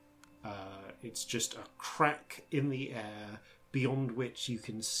 It's just a crack in the air, beyond which you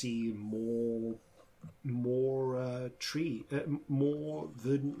can see more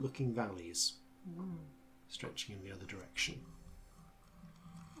verdant-looking valleys stretching in the other direction.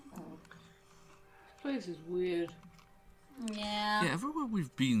 This place is weird. Yeah. Yeah, everywhere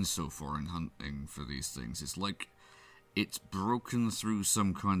we've been so far in hunting for these things, it's like it's broken through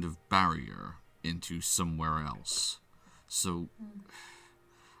some kind of barrier into somewhere else. So,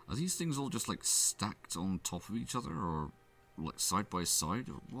 are these things all just like stacked on top of each other, or like side by side,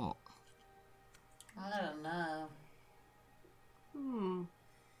 or what? I don't know.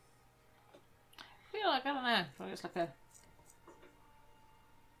 I feel like, I don't know, it's like a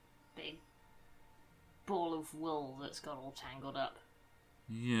big ball of wool that's got all tangled up.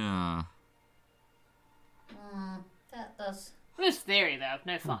 Yeah. That does. This theory, though, I've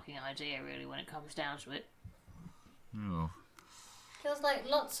no fucking idea, really, when it comes down to it. Oh. Feels like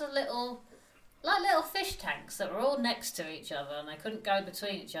lots of little fish tanks that were all next to each other and they couldn't go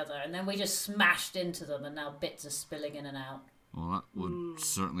between each other, and then we just smashed into them and now bits are spilling in and out. Well, that would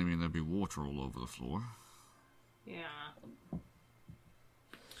certainly mean there'd be water all over the floor. Yeah.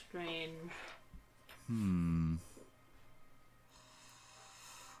 Strange.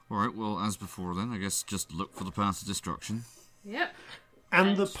 Alright, well, as before then, I guess just look for the path of destruction. Yep.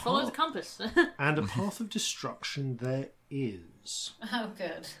 And the follow the path, compass. and a path of destruction there is. Oh,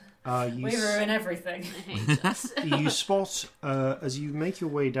 good. You We ruin everything. You spot, as you make your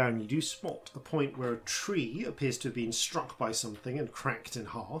way down, you do spot a point where a tree appears to have been struck by something and cracked in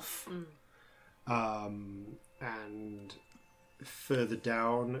half. And further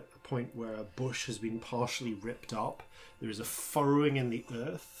down, a point where a bush has been partially ripped up. There is a furrowing in the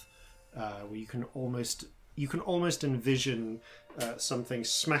earth where you can almost envision something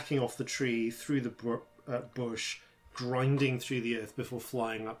smacking off the tree through the bush, grinding through the earth before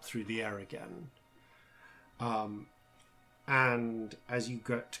flying up through the air again. And as you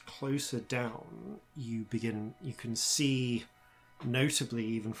get closer down, you can see, notably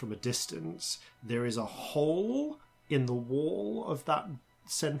even from a distance, there is a hole in the wall of that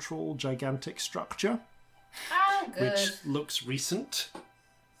central gigantic structure, Oh, good. which looks recent.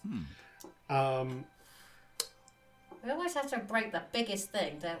 We always have to break the biggest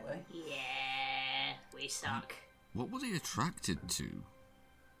thing, don't we? Yeah, we suck. What were they attracted to?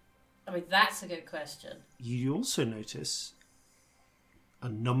 I mean, that's a good question. You also notice a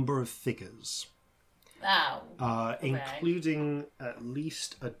number of figures, Oh. including at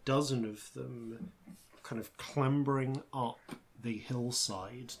least a dozen of them kind of clambering up the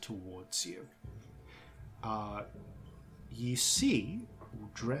hillside towards you. You see,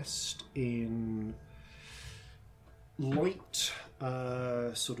 dressed in light,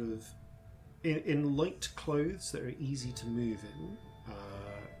 in light clothes that are easy to move in,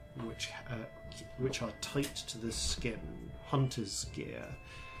 which are tight to the skin, hunter's gear,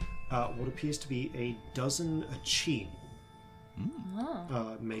 what appears to be a dozen Achene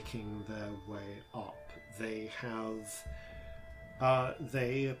making their way up. They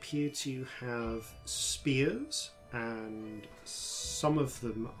appear to have spears, and some of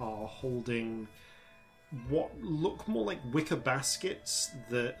them are holding what look more like wicker baskets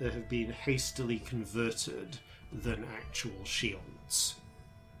that have been hastily converted than actual shields.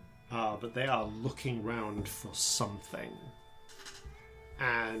 But they are looking round for something.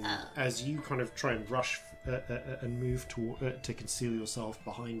 And as you kind of try and rush and move to conceal yourself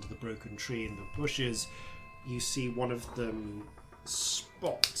behind the broken tree and the bushes, you see one of them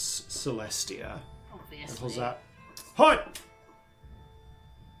spots Celestia. Obviously. And calls out, "Hoi!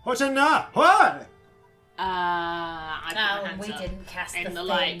 What's in there? Hoi!" I put my hands we up didn't cast in the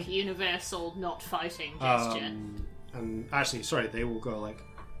the thing. universal not fighting gesture. And actually, sorry, they will go like,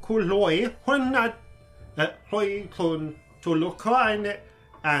 "Kuloi, hunat, hoi kun tulukain,"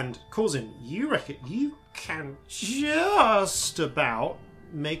 and Corzin, you reckon you can just about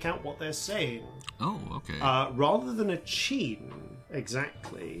make out what they're saying. Oh, okay. Rather than a Achene,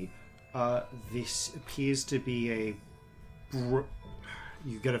 exactly, this appears to be a...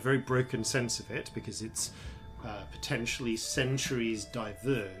 you get a very broken sense of it, because it's potentially centuries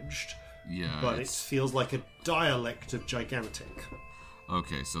diverged, Yeah. but it feels like a dialect of Gigantic.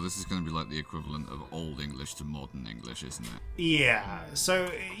 Okay, so this is going to be like the equivalent of Old English to Modern English, isn't it? Yeah,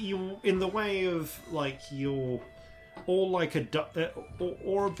 so you, in the way of, like, you're all like a...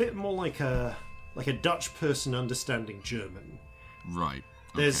 or a bit more like a Dutch person understanding German. Right.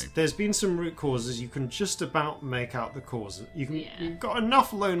 Okay. There's been some root causes. You can just about make out the cause. You've got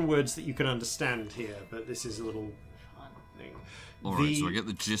enough loan words that you can understand here, but this is a little thing. All right, so I get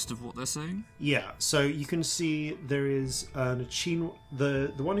the gist of what they're saying? Yeah, so you can see there is an Achene...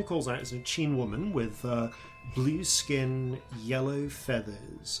 The one who calls out is an Achene woman with blue skin, yellow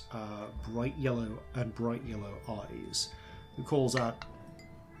feathers, bright yellow eyes, who calls out,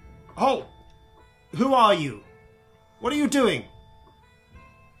 "Halt! Who are you? What are you doing?"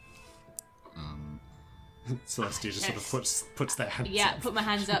 Celestia just sort of puts their hands Yeah, up. put my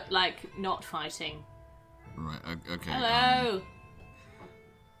hands up like not fighting. Right, okay. Hello!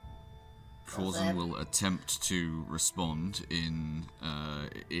 Corzin will attempt to respond in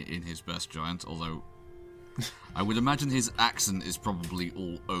his best giant, although I would imagine his accent is probably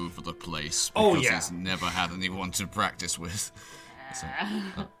all over the place because he's never had anyone to practice with. So,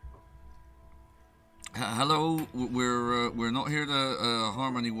 hello, we're not here to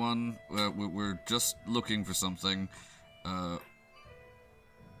harm anyone. We're just looking for something.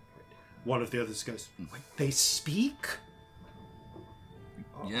 One of the others goes, "Wait, they speak?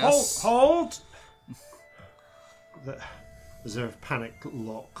 Yes. Hold! There's a panic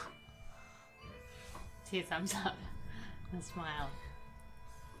lock. 2 thumbs up. A smile.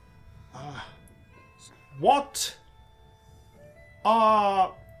 What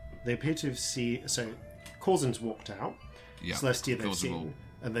are... They appear to see... So, Corzin's walked out. Yeah. Celestia they've Corzin seen. will,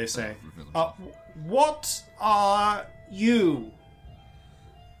 And they say, reveal himself. "What are you?"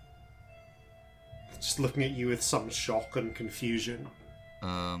 Just looking at you with some shock and confusion.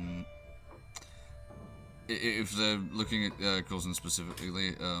 If they're looking at Corzin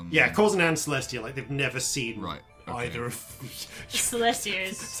specifically, Yeah, Corzin and Celestia, like, they've never seen Right, okay. either of... Celestia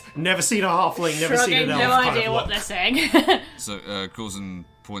is Never seen a halfling, never seen shrugging, an elf. no kind idea of what look. they're saying. So Corzin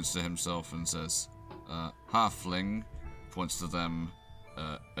points to himself and says, "Halfling," points to them,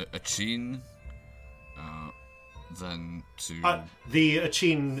 Achene, then to... The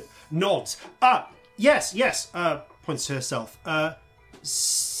Achene nods. Yes, points to herself.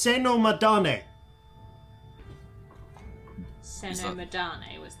 Senomadane.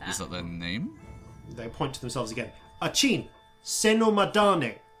 Senomadane was that? Is that their name? They point to themselves again. Achene,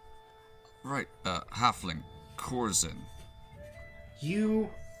 Senomadane. Right, halfling, Corzin. You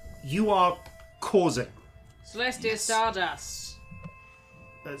are Corzin. Celestia Stardust.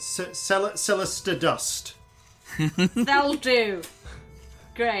 Celesta Dust. That'll do.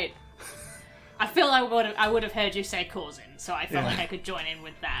 Great. I feel I would have heard you say Corzin, so I felt like I could join in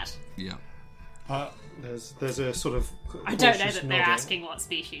with that. Yeah. There's a sort of... I don't know cautious that they're nodding. asking what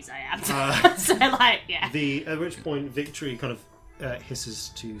species I am. So, like, yeah. At which point, Victory kind of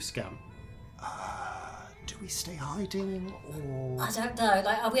hisses to Scam. Do we stay hiding, or... I don't know.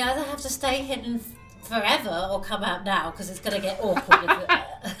 Like, we either have to stay hidden forever or come out now, because it's going to get awkward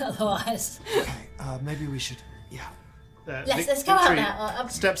otherwise. Okay, maybe we should... Yeah. Let's go out Victory now.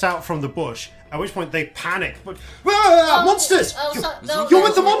 steps out from the bush, at which point they panic. But monsters! You're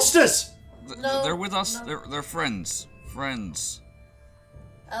with the monsters! No, They're with us. no. They're friends. Friends.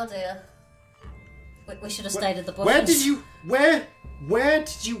 Oh dear. We should have stayed in the bushes. Where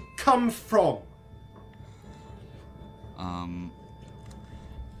did you come from?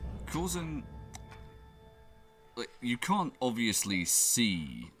 Coulson, like, you can't obviously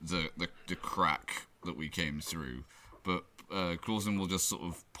see the crack that we came through, but Coulson will just sort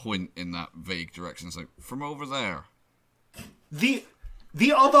of point in that vague direction. It's like, from over there. The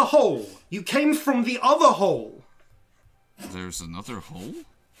other hole. You came from the other hole. There's another hole?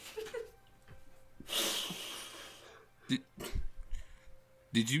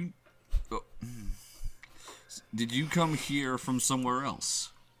 Did you... oh, did you come here from somewhere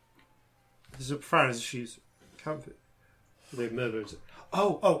else? As far as she's comfort. They murmured.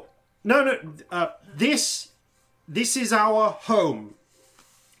 Oh. No. This is our home.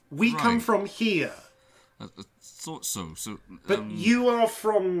 We come Right. from here. I thought so. So, But you are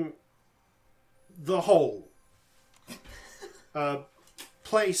from the hole.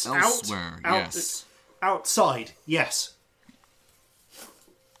 Place elsewhere, yes. outside. Yes.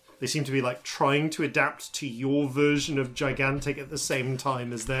 They seem to be like trying to adapt to your version of gigantic at the same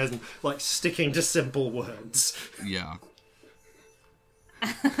time as theirs, and like sticking to simple words. Yeah.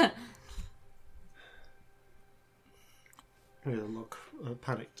 They look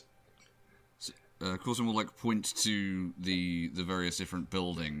panicked. Coulson will like point to the various different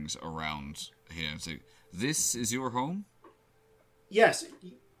buildings around here and say, "This is your home?" Yes.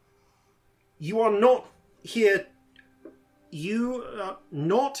 You are not here. You are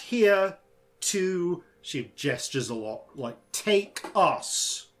not here to. She gestures a lot. Like, take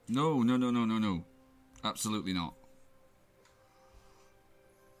us. No. Absolutely not.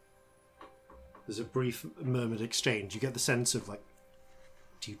 There's a brief murmured exchange. You get the sense of, like,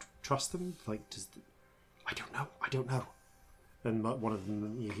 do you trust them? Like, I don't know. And one of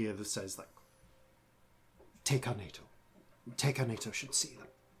them you hear that says, like, Teikaneto should see them.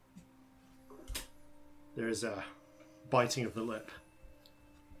 There is a biting of the lip.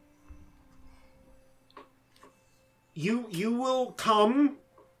 You will come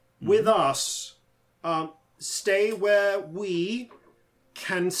with us. Stay where we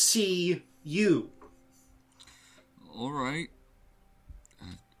can see you. All right.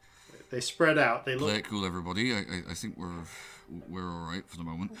 They spread out. They Play look. it cool, everybody. I think we're all right for the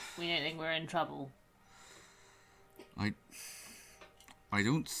moment. We don't think we're in trouble. I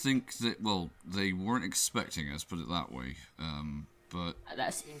don't think that. Well, they weren't expecting us. Put it that way. But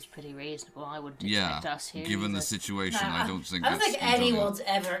That seems pretty reasonable. I wouldn't yeah, expect us here. given the either. situation, No, I don't think. I don't that's think entirely- anyone's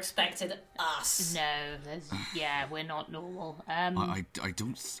ever expected us. No, we're not normal. I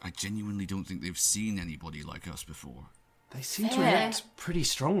genuinely don't think they've seen anybody like us before. They seem to Yeah. react pretty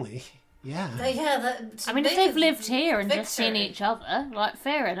strongly. Yeah. I mean, if they've lived here and just seen each other, like,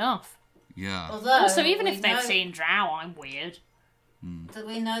 fair enough. Yeah. Although, Also, even if we they've know seen Drow, I'm weird. that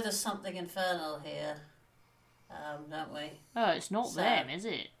we know there's something infernal here, don't we? Oh, it's not So- them, is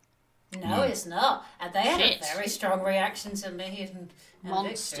it? No, it's not. And they had Shit. a very strong reaction to me and Victory.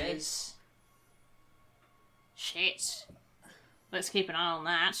 Monsters. Shit. Let's keep an eye on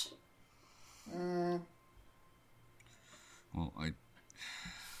that. Well,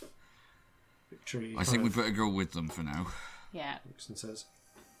 Victory. I think we'd better go with them for now. Yeah. Nixon says,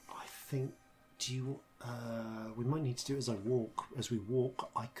 I think, we might need to do it as we walk,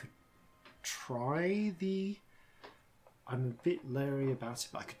 I could try I'm a bit leery about it,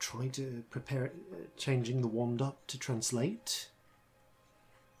 but I could try to prepare it, changing the wand up to translate.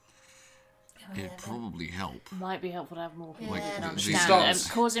 It'd probably help. Might be helpful to have more people Like, who can the- understand. starts-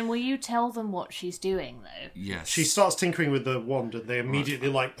 Cousin, will you tell them what she's doing, though? Yes. She starts tinkering with the wand, and they immediately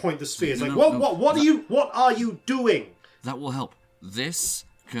like point the spears. No, Like, no, what are you doing? That will help. This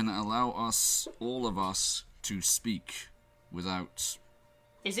can allow us, all of us, to speak without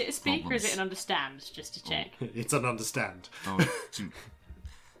Is it a speak or is it Problems. an understand? Just to check. It's an understand. to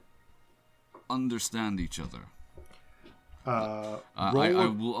understand each other. I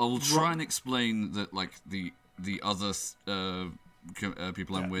will try and explain that, like, the other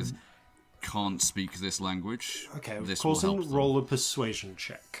people I'm with can't speak this language. Okay, of this course, will help them. roll a persuasion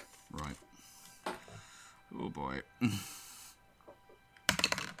check. Right. Oh boy.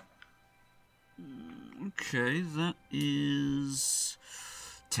 Okay, that is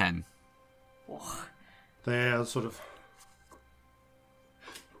 10. They're sort of.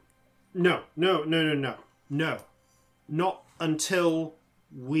 No. Not until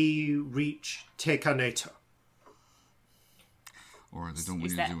we reach Teikaneto. Alright, they don't want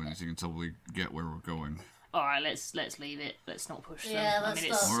Is you that- to do anything until we get where we're going. All right, let's leave it. Let's not push them. Yeah, I let's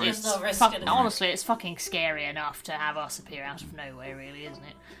mean, not, it's, let's it's not risk fuck- it. honestly, it's fucking scary enough to have us appear out of nowhere, really, isn't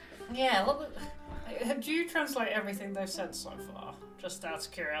it? Yeah, do you translate everything they've said so far? Just out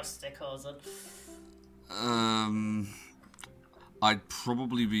of curiosity, Corzin. I'd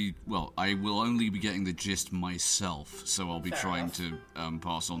probably be... Well, I will only be getting the gist myself, so I'll be trying to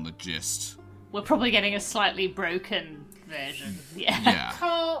pass on the gist. We're probably getting a slightly broken version. Yeah. Yeah.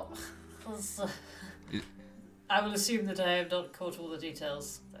 I will assume that I have not caught all the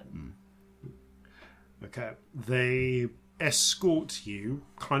details then. Okay. They escort you,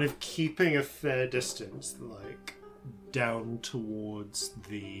 kind of keeping a fair distance, like down towards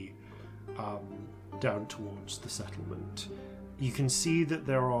the settlement. You can see that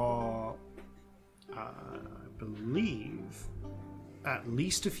there are, I believe, at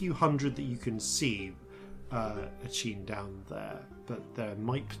least a few hundred that you can see Achene down there, but there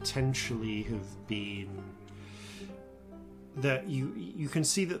might potentially have been that you can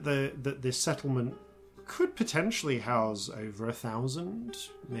see that the settlement could potentially house over 1,000,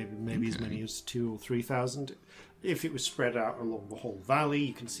 maybe as many as 2,000 or 3,000. If it was spread out along the whole valley,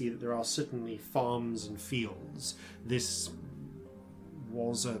 you can see that there are certainly farms and fields. This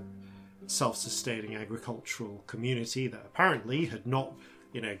was a self-sustaining agricultural community that apparently had not,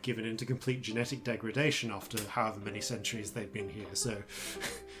 given into complete genetic degradation after however many centuries they'd been here. So,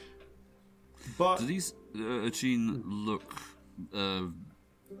 but do these Achene look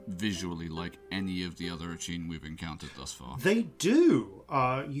visually like any of the other Achene we've encountered thus far? They do.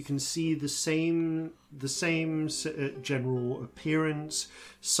 You can see the same general appearance.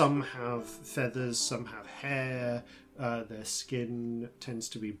 Some have feathers, some have hair. Their skin tends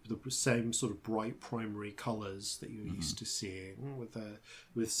to be the same sort of bright primary colours that you're used to seeing,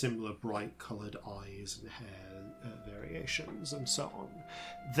 with similar bright coloured eyes and hair variations and so on.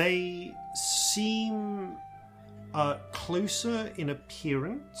 They seem closer in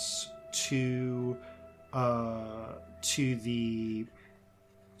appearance to the.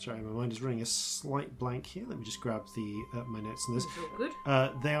 Sorry, my mind is running a slight blank here. Let me just grab my notes on this. Good.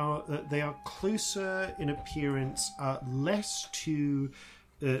 They are closer in appearance, less to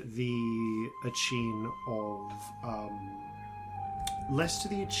the Achene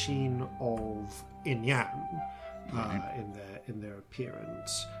of Inyan in their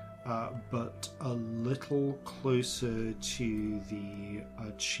appearance, but a little closer to the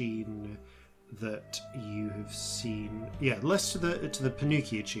Achene that you have seen, less to the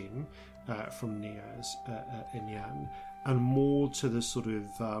Panuki Achene from Nia's Inyan, and more to the sort of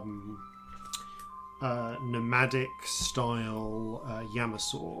nomadic style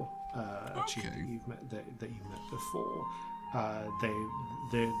Yamasor Achene that you've met before.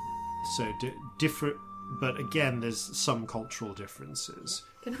 They're so different, but again, there's some cultural differences.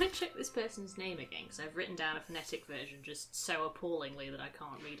 Can I check this person's name again? Because I've written down a phonetic version just so appallingly that I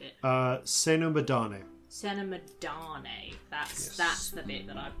can't read it. Senomadane. Senomadane. That's the bit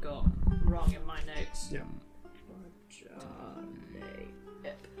that I've got wrong in my notes. Yeah.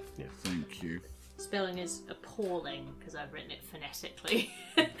 Yep. Yeah. Thank you. Spelling is appalling because I've written it phonetically,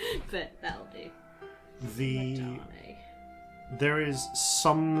 but that'll do. There is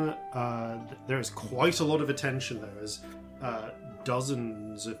quite a lot of attention there as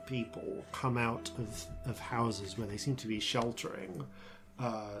dozens of people come out of houses where they seem to be sheltering,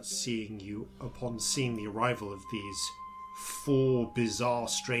 seeing you upon seeing the arrival of these 4 bizarre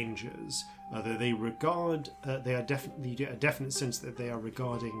strangers. Though they regard, you get a definite sense that they are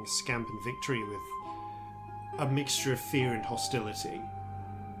regarding Scamp and Victory with a mixture of fear and hostility.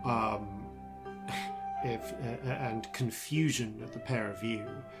 And confusion at the pair of you.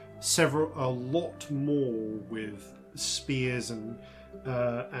 A lot more with spears and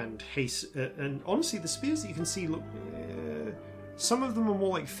haste. And honestly, the spears that you can see look. Some of them are more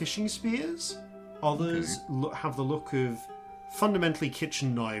like fishing spears. Others have the look of fundamentally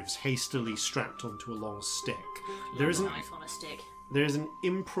kitchen knives hastily strapped onto a long stick. There is knife on a stick. There is an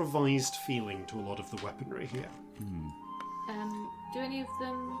improvised feeling to a lot of the weaponry here. Do any of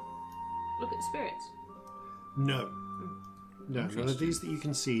them look at spirits? No, none of these that you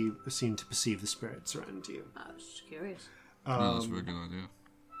can see seem to perceive the spirits around you. I was just curious. No, that's a very good idea.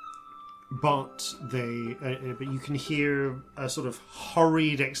 But you can hear a sort of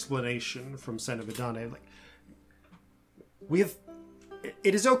hurried explanation from Senabadane, like,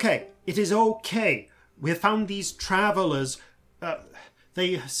 it is okay. It is okay. We have found these travelers.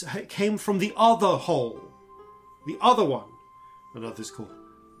 They came from the other hole, the other one. And others call.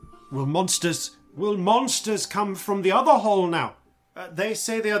 Will monsters come from the other hole now? They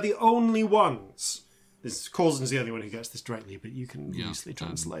say they are the only ones. Corzin's the only one who gets this directly, but you can easily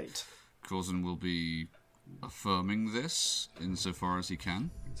translate. Corzin will be affirming this insofar as he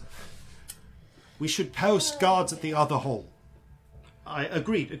can. We should post guards at the other hole. I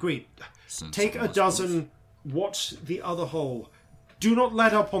agreed. Sensible, Take I a suppose. dozen. Watch the other hole. Do not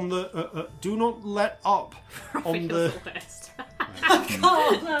let up on the. Do not let up on the.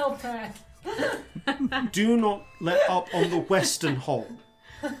 Can't help it. Do not let up on the western hole.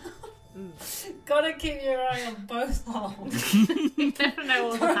 Gotta keep your eye on both holes. You never know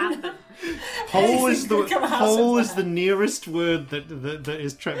what will happen. Hole is the Come on, hole House is the nearest word that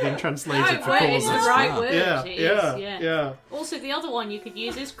is being translated Right for word, it's the causes. right word. Yeah, it is, yeah. Also, the other one you could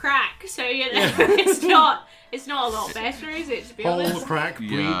use is crack. So it's not a lot better, is it? To be Hole, honest. crack,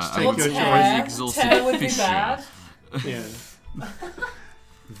 breach, Yeah, take I- your Tear. choice. Exhausted Tear would be fisher. bad. Yeah.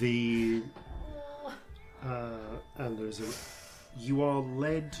 And there's a. You are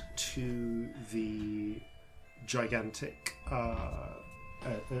led to the gigantic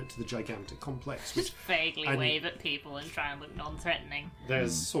complex, which Just vaguely and- wave at people and try and look non-threatening.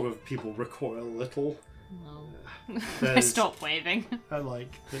 there's sort of people recoil a little. No. I There's stop waving.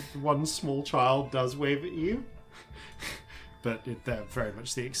 like one small child does wave at you, but they're very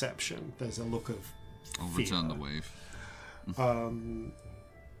much the exception. There's a look of I'll fear. return the wave.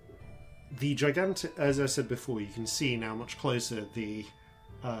 The gigantic, as I said before, you can see now much closer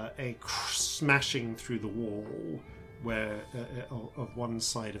smashing through the wall where of one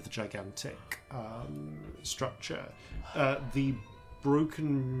side of the gigantic structure. The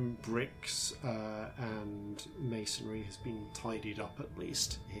broken bricks and masonry has been tidied up at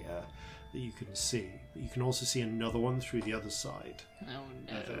least here that you can see. But you can also see another one through the other side.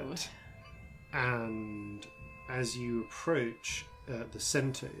 Oh of no. it. And as you approach the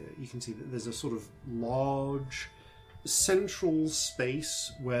center, you can see that there's a sort of large central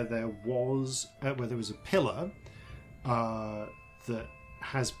space where there was a pillar that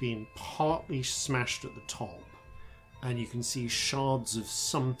has been partly smashed at the top, and you can see shards of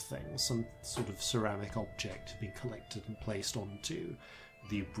something, some sort of ceramic object being collected and placed onto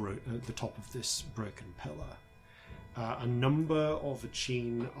the top of this broken pillar. A number of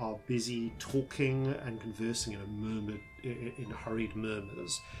Achene are busy talking and conversing in hurried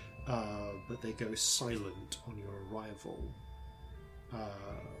murmurs, but they go silent on your arrival.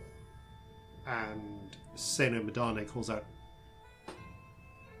 And Seno Madane calls out,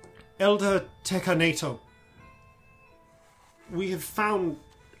 "Elder Tekaneto, we have found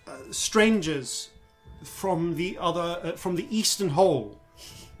strangers from the eastern hole."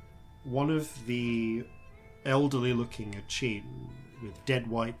 One of the elderly-looking Achene with dead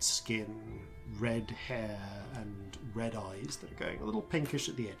white skin, red hair, and red eyes that are going a little pinkish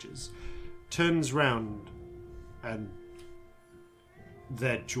at the edges, turns round and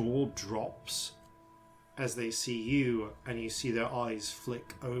their jaw drops as they see you, and you see their eyes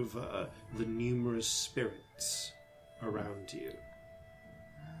flick over the numerous spirits around you.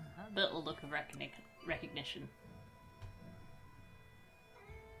 A little look of recognition.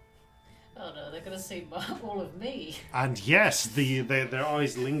 Oh no, they're gonna see all of me. And yes, their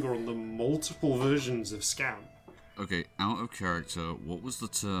eyes linger on the multiple versions of Scam. Okay, out of character, what was the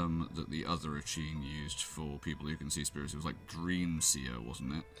term that the other Achene used for people who can see spirits? It was like Dream Seer,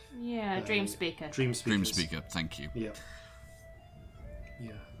 wasn't it? Yeah, dream speaker. Dream speakers. Dream Speaker, thank you. Yeah.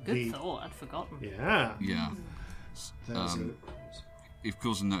 Yeah. Good thought. I'd forgotten. Yeah. Yeah. There's If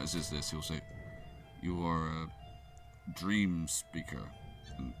Coulson notices this, he'll say, "You are a Dream Speaker,"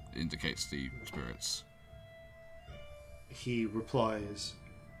 and indicates the spirits. He replies,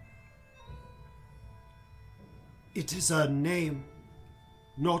 "It is a name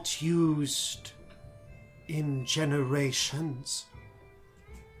not used in generations.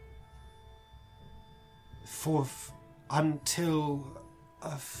 Until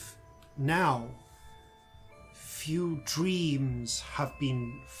now, few dreams have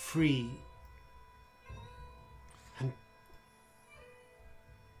been free. And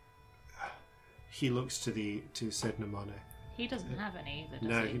he looks to Sednamane. He doesn't have any either, does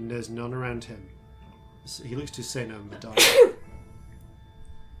No, he? there's none around him. So he looks to Seno Madane.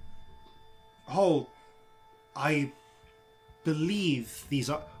 Oh, I believe these.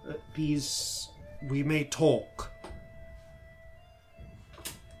 We may talk.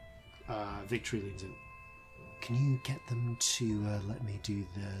 Victory leans in. Can you get them to let me do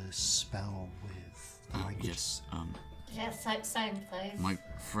the spell with the language? Yes, Yes, same place. my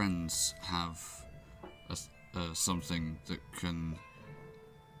friends have something that can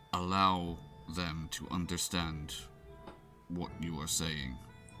allow them to understand what you are saying.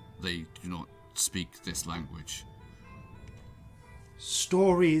 They do not speak this language.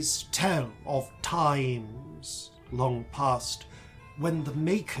 Stories tell of times long past when the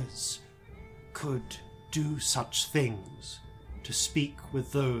Makers could do such things, to speak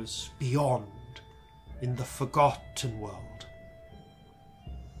with those beyond, in the forgotten world.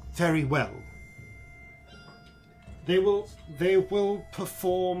 Very well. They will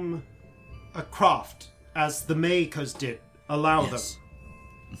perform a craft as the makers did. Allow them.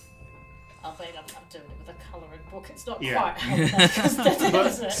 I think I'm doing it with a colouring book. It's not Yeah. quite how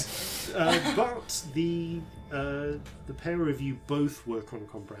is it? But the pair of you both work on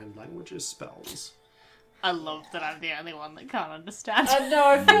comprehend languages spells. I love that I'm the only one that can't understand. I know,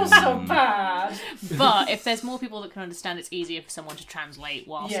 I feel so bad. But if there's more people that can understand, it's easier for someone to translate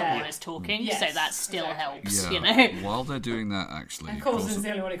while someone is talking, Yes, so that still exactly. helps, Yeah. you know? While they're doing that, actually, And Corzin's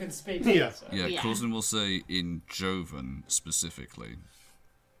the only one who can speak. Yeah. So. yeah, Yeah. Coulson will say in Jovan specifically,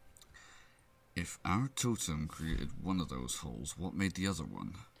 if our totem created one of those holes, what made the other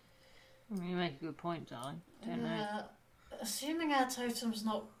one? You make a good point, darling. Don't know. Assuming our totem's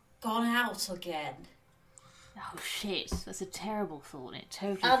not gone out again. Oh shit, that's a terrible thought. It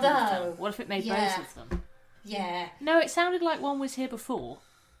totally I could have know. done. What if it made Yeah. both of them? Yeah. No, it sounded like one was here before.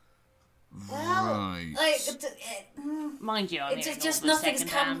 Well, Right. Mind you, I'm it's hearing just all the nothing's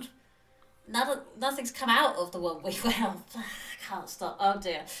second come. hand. Nothing's come out of the one we well. I can't stop. Oh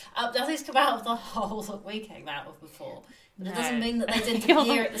dear. Nothing's come out of the hole that we came out of before. But it doesn't No. mean that they didn't You're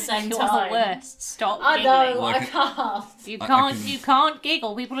appear at the same You're time. the worst. Stop I giggling. know. Well, I can't. You I can't. can- You can't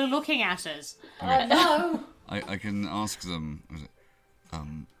giggle. People are looking at us. I know. I can ask them.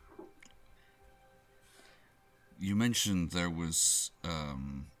 You mentioned there was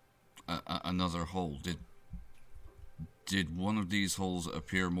another hole. Did one of these holes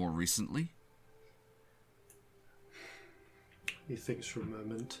appear more recently? He thinks for a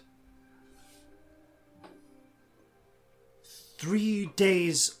moment. 3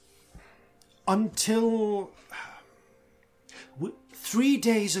 days until 3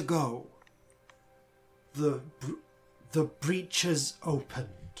 days ago, the breaches opened.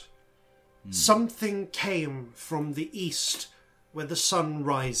 Something came from the east where the sun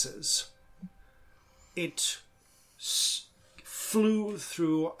rises. It flew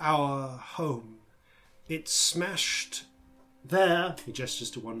through our home. It smashed there, he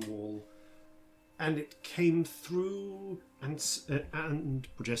gestures to one wall, and it came through and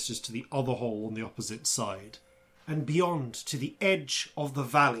gestures to the other hole on the opposite side, and beyond to the edge of the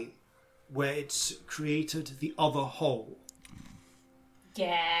valley where it's created the other hole.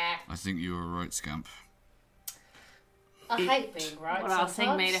 Yeah. I think you were right, Scamp. I hate being right. Well, our thing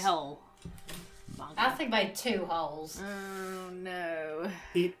sometimes. made a hole. Our thing made 2 holes. Oh no.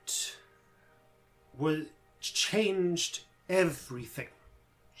 It was changed everything.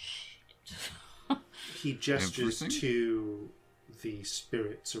 He gestures Everything? to the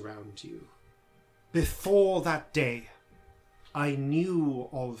spirits around you. Before that day, I knew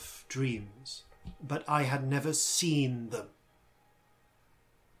of dreams, but I had never seen them.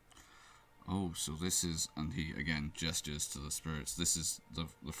 Oh, so this is, and he again gestures to the spirits. This is the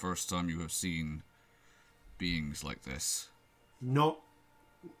first time you have seen beings like this. Not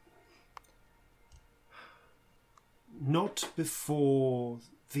before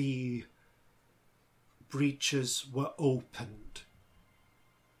the breaches were opened.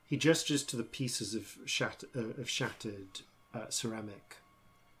 He gestures to the pieces of shattered ceramic.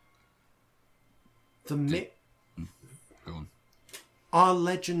 Go on. Our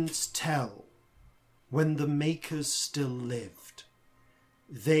legends tell, when the Makers still lived,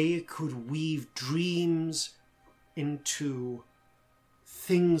 they could weave dreams into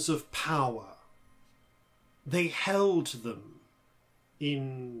things of power. They held them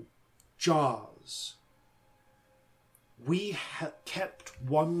in jars. We kept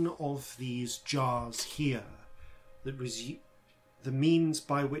one of these jars here that was the means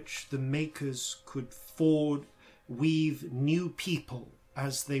by which the Makers could weave new people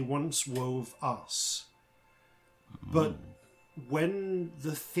as they once wove us. But when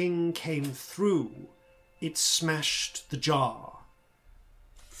the thing came through, it smashed the jar,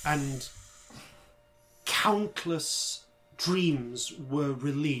 and countless dreams were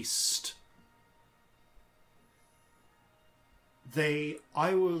released.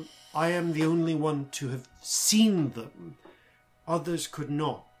 I am the only one to have seen them. Others could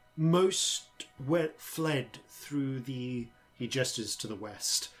not. Most fled through he gestures to the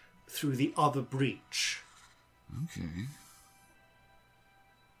west, through the other breach, Okay.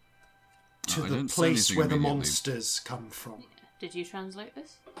 to I the don't say place anything where the immediately. monsters come from. Did you translate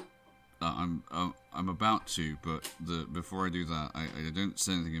this? I'm about to, but before I do that, I don't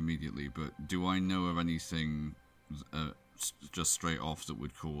say anything immediately. But do I know of anything just straight off that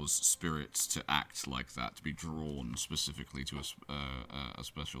would cause spirits to act like that, to be drawn specifically to a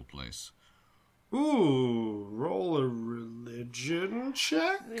special place? Ooh, roll a religion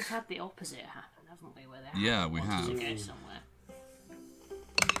check. We've had the opposite happen, haven't we? Where they Yeah, we wanted have. to go somewhere.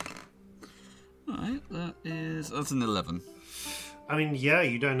 Right, that's an 11. I mean, yeah,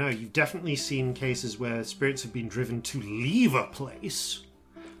 you don't know. You've definitely seen cases where spirits have been driven to leave a place.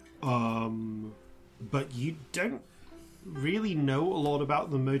 But you don't really know a lot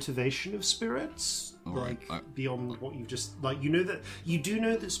about the motivation of spirits. Right, Beyond what you just... Like, you do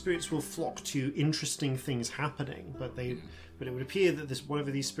know that spirits will flock to interesting things happening, but it would appear that whatever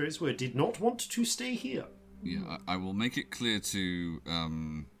these spirits were did not want to stay here. Yeah, I will make it clear to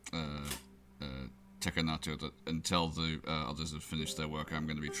Tekanato that until the others have finished their work, I'm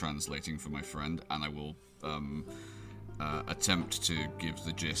going to be translating for my friend, and I will attempt to give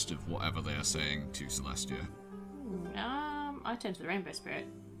the gist of whatever they are saying to Celestia. I turn to the Rainbow Spirit.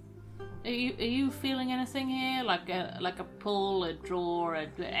 Are you feeling anything here? Like a pull, a draw,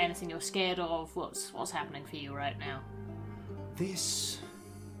 anything you're scared of? What's happening for you right now? This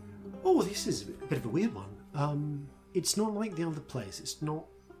is a bit of a weird one. It's not like the other place. It's not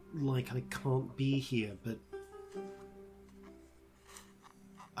like I can't be here, but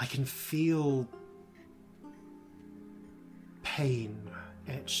I can feel pain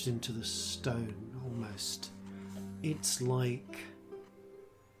etched into the stone, almost. It's like...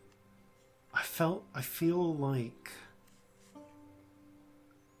 I feel like...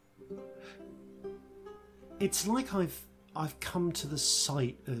 It's like I've come to the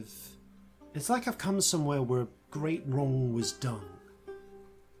site of... It's like I've come somewhere where a great wrong was done.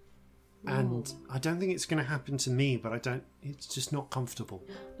 And I don't think it's going to happen to me, but it's just not comfortable.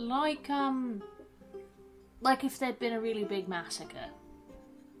 Like if there'd been a really big massacre.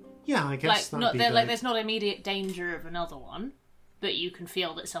 Yeah, I guess there's not immediate danger of another one, but you can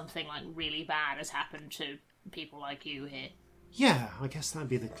feel that something like really bad has happened to people like you here. Yeah, I guess that'd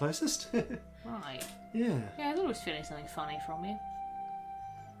be the closest. Right. Yeah. Yeah, I thought I was feeling something funny from you.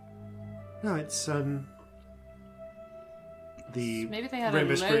 No, it's the Maybe they had a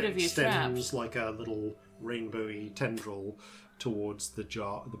Rainbow load Spirit of you extends trapped. like a little rainbowy tendril towards the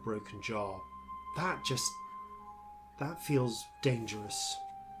broken jar. That feels dangerous.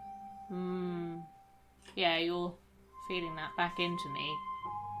 Yeah, you're feeding that back into me.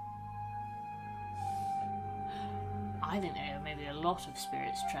 I think there were maybe a lot of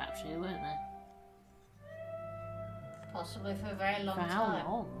spirits trapped here, weren't there? Possibly for a very long For time. how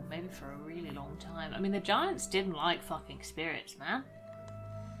long? Maybe for a really long time. I mean, the giants didn't like fucking spirits, man.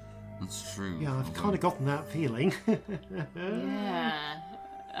 That's true. Yeah, I've kind of gotten that feeling. Yeah.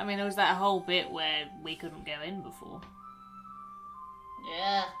 I mean, there was that whole bit where we couldn't go in before.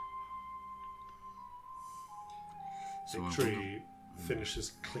 Yeah. Victory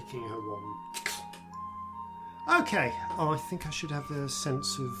finishes clicking her wand. Okay, I think I should have a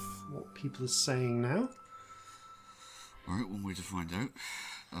sense of what people are saying now. Alright, one way to find out.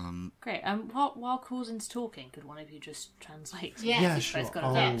 Great. While Corzin's talking, could one of you just translate? Yeah. Yeah, You've sure. both got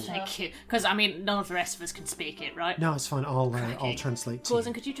I'll- it. Thank you. Because, I mean, none of the rest of us can speak it, right? No, it's fine. I'll Cracking. translate to Corzin,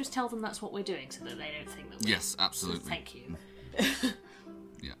 you. could you just tell them that's what we're doing so that they don't think that we're... Yes, absolutely. Thank you.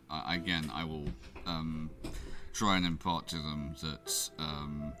 Yeah, I will try and impart to them that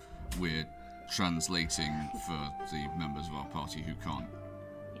we're translating for the members of our party who can't.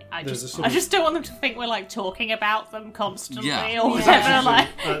 I There's a just, sort I of- just don't want them to think we're like talking about them constantly Yeah. or whatever.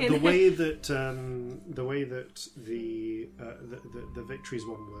 Like, The way that the Victories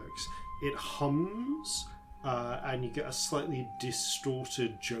one works, it hums, and you get a slightly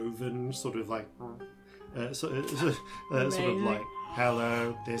distorted Jovan sort of like, sort of like,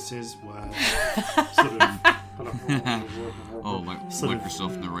 hello, this is word, sort of. Oh, like Sort of-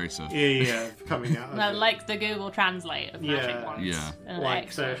 Microsoft narrator. Yeah, coming out. Of no, it. like the Google Translate of Magic Yeah. ones. Yeah.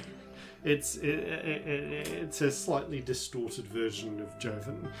 Like so, it's a slightly distorted version of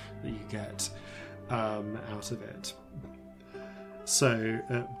Jovan that you get out of it. So,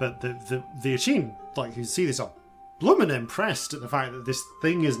 but the Achene, like you see this, are bloomin' impressed at the fact that this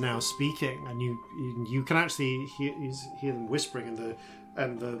thing is now speaking, and you can actually hear them whispering,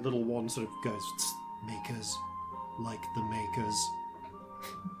 and the little one sort of goes, "Makers, like the makers."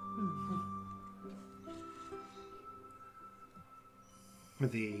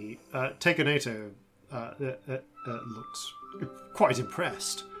 The Tekanato looks quite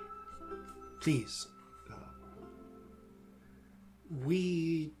impressed. Please,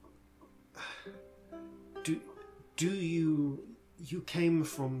 we do you came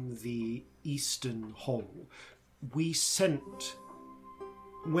from the Eastern Hall. We sent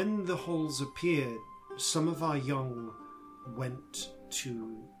when the halls appeared. Some of our young went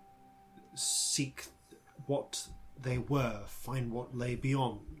to seek what they were, find what lay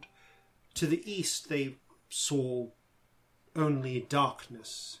beyond. To the east, they saw only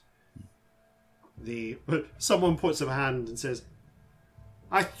darkness. Someone puts up a hand and says,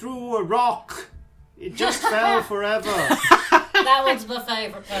 "I threw a rock It just fell forever. That one's my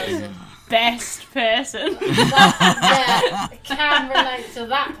favourite person. Best person. Yeah, can relate to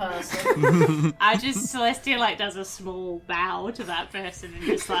that person. I just Celestia like does a small bow to that person and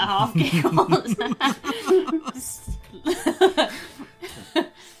just like half giggles.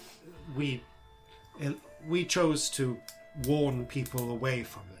 We chose to warn people away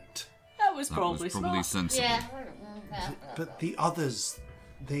from it. That was That probably was probably smart. sensible. Yeah. But the others,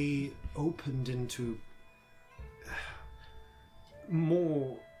 they opened into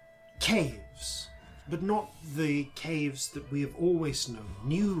more caves. But not the caves that we have always known.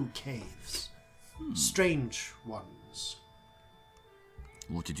 New caves. Strange ones.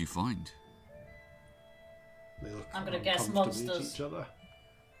 What did you find? They look I'm gonna guess uncomfortably at monsters. each other.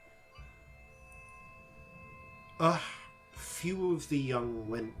 A few of the young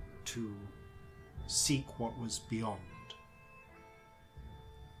went to seek what was beyond.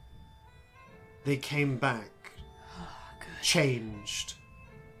 They came back, changed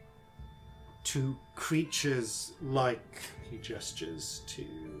to creatures like, he gestures to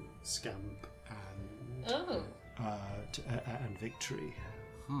Scamp and Oh. and Victory.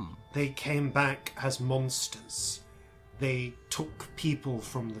 Huh. They came back as monsters. They took people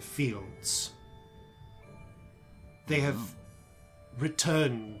from the fields. They have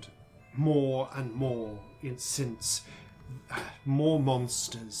returned more and more since more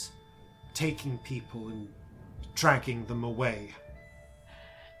monsters taking people and dragging them away.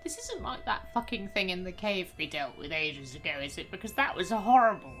 This isn't like that fucking thing in the cave we dealt with ages ago, is it? Because that was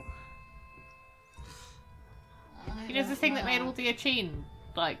horrible. You know, the thing that made all the Achene,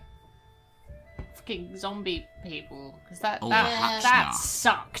 like, fucking zombie people. Because that Oh, that the Hatchna.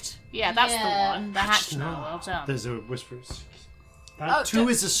 sucked. Yeah, that's Yeah. the one. The Hatchna, well done. There's a whisper. That too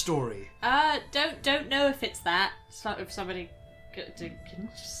is a story. Don't know if it's that. So if somebody can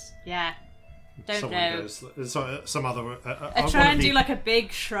just, yeah. Don't Someone know. goes, some other. I try and do like a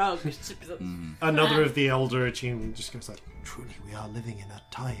big shrug. Another of the elder Achene just goes like, "Truly, we are living in a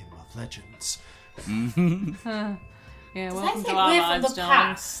time of legends." Yeah, Do they welcome think to our we're from lives, the darling.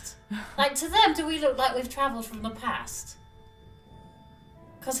 past? Like, to them, do we look like we've travelled from the past?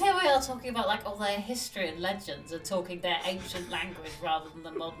 Because here we are talking about, like, all their history and legends and talking their ancient language rather than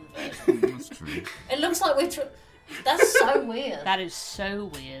the modern version. That's true. It looks like that's so weird. That is so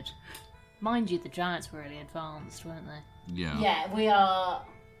weird. Mind you, the giants were really advanced, weren't they? Yeah. Yeah, we are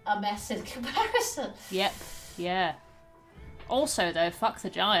a mess in comparison. Yep, yeah. Also, though, fuck the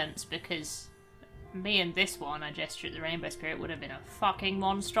giants, because me and this one, I gesture at the Rainbow Spirit, would have been a fucking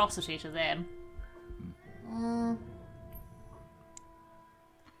monstrosity to them.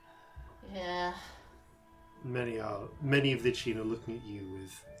 Yeah. Many of the Achene are looking at you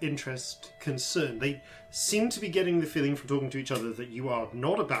with interest, concern. They seem to be getting the feeling from talking to each other that you are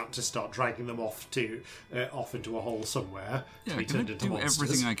not about to start dragging them off into a hole somewhere to Yeah, be can I turned into do monsters.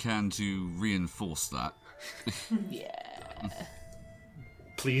 everything I can to reinforce that? Yeah.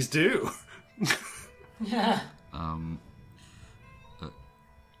 Please do.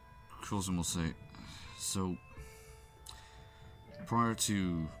 Coulson will say, so, prior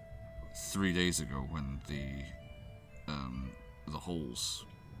to 3 days ago when the holes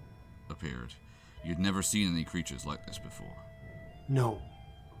appeared, you'd never seen any creatures like this before. No.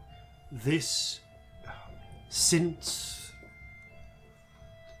 This, since,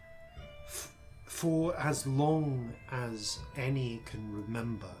 for as long as any can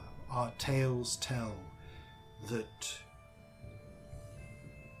remember, our tales tell that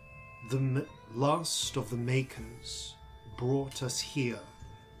the last of the Makers brought us here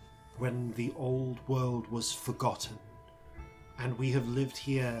when the old world was forgotten, and we have lived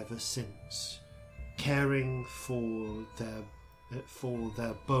here ever since, caring for their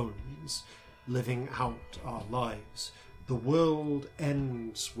bones, living out our lives. The world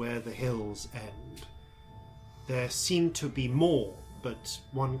ends where the hills end. There seem to be more, but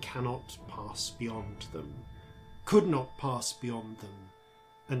one cannot pass beyond them. Could not pass beyond them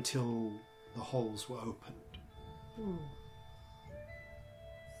until the holes were opened.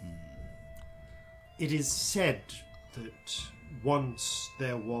 It is said that once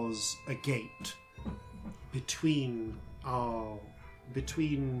there was a gate between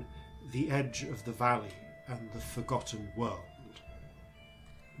the edge of the valley and the forgotten world,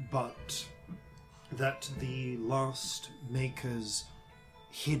 but that the last Makers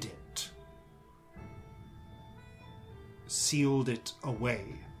hid it, sealed it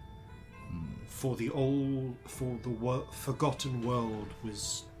away, for the forgotten world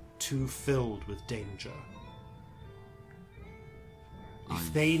was too filled with danger.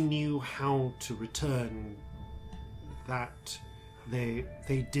 If they knew how to return that, they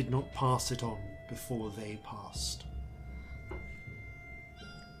did not pass it on before they passed.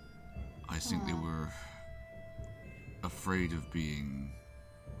 I think they were afraid of being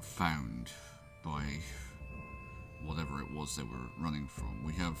found by whatever it was they were running from.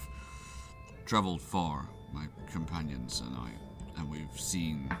 We have travelled far, my companions and I, and we've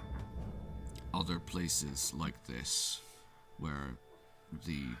seen other places like this where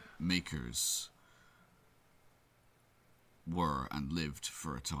the makers were and lived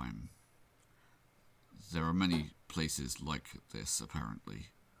for a time. There are many places like this, apparently.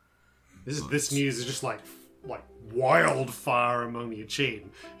 This news is just like wildfire among the Achene,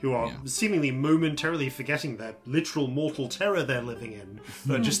 who are seemingly momentarily forgetting their literal mortal terror they're living in,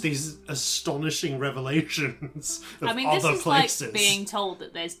 but just these astonishing revelations of I mean, other this is places. like being told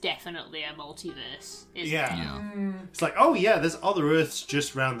that there's definitely a multiverse. Isn't it? Yeah. It's like, oh yeah, there's other Earths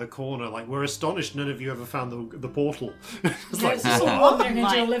just round the corner. Like, we're astonished none of you ever found the portal. It's like, Just wandering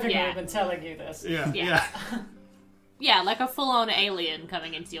into your Like, living yeah. room and telling you this. Yeah. Yeah, like a full-on alien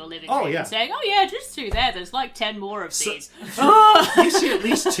coming into your living Oh, room yeah. and saying, "Oh yeah, just through there's like 10 more of these." You see at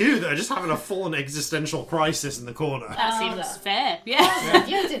least two that are just having a full-on existential crisis in the corner. That seems fair. Yeah.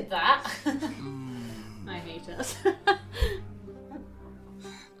 You did that. I hate us.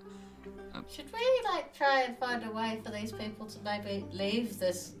 Should we try and find a way for these people to maybe leave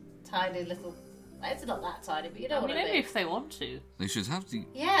this tiny little? It's not that tiny, but you know I what mean, I maybe mean. if they want to. They should have the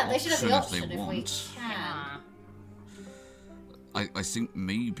Yeah, they should have the option option if if they we want. can. I think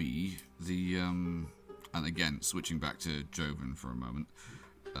maybe the and again switching back to Joven for a moment,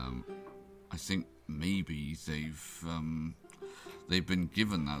 I think maybe they've been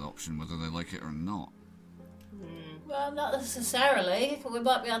given that option whether they like it or not. Well, not necessarily. We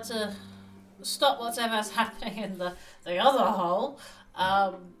might be able to stop whatever's happening in the other hole,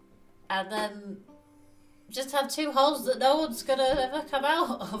 and then just have two holes that no one's gonna ever come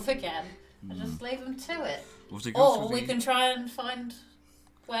out of again, and just leave them to it. Well, if they go Or through we the- can try and find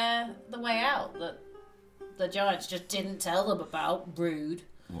where the way out that the giants just didn't tell them about. Rude.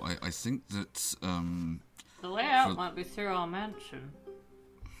 Well, I think that The way out For- might be through our mansion.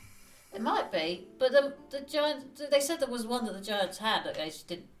 It might be, but the giant. They said there was one that the giants had. They just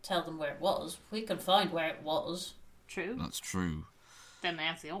didn't tell them where it was. We can find where it was. True. that's true. Then they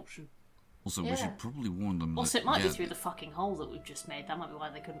have the option. Also, we Yeah. should probably warn them. Also, that, it might be yeah, through the fucking hole that we've just made. That might be why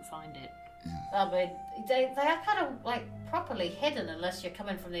they couldn't find it. I mean, they are kind of properly hidden unless you're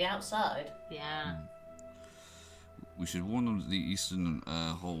coming from the outside. Yeah. we should warn them that the eastern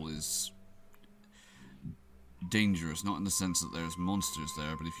hole is dangerous, not in the sense that there's monsters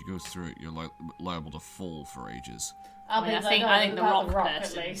there, but if you go through it, you're liable to fall for ages. I mean, I they think know I think the about rock at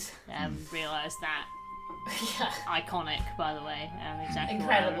person least. realised that. Yeah. Iconic, by the way. Exactly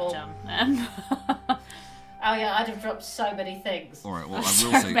Incredible. what I would have done. Oh yeah, I'd have dropped so many things. All right. Well, I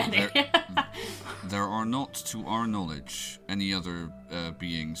will say many. there are not, to our knowledge, any other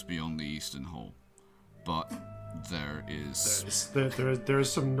beings beyond the eastern hole, but there is. There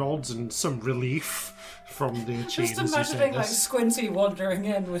is some nods and some relief from the Achene Just as you say imagining like this. Squinty wandering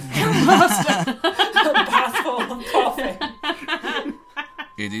in with a bath full of coffee.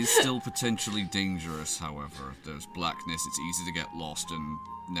 It is still potentially dangerous, however. There's blackness. It's easy to get lost and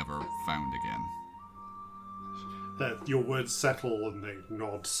never found again. That your words settle and they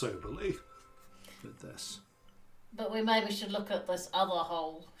nod soberly with this. But we maybe should look at this other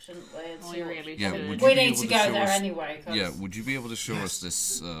hole, shouldn't we? And see We what- really Yeah, should. would you We be need able to to go show there us- anyway. 'Cause Yeah, would you be able to show us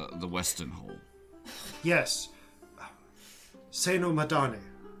this, the western hole? Yes. Seno Madane,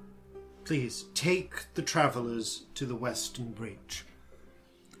 please take the travellers to the western breach.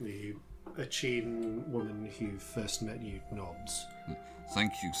 The Achene woman who first met you nods.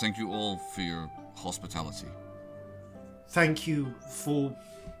 Thank you all for your hospitality. Thank you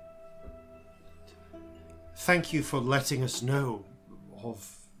for letting us know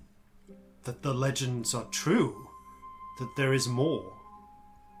of that the legends are true, that there is more.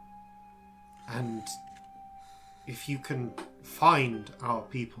 And if you can find our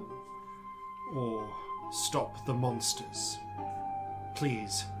people or stop the monsters,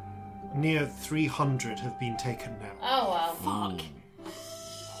 please. Near 300 have been taken now. Oh well. Fuck.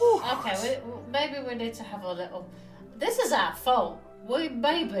 Okay, maybe we need to have a little. This is our fault. We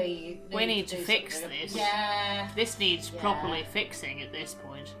need to do fix something. this. Yeah. This needs properly fixing at this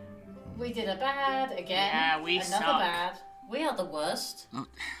point. We did a bad again. Yeah, we Another suck. bad. We are the worst. No,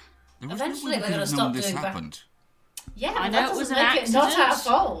 there was Eventually no way we're we gonna could have known stop this doing bad. happened. Yeah, I but know that it was doesn't an make it not our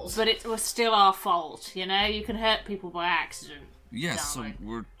accident, fault. But it was still our fault, you know? You can hurt people by accident. Yes, so darling.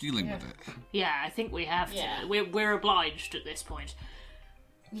 we're dealing with it. Yeah, I think we have to. Yeah. We're obliged at this point.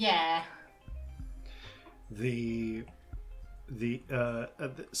 Yeah. The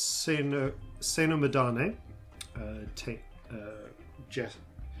Seno Madane,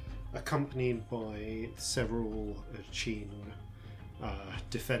 accompanied by several Chin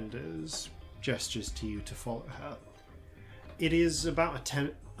defenders, gestures to you to follow her. It is about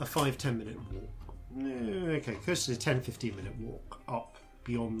a 5-10 minute walk. Okay, close to a 10-15 minute walk up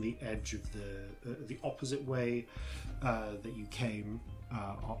beyond the edge of the opposite way that you came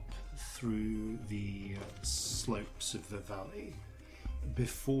up through the slopes of the valley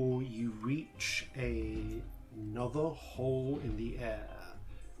before you reach another hole in the air.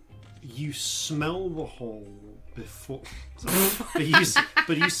 You smell the hole before, but you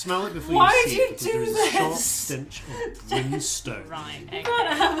smell it before Why you see did it. you Because do there is a sharp this? stench of brimstone. Right, okay.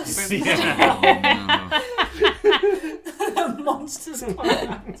 Gotta have a No. monster's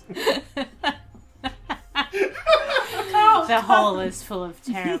plant. The hole is full of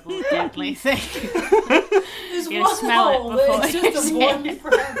terrible, deadly things. There's You one smell it hole before that's you just a see one it.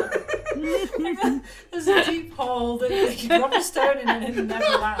 forever. There's a deep hole that you can drop a stone in and it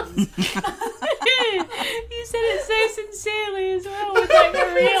never lands. You said it so sincerely as well, with like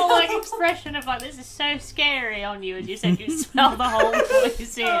a real expression of this is so scary on you, and you said you smell the hole before you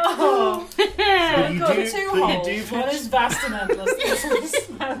see it. Oh, But I've you got do- two but you holes. do One is vast and endless. This one's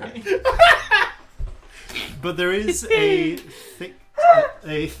smelly. But there is a thick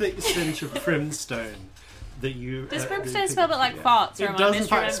stench of brimstone that you. Does that brimstone you smell a bit like yeah. farts, or It am does I in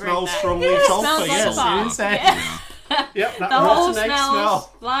fact smell misremembering that? strongly It of sulfur. smells like Yes, fart. it is. Yeah. Yep, that The hole rotten egg smells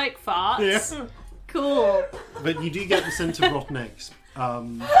smell. like farts. Yeah. Cool. But you do get the scent of rotten eggs.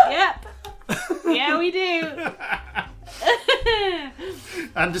 Yep. Yeah, we do.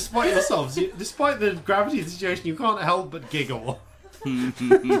 And despite yourselves, despite the gravity of the situation, you can't help but giggle.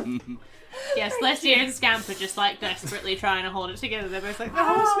 Yes, Leslie and Scamp are just desperately trying to hold it together. They're both like, the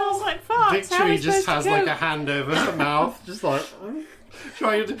hole smells like farts. How are Victory we just supposed has to go? a hand over her mouth, just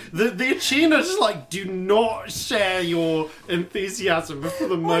trying to. The Achina just do not share your enthusiasm for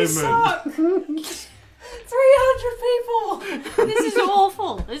the I moment. suck. 300 people. This is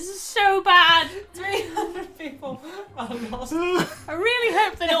awful. This is so bad. 300 people are lost. I really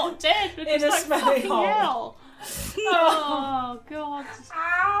hope they're not dead because In a smelly fucking hole. hell. Oh god.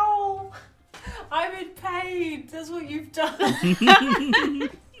 Ow! I'm in pain. That's what you've done.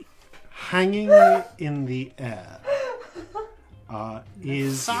 Hanging in the air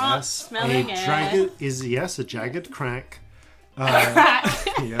is Fart smelling air. a jagged crack. Crack.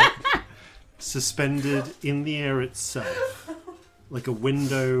 Yeah, suspended in the air itself, like a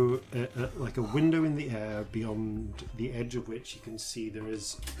window in the air, beyond the edge of which you can see there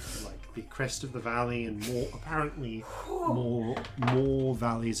is the crest of the valley and more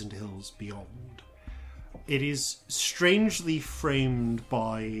valleys and hills beyond. It is strangely framed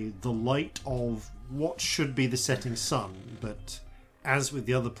by the light of what should be the setting sun, but as with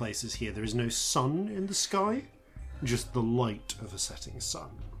the other places here, there is no sun in the sky, just the light of a setting sun.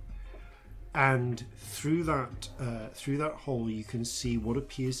 And through that hole, you can see what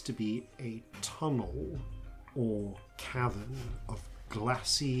appears to be a tunnel or cavern of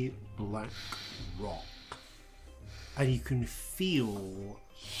glassy black rock, and you can feel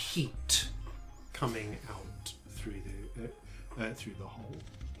heat coming out through the hole.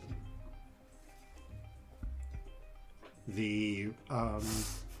 The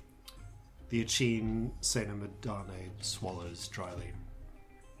Achene Sena Madane swallows dryly.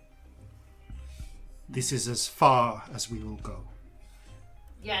 This is as far as we will go.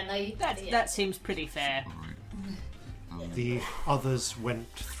 Yeah, no, That seems pretty fair. Alright. The others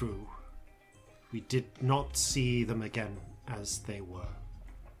went through. We did not see them again as they were.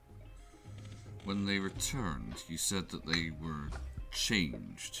 When they returned, you said that they were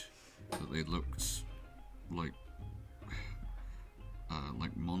changed, that they looked like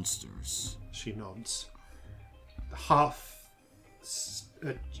monsters. She nods. Half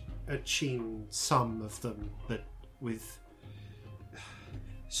Achene, some of them, but with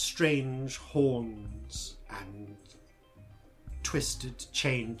strange horns and twisted,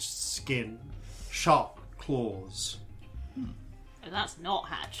 changed skin, sharp claws. And that's not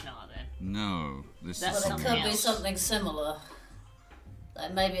Hatchnar then. No, this That's is Well, it something could be else. something similar.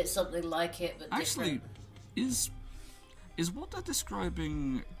 Like maybe it's something like it, but actually different. is what they're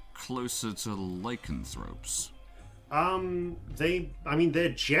describing closer to lycanthropes. They're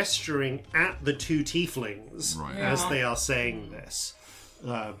gesturing at the two tieflings Right. as they are saying this,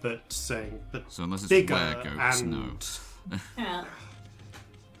 but So unless it's bigger werewolves, and no. Yeah.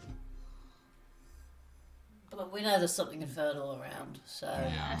 But we know there's something infernal around, so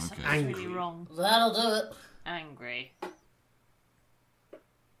Yeah, okay. Something's Angry. really wrong. that'll do it. Angry.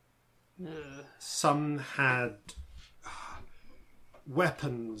 Ugh. some had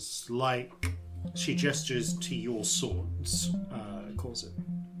weapons like... She gestures to your swords, calls it.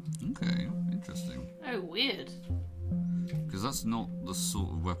 Okay, interesting. Oh, weird. Because that's not the sort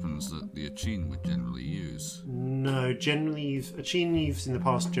of weapons that the Achene would generally use. No, generally, Achene in the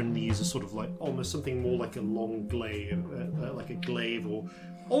past generally use a sort of like almost something more like a long glaive, like a glaive, or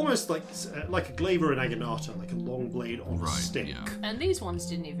almost like a glaive or an aganata, like a long blade on a stick. Yeah. And these ones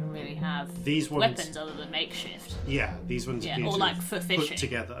didn't even really have These ones, weapons other than makeshift. yeah, these ones Yeah, appear or to like have for put fishing.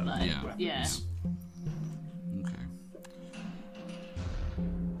 together Like, Yeah. weapons. yeah. Okay.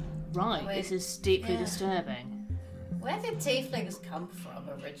 Right, Wait, this is deeply yeah. disturbing. Where did tieflings come from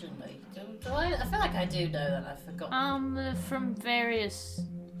originally? Do I feel like I do know that. I've forgotten. From various,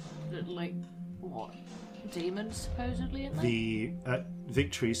 like, what? Demons, supposedly, in there? The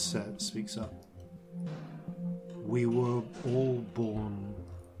Victory speaks up. We were all born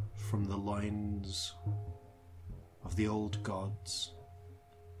from the lines of the old gods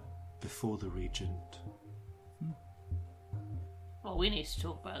before the Regent. Well, we need to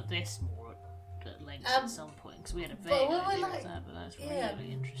talk about this more at length at some point, because we had a vague but were we idea like- of that, but that's yeah.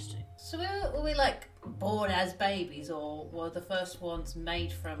 really interesting. So were we like born as babies, or were the first ones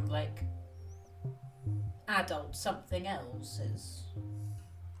made from like adult something else's?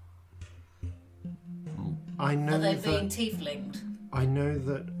 I know Are they that being tieflinged? I know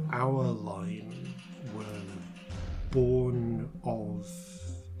that our line were born of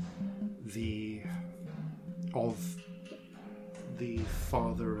the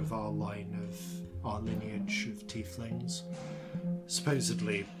father of our line of our lineage of tieflings,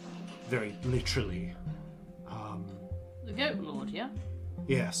 supposedly, very literally. The Goat Lord, yeah?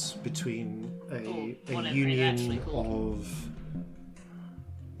 Yes, between Or a whatever it actually union called.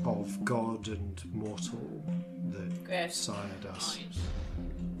 of god and mortal that Great. sired us.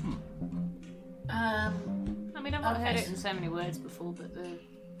 I mean, I've not Okay. heard it in so many words before, but the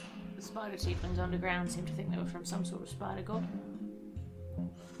spider tieflings underground seem to think they were from some sort of spider god.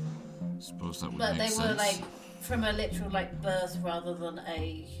 Suppose that would But make they sense. were like from a literal like birth rather than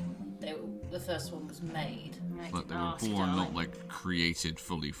the first one was made. Like they were born, not like created,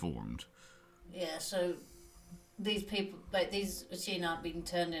 fully formed. Yeah, so these people, like these machines, aren't being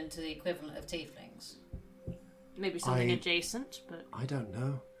turned into the equivalent of tieflings. Maybe something I- adjacent, but I don't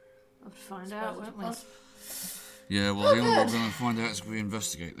know. we'll have to find out, won't we? Yeah, well, the only way we're going to find out is if we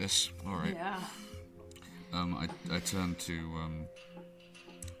investigate this. All right. Yeah. I turn to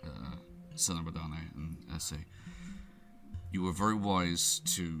Senator Badane and I say, you were very wise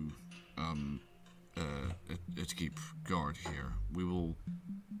to keep guard here. We will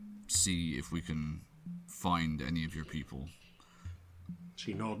see if we can find any of your people.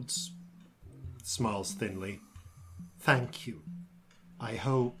 She nods, smiles thinly. Thank you. I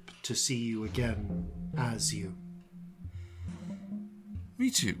hope to see you again as you. Me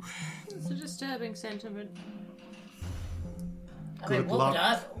too. It's a disturbing sentiment. I mean, Good what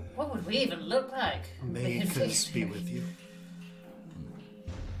luck. what would we even look like? May Being Peace be tiefling? with you.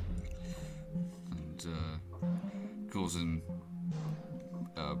 And Corzin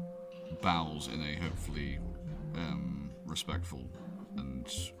bows in a hopefully respectful and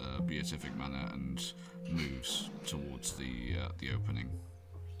beatific manner and moves towards the opening.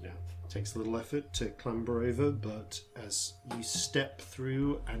 Yeah, takes a little effort to clamber over, but as you step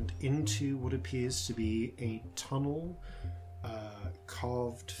through and into what appears to be a tunnel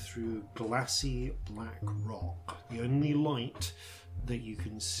carved through glassy black rock, the only light that you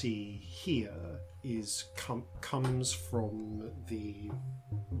can see here is comes from the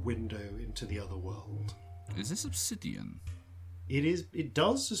window into the other world. Is this obsidian? It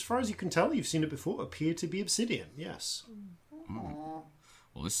does, as far as you can tell, you've seen it before, appear to be obsidian, yes.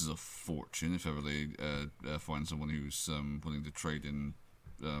 Well, this is a fortune if ever they find someone who's willing to trade in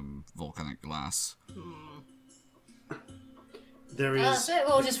volcanic glass. There That's is it.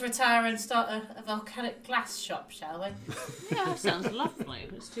 We'll just retire and start a volcanic glass shop, shall we? Yeah, that sounds lovely.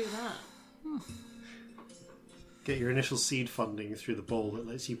 Let's do that. get your initial seed funding through the bowl that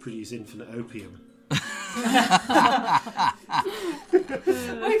lets you produce infinite opium.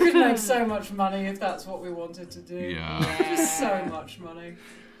 We could make so much money if that's what we wanted to do. Yeah. Just so much money.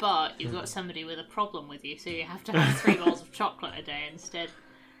 But you've got somebody with a problem with you, so you have to have 3 bowls of chocolate a day instead.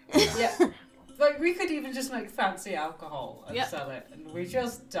 Yeah. Like, we could even just make fancy alcohol and Yep. sell it, and we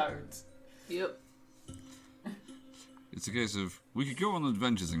just don't. Yep. It's a case of we could go on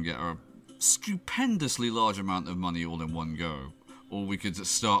adventures and get a stupendously large amount of money all in one go, or we could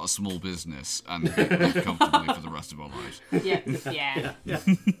start a small business and live comfortably for the rest of our lives. Yep. Yeah.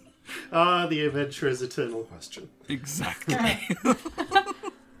 The adventurer's eternal question. Exactly.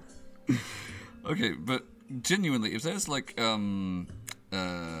 Okay, but genuinely, if there's like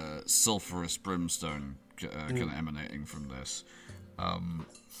sulfurous brimstone kind of emanating from this,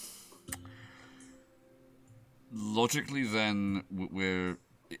 logically, then we're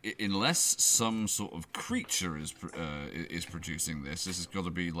unless some sort of creature is producing this has got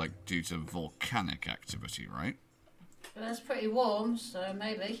to be like due to volcanic activity, right? But that's pretty warm, so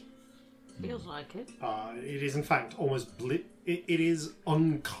maybe. Feels like it. It is in fact almost it is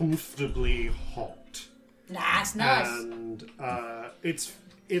uncomfortably hot. Nah, it's nice. And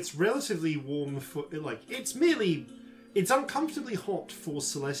it's relatively warm for like it's uncomfortably hot for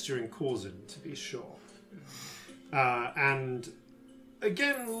Celestia and Corzin, to be sure. And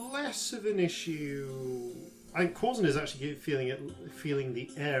again, less of an issue. I think Corzin is actually feeling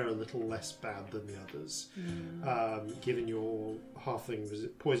the air a little less bad than the others, given your halfling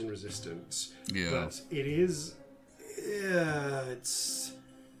poison resistance. Yeah, but it is.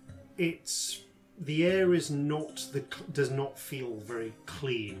 It's the air is not does not feel very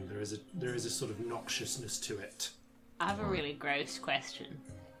clean. There is a sort of noxiousness to it. I have a really gross question.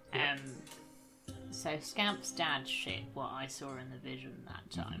 So Scamp's dad shit what I saw in the vision that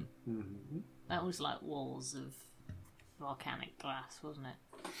time. Mm-hmm. That was like walls of volcanic glass, wasn't it?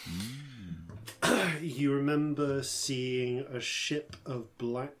 You remember seeing a ship of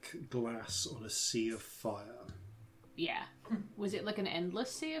black glass on a sea of fire. Yeah. Was it like an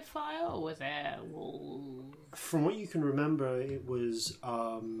endless sea of fire, or was there walls? From what you can remember, it was.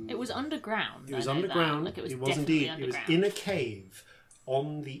 It was underground. It was I know underground. That. Like it was definitely indeed. underground. It was in a cave,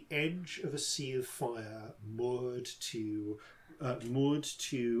 on the edge of a sea of fire, moored to a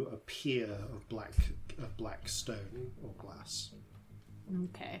pier of black stone or glass.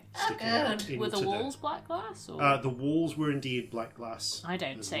 Okay. Sticking out good. Were the into walls black glass? Or? The walls were indeed black glass. I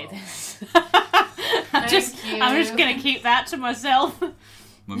don't as say well. this. I'm just gonna keep that to myself.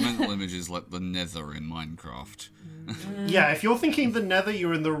 My mental image is like the Nether in Minecraft. Yeah, if you're thinking the Nether,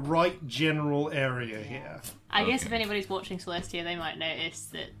 you're in the right general area here. I guess Okay. if anybody's watching Celestia, they might notice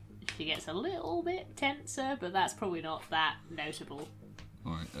that she gets a little bit tenser, but that's probably not that notable.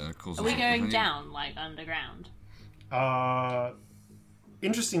 All right, Are we going down, like, underground?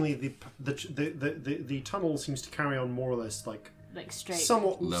 Interestingly, the tunnel seems to carry on more or less like Straight?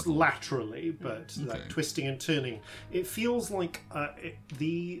 somewhat Level. laterally, but Okay. like twisting and turning. It feels like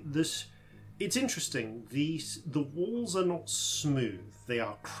It's interesting. The walls are not smooth. They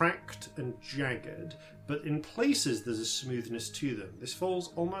are cracked and jagged, but in places there's a smoothness to them. This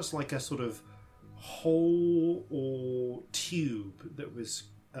feels almost like a sort of hole or tube that was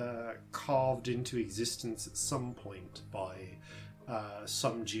carved into existence at some point by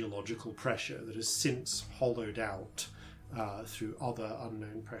some geological pressure that has since hollowed out through other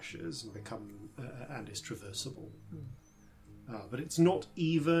unknown pressures and become and is traversable. But it's not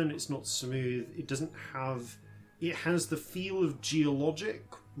even, it's not smooth, it doesn't have... It has the feel of geologic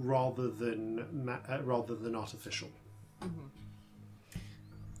rather than artificial.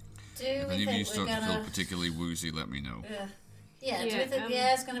 Do If we any of you think we're start to feel gonna... particularly woozy, let me know. Yeah, do we think the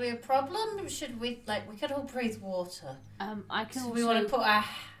air's going to be a problem? Should we, we could all breathe water. I can Do also... we want to put our...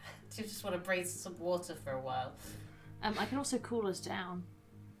 Do you just want to breathe some water for a while? I can also cool us down.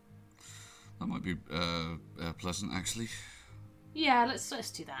 That might be pleasant, actually. Yeah,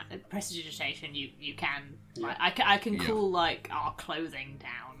 let's do that. Prestidigitation, you can. Yeah. Like, I can Yeah. cool like our clothing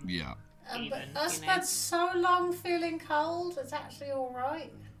down. Yeah. But Even, I spent so long feeling cold, it's actually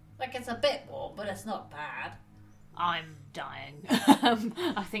alright. Like, it's a bit warm, but it's not bad. I'm dying.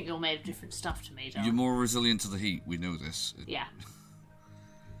 I think you're made of different stuff to me, Dom. You're more resilient to the heat, we know this. Yeah.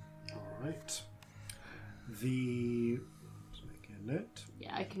 Alright. Just make a note.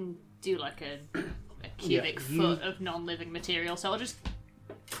 Yeah, I can do like a cubic foot of non-living material, so I'll just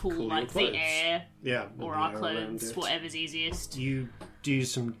cool Cool like your the clothes. air Yeah. or the our air around clothes, it. whatever's easiest. You do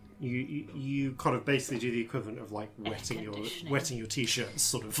some... You kind of basically do the equivalent of like wetting conditioning. your t-shirts,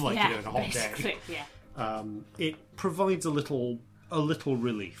 sort of like Yeah, in a hot basically, day. yeah. It provides a little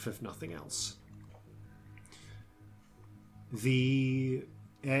relief, if nothing else. The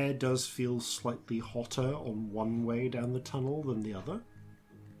air does feel slightly hotter on one way down the tunnel than the other,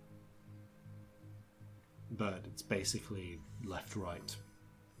 but it's basically left-right.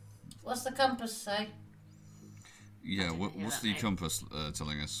 What's the compass say? Yeah, hear what's that, the mate. compass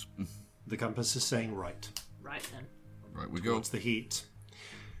telling us? The compass is saying right. Right then. Right, we go. Towards the heat.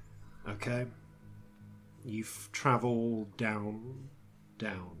 Okay. You've travelled down,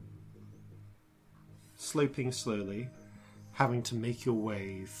 sloping slowly, having to make your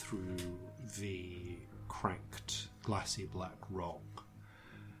way through the cracked, glassy black rock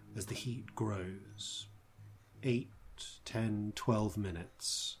as the heat grows. 8, 10, 12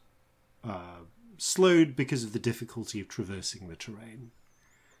 minutes slowed because of the difficulty of traversing the terrain.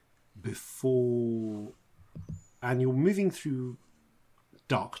 And you're moving through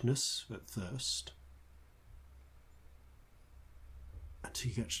darkness at first, until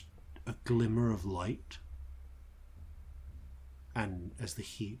you get a glimmer of light, and as the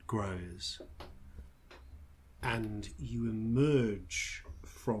heat grows, and you emerge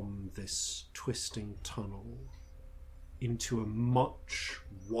from this twisting tunnel into a much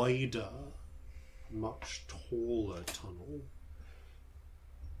wider, much taller tunnel.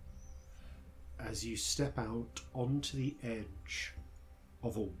 As you step out onto the edge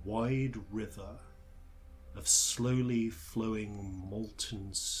of a wide river of slowly flowing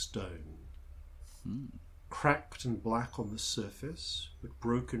molten stone, cracked and black on the surface, but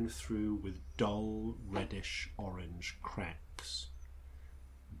broken through with dull reddish-orange cracks.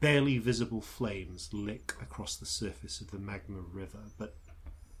 Barely visible flames lick across the surface of the magma river, but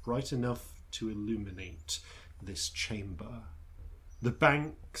bright enough to illuminate this chamber. The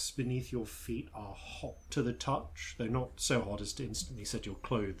banks beneath your feet are hot to the touch, though not so hot as to instantly set your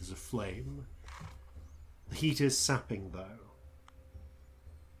clothes aflame. The heat is sapping, though.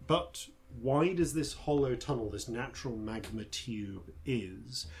 But wide as this hollow tunnel, this natural magma tube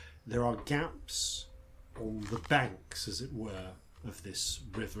is, there are gaps on the banks, as it were, of this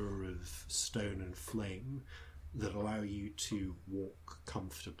river of stone and flame that allow you to walk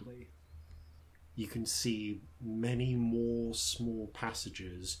comfortably. You can see many more small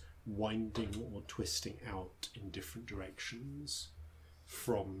passages winding or twisting out in different directions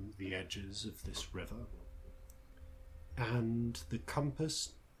from the edges of this river. And the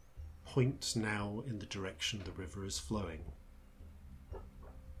compass points now in the direction the river is flowing.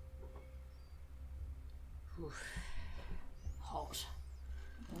 Oof. Hot.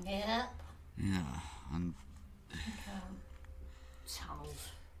 Yeah. Yeah, and Tunnels.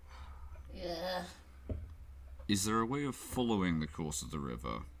 Yeah. is there a way of following the course of the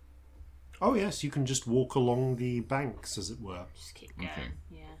river? Oh yes, you can just walk along the banks, as it were. Just keep going. Okay.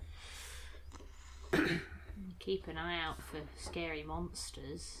 Yeah. Keep an eye out for scary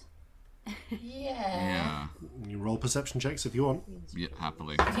monsters. Yeah. You roll perception checks if you want. Yeah,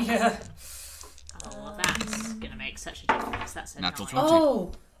 happily. Yeah. Oh, well, that's gonna make such a difference. That's a Natural 9. 20.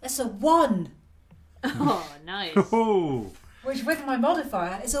 Oh, that's a 1. Oh, nice. Oh, Which with my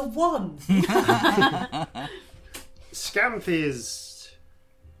modifier is a 1. Scamp is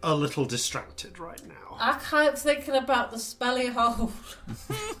a little distracted right now. I keep thinking about the smelly hole.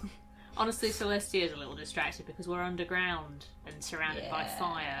 Honestly, Celestia is a little distracted because we're underground and surrounded by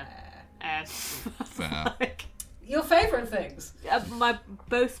fire. Fair. Your favourite things.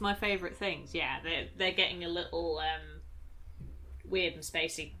 Both my favourite things. Yeah, they're getting a little weird and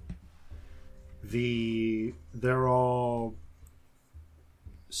spacey. There are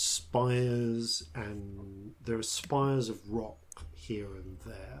spires, and there are spires of rock here and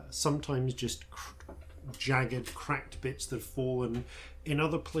there. Sometimes just jagged, cracked bits that have fallen. In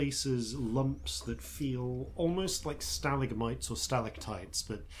other places, lumps that feel almost like stalagmites or stalactites,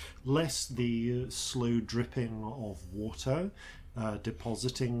 but less the slow dripping of water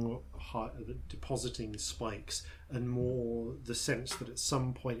depositing spikes, and more the sense that at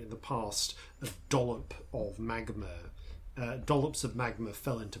some point in the past, a dollop of magma, dollops of magma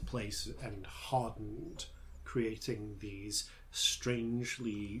fell into place and hardened, creating these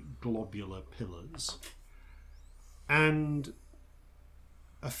strangely globular pillars. And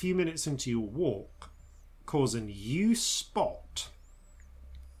a few minutes into your walk, Corzin, you spot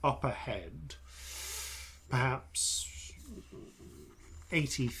up ahead, perhaps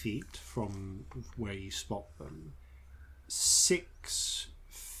 80 feet from where you spot them, 6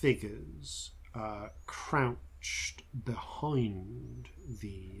 figures crouched behind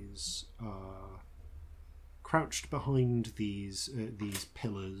these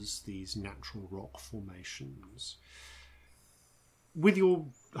pillars, these natural rock formations. With your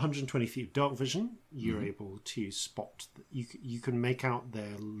 120 feet of dark vision, you're able to spot. You can make out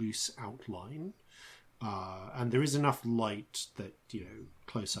their loose outline, and there is enough light that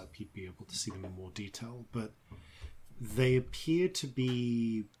close up you'd be able to see them in more detail. But they appear to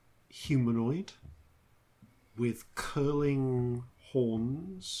be humanoid, with curling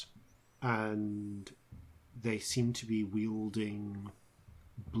horns, and they seem to be wielding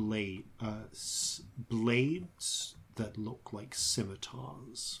blades that look like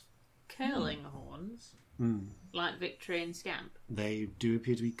scimitars. Curling horns? Like Victory and Scamp? They do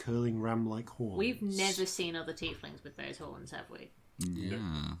appear to be curling ram-like horns. We've never seen other tieflings with those horns, have we?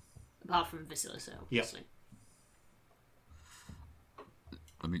 Yeah. Apart from Vasilisa, obviously.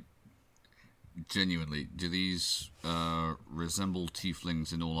 I mean, genuinely, do these resemble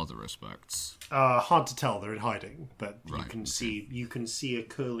tieflings in all other respects? Hard to tell. They're in hiding, but Right, you can see a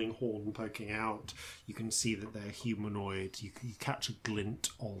curling horn poking out. You can see that they're humanoid. You catch a glint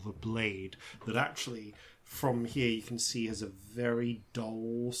of a blade that actually, from here, you can see has a very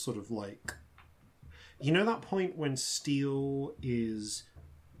dull sort of like. You know that point when steel is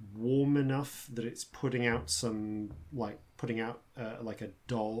warm enough that it's putting out some like a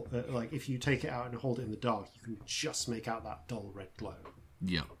dull like if you take it out and hold it in the dark, you can just make out that dull red glow.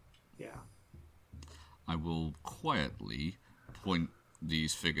 Yeah. Yeah. I will quietly point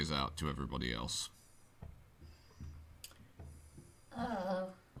these figures out to everybody else. Oh.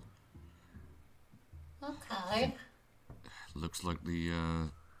 Okay. Looks like the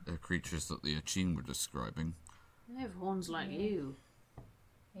creatures that the Achin were describing. Everyone's like you.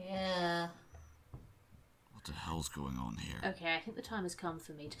 Yeah. What the hell's going on here? Okay, I think the time has come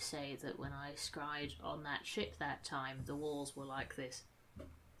for me to say that when I scried on that ship that time, the walls were like this.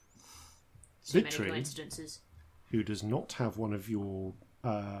 Too many Victory, coincidences. who does not have one of your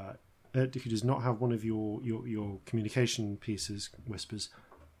your communication pieces, whispers,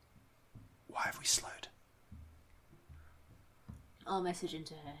 "Why have we slowed?" I'll message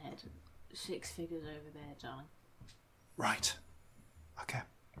into her head. 6 figures over there, darling. Right. Okay.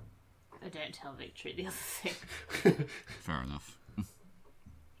 I don't tell Victory the other thing. Fair enough.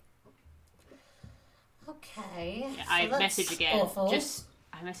 Okay. Yeah, so I that's message again. Awful.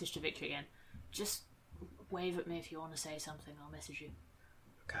 I message to Victory again. Just wave at me if you want to say something. I'll message you.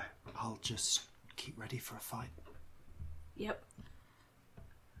 Okay. I'll just keep ready for a fight. Yep.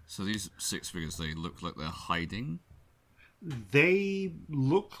 So these 6 figures, they look like they're hiding? They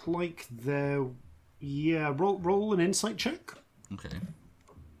look like they're... Yeah, roll an insight check. Okay.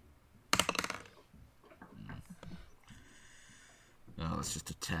 Oh, that's just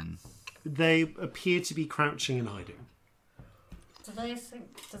a 10. They appear to be crouching and hiding. Do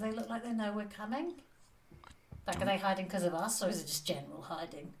they look like they know we're coming? Like, are they hiding because of us, or is it just general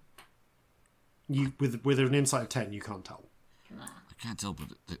hiding? You with an insight of 10, you can't tell. Nah. I can't tell, but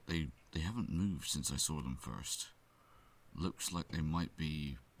they haven't moved since I saw them first. Looks like they might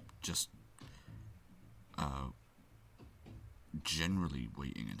be just generally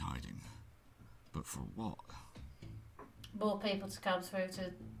waiting and hiding. But for what? More people to come through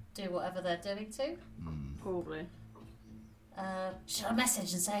to do whatever they're doing to? Probably. Should I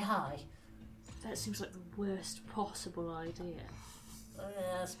message and say hi? That seems like the worst possible idea.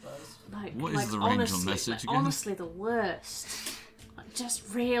 Yeah, I suppose. What is the range on message again? Honestly, the worst. Like, just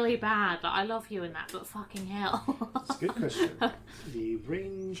really bad. Like, I love you in that, but fucking hell. That's a good question. The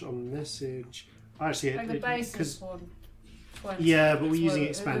range on message... Actually, Like the base because is 120. yeah, but we're using Well,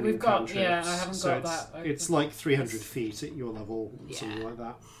 expanding we've got, cantrips, yeah, I haven't so got it's, that. It's like 300 feet at your level, something Yeah. like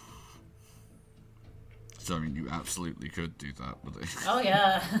that. So, I mean, you absolutely could do that, but Oh,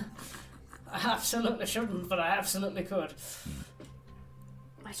 yeah. I absolutely shouldn't, but I absolutely could.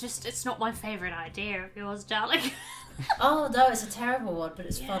 It's not my favourite idea of yours, darling. Oh, no, it's a terrible one, but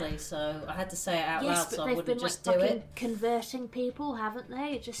it's funny, so I had to say it out Yes, loud but so I they've wouldn't been just like do fucking it. converting people, haven't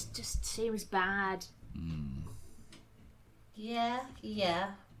they? It just seems bad. Yeah.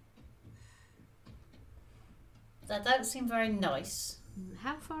 They don't seem very nice.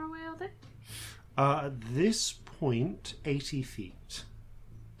 How far away are they? At this point, 80 feet.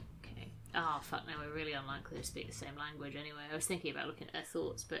 Okay. Oh, fuck no, we're really unlikely to speak the same language anyway. I was thinking about looking at their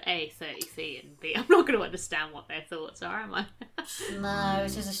thoughts, but A, 30 feet, and B, I'm not going to understand what their thoughts are, am I? No,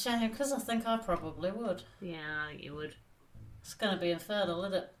 which is a shame, because I think I probably would. Yeah, I think you would. It's going to be infernal,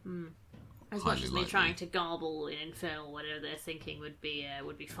 isn't it? As Highly much as me likely. trying to garble in Infernal whatever they're thinking would be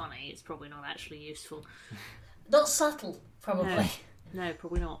funny, it's probably not actually useful. Not subtle, probably. No,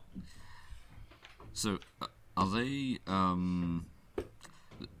 probably not. So, are they,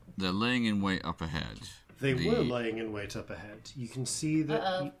 they're laying in wait up ahead. They were laying in wait up ahead. You can see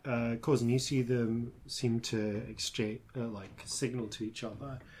that, Corzin, you see them seem to exchange, signal to each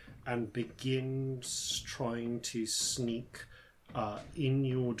other and begin trying to sneak in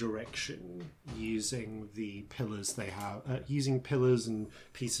your direction using the pillars they have, using pillars and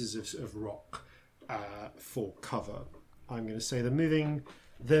pieces of rock for cover. I'm going to say they're moving.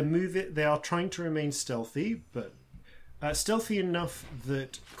 They are trying to remain stealthy, but stealthy enough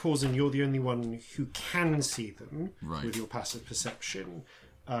that Corzin, you're the only one who can see them with your passive perception.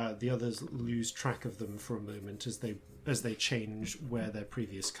 The others lose track of them for a moment as they change where their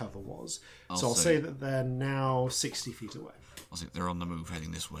previous cover was. I'll say that they're now 60 feet away. I think they're on the move,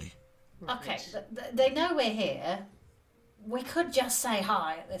 heading this way. Okay, they know we're here. We could just say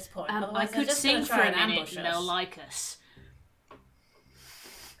hi at this point. I Otherwise they're could just sing gonna for try a and minute ambush and they'll us. like us.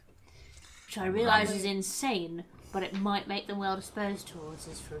 which I realise is insane, but it might make them well disposed towards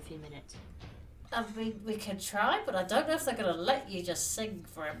us for a few minutes. I mean, we could try, but I don't know if they're going to let you just sing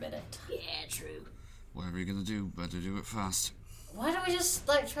for a minute. Yeah, true. Whatever you're gonna do, better do it fast. Why don't we just,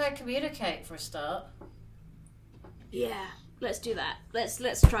 like, try and communicate for a start? Yeah, let's do that. Let's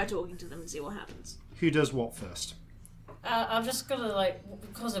try talking to them and see what happens. Who does what first? I'm just going to, like,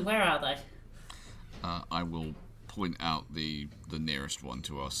 cousin, where are they? I will point out the nearest one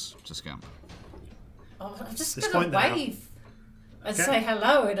to us to Scamp. Oh, I'm just Just going to point them out. wave and Okay. say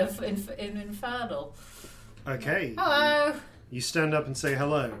hello in Infernal. Okay. Hello! You stand up and say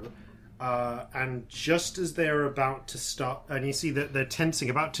hello. And just as they're about to start, and you see that they're tensing,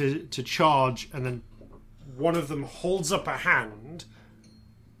 about to charge, and then one of them holds up a hand,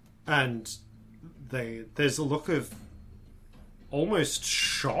 and there's a look of almost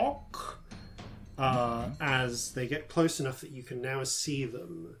shock as they get close enough that you can now see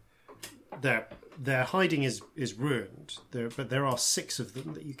them. Their hiding is ruined, but there are 6 of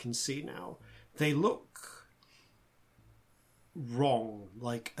them that you can see now. They look wrong,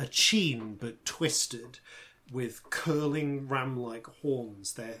 like a cheen but twisted, with curling ram-like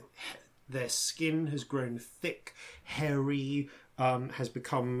horns. Their skin has grown thick, hairy, has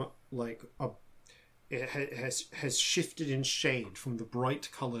become like it has shifted in shade from the bright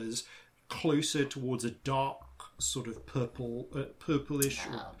colours closer towards a dark sort of purplish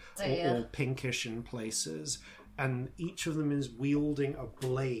or pinkish in places. And each of them is wielding a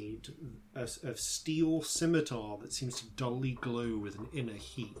blade of steel scimitar that seems to dully glow with an inner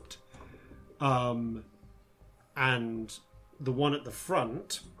heat. And the one at the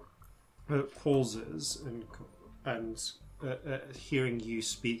front pauses and hearing you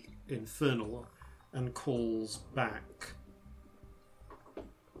speak Infernal and calls back.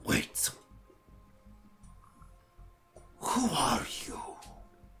 Wait. Who are you?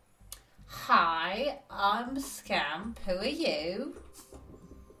 Hi, I'm Scamp. Who are you?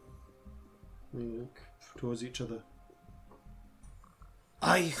 They look towards each other.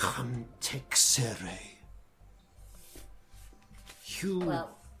 I am Texere. You...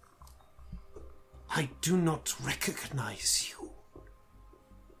 Well, I do not recognize you.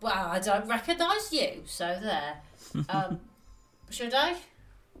 well, I don't recognise you, so there. Should I?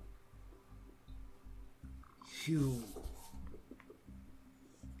 You...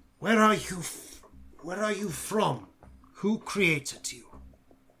 Where are you from? Who created you?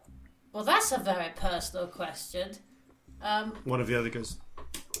 Well, that's a very personal question. One of the other goes,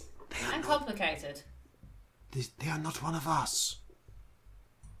 And complicated. They are not one of us.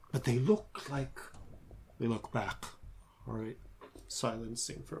 but they look like... They look back. Alright,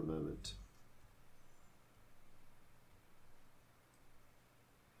 silencing for a moment.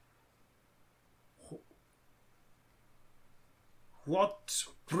 What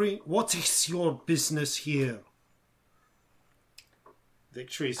is your business here?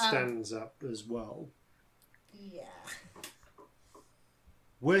 Victory stands up as well. Yeah.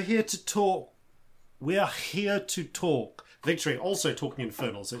 We're here to talk. We are here to talk. Victory also talking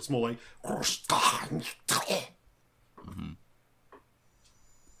Infernal, so it's more like... Mm-hmm.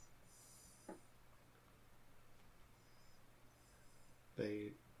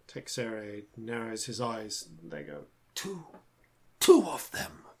 Texere narrows his eyes. They go, Two of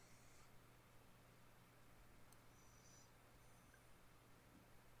them.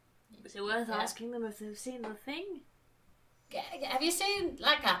 Is it worth asking them if they've seen the thing? Have you seen,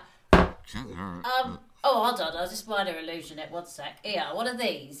 like a... Can't hurt. hold on, I'll just minor illusion it, 1 sec. Here, one of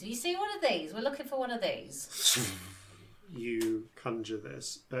these. Have you seen one of these? We're looking for one of these. you conjure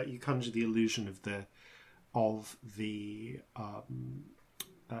this. You conjure the illusion of the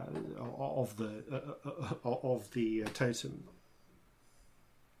totem.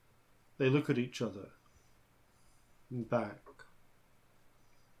 They look at each other and back.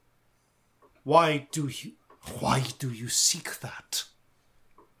 Why do you seek that?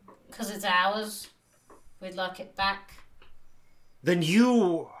 Because it's ours. We'd like it back. Then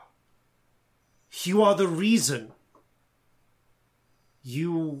you are the reason.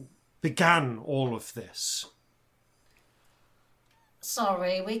 You began all of this.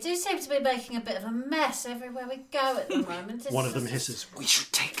 Sorry, we do seem to be making a bit of a mess everywhere we go at the moment. One of them hisses. We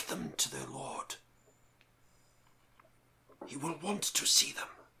should take them to their lord. He will want to see them.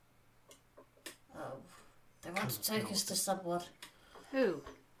 Oh, they want to take us to someone. Who?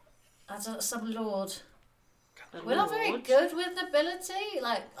 Some lord. The We're not very Lord? good with nobility.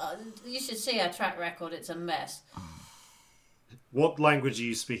 Like, you should see our track record. It's a mess. What language are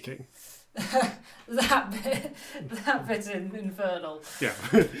you speaking? that bit in Infernal. Yeah,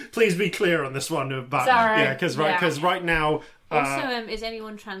 please be clear on this one. But Sorry. yeah, because right now Also, is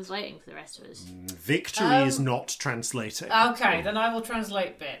anyone translating for the rest of us? Victory is not translating. Okay, then I will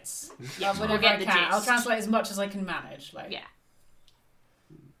translate bits. Whenever get I the can. gist. I'll translate as much as I can manage. Yeah.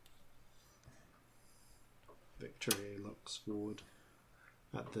 Victory looks forward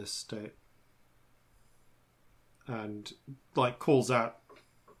at this state and calls out,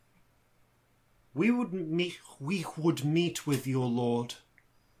 we would meet with your lord.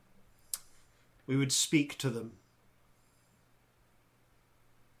 We would speak to them.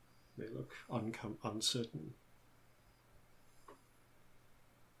 They look uncertain.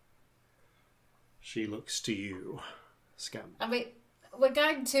 She looks to you, Scamp. I mean, we're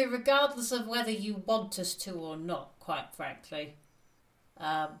going to, regardless of whether you want us to or not, quite frankly.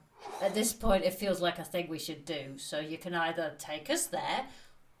 At this point, it feels like a thing we should do. So you can either take us there,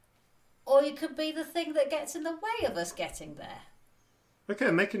 or you could be the thing that gets in the way of us getting there.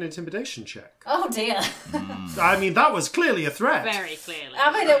 Okay, make an intimidation check. Oh dear. I mean, that was clearly a threat. Very clearly.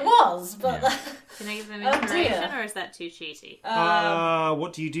 I mean, it was, but... Can I give them Oh, inspiration, dear. or is that too cheaty?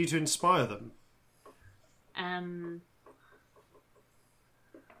 What do you do to inspire them? I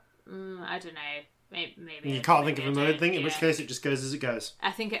don't know. Maybe You I- can't think maybe of I another don't, thing, in which yeah. case it just goes as it goes.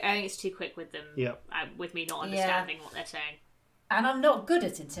 I think it's too quick with them. Yep. With me not understanding what they're saying. And I'm not good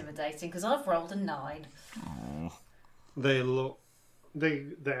at intimidating, because I've rolled a 9. They look...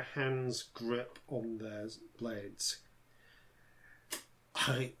 Their hands grip on their blades.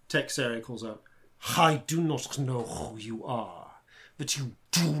 Texeria calls out, I do not know who you are, but you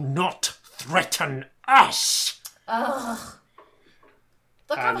do not threaten us! Ugh.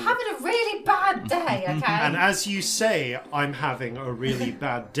 Look, I'm having a really bad day, okay? And as you say, I'm having a really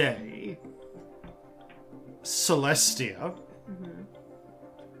bad day, Celestia,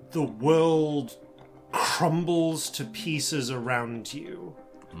 the world crumbles to pieces around you.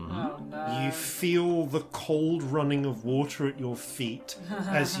 Oh no. You feel the cold running of water at your feet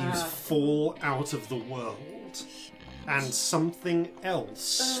as you fall out of the world, and something else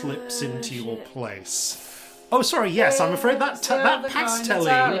slips into your place. Oh, sorry, yes, I'm afraid that the pastelli.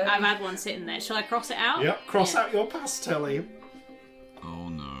 kind of I've had one sitting there. Shall I cross it out? Yep, cross out your pastelli. Oh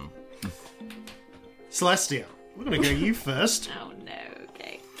no. Celestia, we're going to go you first. Oh no.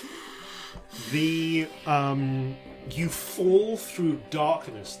 Okay. You fall through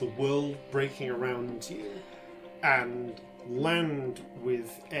darkness, the world breaking around you, and land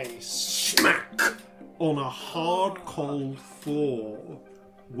with a smack on a hard, cold floor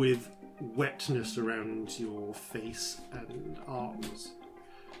with wetness around your face and arms.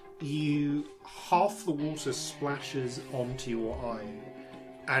 Half the water splashes onto your eye,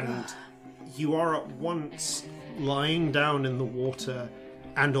 and you are at once lying down in the water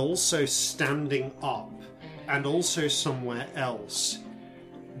and also standing up, and also somewhere else.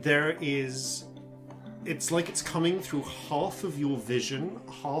 It's like it's coming through half of your vision,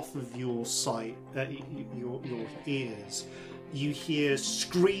 half of your sight, your ears. You hear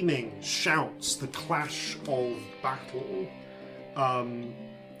screaming, shouts, the clash of battle,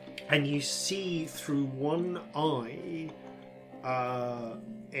 and you see through one eye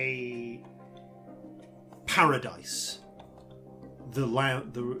a paradise. The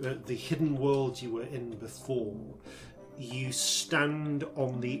hidden world you were in before. You stand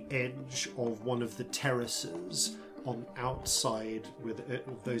on the edge of one of the terraces on outside with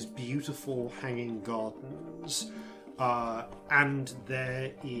those beautiful hanging gardens, and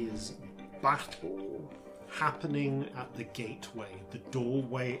there is battle happening at the gateway, the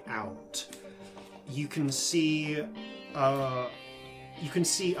doorway out. You can see a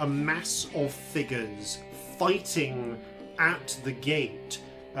mass of figures fighting at the gate.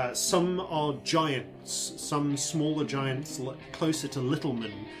 Some are giants, some smaller giants closer to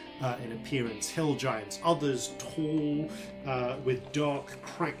Littleman in appearance, hill giants, others tall with dark,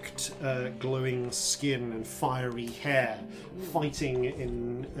 cracked, glowing skin and fiery hair, fighting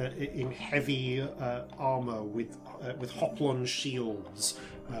in heavy armour with hoplon shields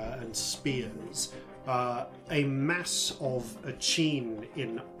and spears. A mass of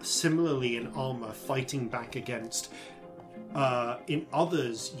Achene similarly in armour fighting back against. In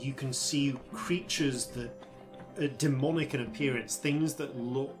others, you can see creatures that are demonic in appearance, things that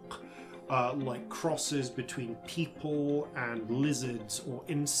look like crosses between people and lizards or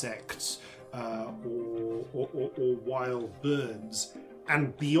insects or wild birds.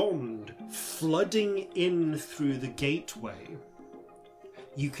 And beyond, flooding in through the gateway,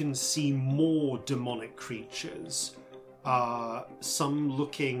 you can see more demonic creatures. Some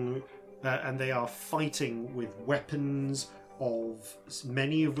looking, and they are fighting with weapons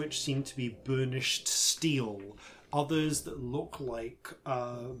many of which seem to be burnished steel, others that look like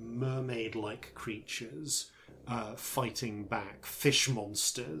mermaid-like creatures, fighting back, fish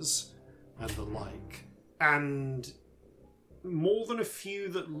monsters and the like, and more than a few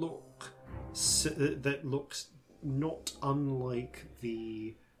that looks not unlike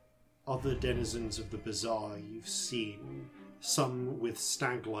the other denizens of the bazaar you've seen. Some with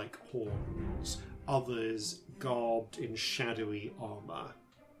stag-like horns, others garbed in shadowy armor.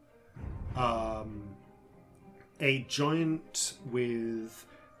 A giant with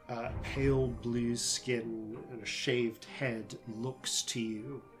pale blue skin and a shaved head looks to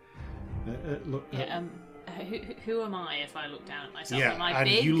you. Who am I if I look down at myself? Yeah, Am I and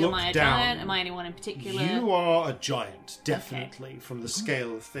big? you look Am I a down. giant? Am I anyone in particular? You are a giant, definitely, from the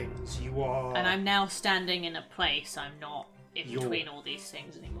scale of things. You are... And I'm now standing in a place. I'm not in You're- between all these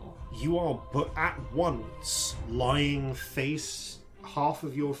things anymore. You are, but at once, lying half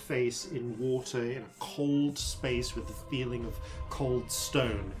of your face in water in a cold space with the feeling of cold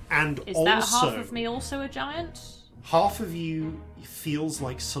stone. And Is also, that half of me also a giant? half of you feels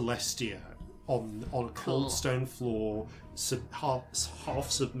like Celestia on a cold Cool. stone floor,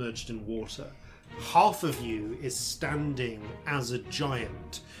 half submerged in water. Half of you is standing as a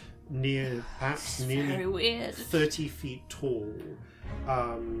giant, perhaps Very nearly weird. 30 feet tall,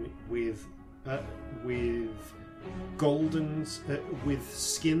 with with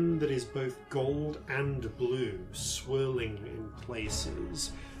skin that is both gold and blue, swirling in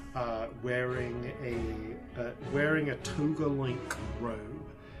places, wearing a toga-like robe,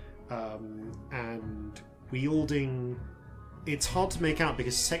 and wielding. It's hard to make out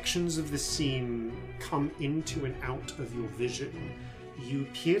because sections of the scene come into and out of your vision. You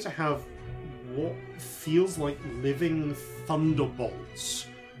appear to have what feels like living thunderbolts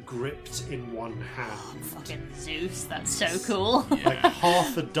gripped in one hand. Fucking Zeus, that's so cool. Like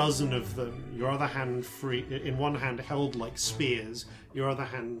half a dozen of them. Your other hand free, in one hand held like spears, your other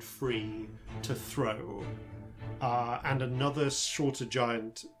hand free to throw. And another shorter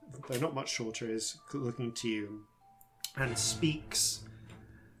giant, though not much shorter, is looking to you and speaks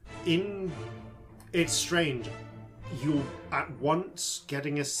in... It's strange. You're at once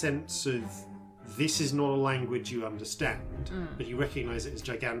getting a sense of this is not a language you understand, but you recognize it as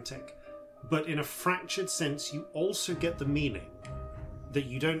gigantic. But in a fractured sense, you also get the meaning that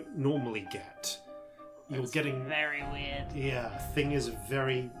you don't normally get. You're getting... Very weird. Yeah, thing is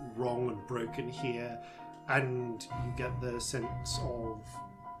very wrong and broken here, and you get the sense of...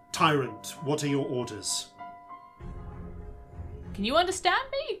 Tyrant, what are your orders? Can you understand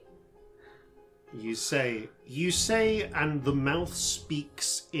me? You say, and the mouth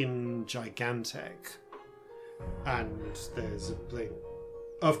speaks in gigantic. And there's a blink.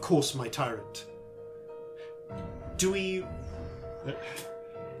 Of course, my tyrant. Do we...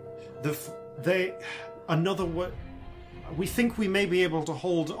 Another word... We think we may be able to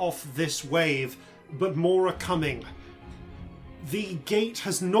hold off this wave, but more are coming. The gate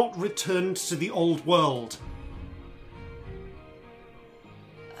has not returned to the old world.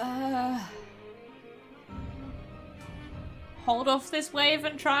 Hold off this wave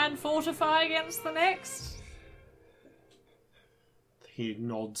and try and fortify against the next? He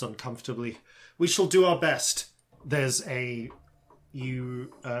nods uncomfortably. We shall do our best. There's a...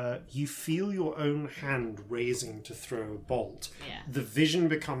 You feel your own hand raising to throw a bolt. Yeah. The vision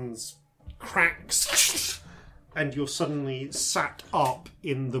becomes cracks, and you're suddenly sat up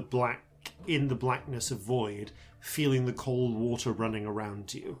in the blackness of void, feeling the cold water running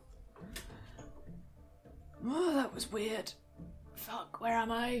around you. Oh, that was weird. Fuck, where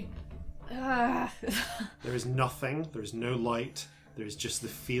am I? There is nothing. There is no light. There is just the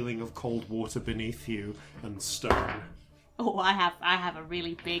feeling of cold water beneath you and stone. Oh, I have a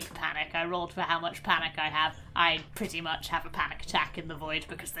really big panic. I rolled for how much panic I have. I pretty much have a panic attack in the void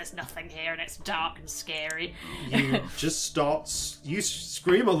because there's nothing here and it's dark and scary. You just you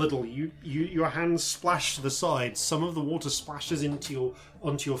scream a little. Your hands splash to the side. Some of the water splashes onto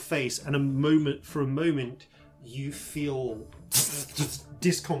your face, and for a moment, you feel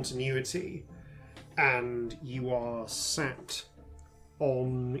discontinuity, and you are sat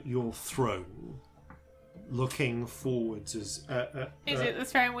on your throne, looking forwards as Is it the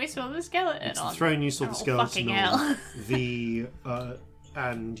throne we saw the skeleton it's on? the throne you saw the skeleton fucking on. hell.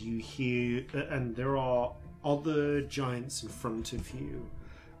 And you hear, and there are other giants in front of you.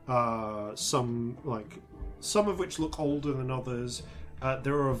 Some of which look older than others.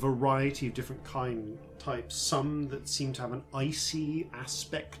 There are a variety of different types. Some that seem to have an icy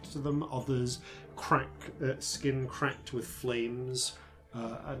aspect to them. Others skin cracked with flames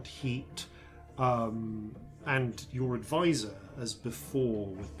and heat. And your advisor, as before,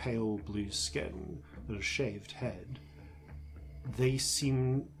 with pale blue skin and a shaved head,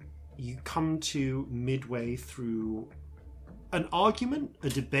 you come to midway through an argument, a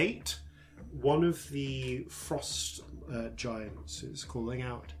debate. One of the frost giants is calling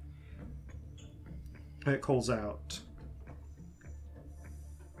out. It calls out.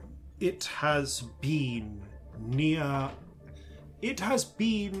 It has been near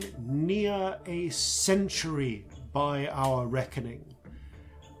a century by our reckoning.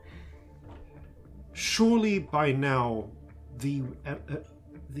 Surely by now the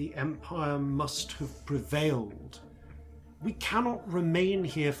Empire must have prevailed. We cannot remain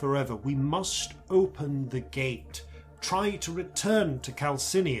here forever. We must open the gate. Try to return to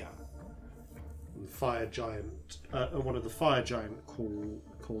Calcinia. And the fire giant, one of the fire giant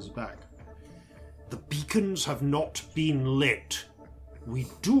calls back. The beacons have not been lit. We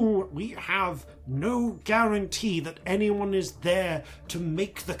have no guarantee that anyone is there to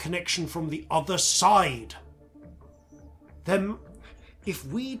make the connection from the other side. Then, if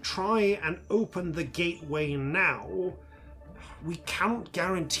we try and open the gateway now, we cannot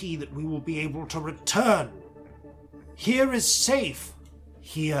guarantee that we will be able to return. Here is safe.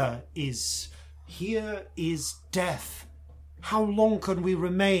 Here is death. How long can we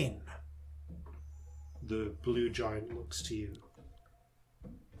remain? The blue giant looks to you.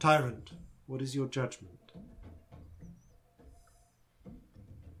 Tyrant, what is your judgment?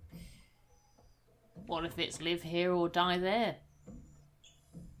 What if it's live here or die there?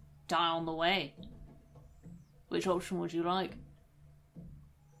 Die on the way. Which option would you like?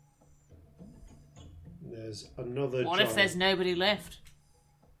 There's another What giant. if there's nobody left?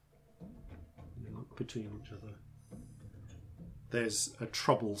 They look between each other. There's a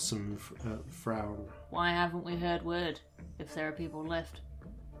troublesome frown. Why haven't we heard word if there are people left?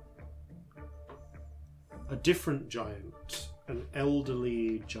 A different giant, an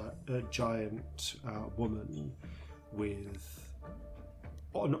elderly giant woman with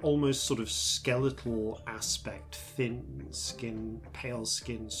an almost sort of skeletal aspect, thin skin, pale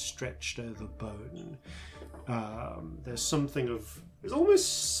skin stretched over bone. There's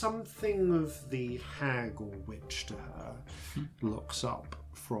almost something of the hag or witch to her. Looks up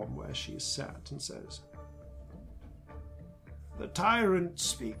from where she's sat and says, "The tyrant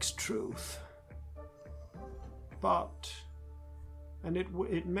speaks truth. But, and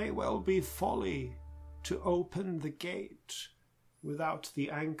it may well be folly to open the gate without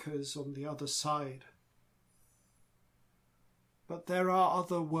the anchors on the other side. But there are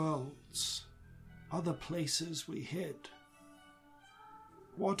other worlds, other places we hid.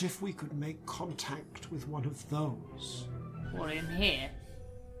 What if we could make contact with one of those? What, in here?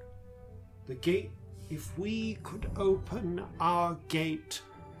 The gate, if we could open our gate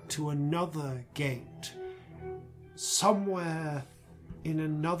to another gate, somewhere in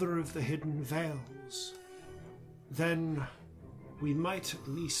another of the hidden veils, then we might at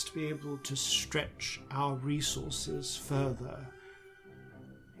least be able to stretch our resources further.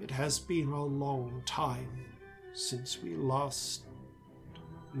 It has been a long time since we last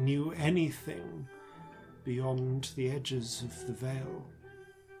knew anything beyond the edges of the veil."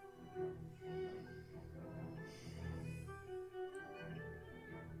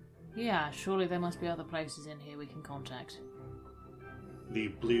 Yeah, surely there must be other places in here we can contact. The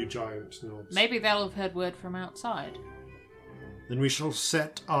blue giant nods. Maybe they'll have heard word from outside. Then we shall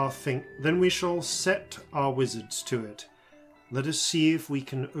set our wizards to it. Let us see if we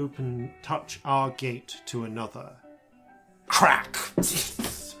can touch our gate to another. Crack!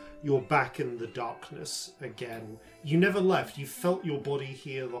 You're back in the darkness again. You never left. You felt your body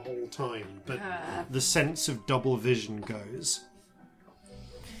here the whole time, but the sense of double vision goes.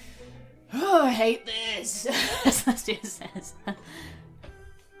 Oh, I hate this, as Celestia says.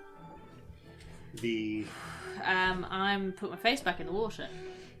 I'm put my face back in the water.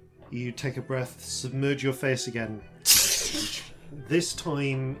 You take a breath, submerge your face again. This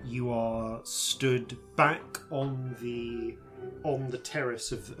time you are stood back on the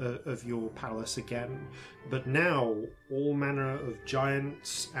terrace of your palace again, but now all manner of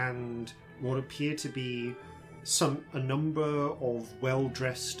giants and what appear to be a number of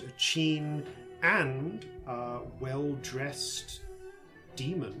well-dressed Achene and well-dressed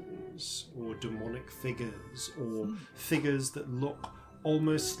demons or demonic figures or figures that look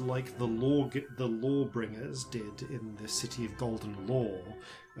almost like the lawbringers did in the City of Golden Law,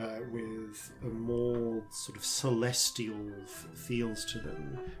 with a more sort of celestial feels to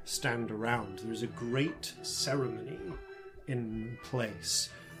them, stand around. There's a great ceremony in place.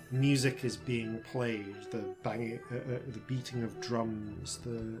 Music is being played, the banging, the beating of drums,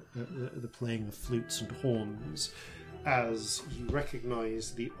 the playing of flutes and horns. as you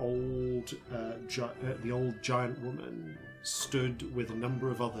recognise the old giant woman stood with a number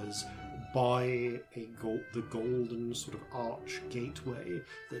of others by the golden sort of arch gateway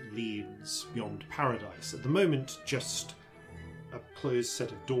that leads beyond paradise. At the moment, just a closed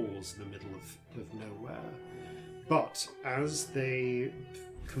set of doors in the middle of nowhere. But as they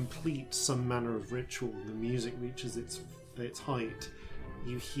complete some manner of ritual, the music reaches its height,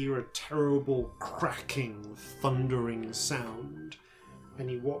 you hear a terrible cracking, thundering sound,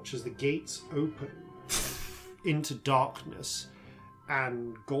 and you watch as the gates open into darkness,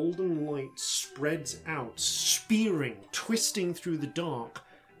 and golden light spreads out, spearing, twisting through the dark,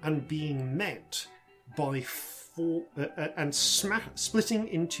 and being met by four, and splitting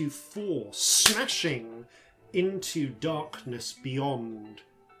into four, smashing into darkness beyond,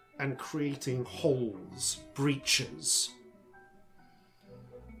 and creating holes, breaches.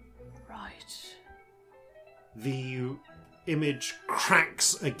 Right. The image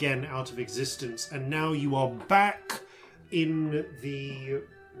cracks again out of existence, and now you are back in the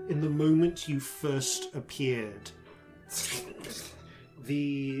moment you first appeared.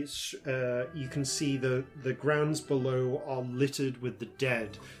 You can see the grounds below are littered with the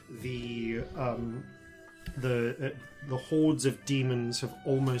dead. The hordes of demons have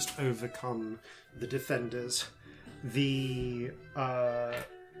almost overcome the defenders.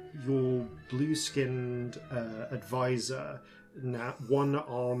 Your blue-skinned advisor, now one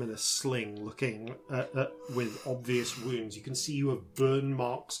arm in a sling, looking with obvious wounds. You can see you have burn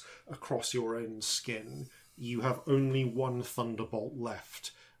marks across your own skin. You have only one thunderbolt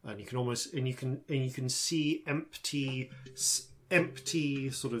left, and you can see empty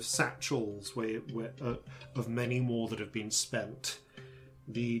sort of satchels where of many more that have been spent.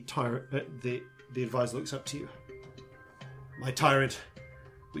 The advisor looks up to you. My tyrant,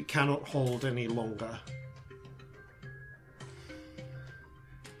 we cannot hold any longer.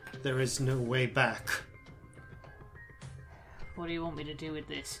 There is no way back. What do you want me to do with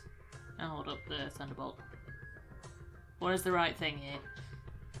this? I'll hold up the thunderbolt. What is the right thing here?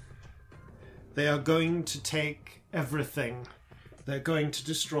 They are going to take everything. They're going to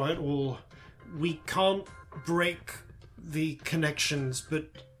destroy it all. We can't break the connections, but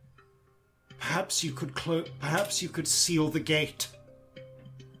perhaps you could seal the gate.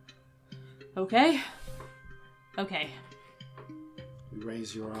 Okay. You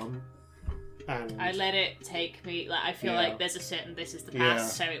raise your arm, and I let it take me. Like I feel Yeah. like there's a certain this is the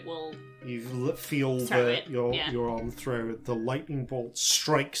past, Yeah. so it will. you feel Throw it, your yeah. arm throw. The lightning bolt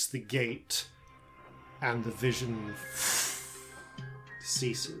strikes the gate, and the vision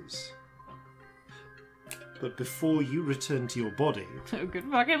ceases. But before you return to your body, Oh, good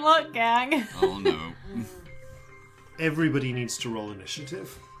fucking luck, gang. Oh no. everybody needs to roll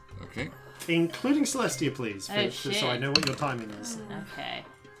initiative, Okay. including Celestia, please, Oh, so shit. I know what your timing is. Okay.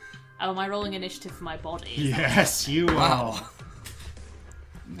 Oh, am I rolling initiative for my body? Yes, you are. Wow.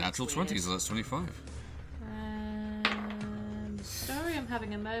 Natural 20, so that's 25. Sorry, I'm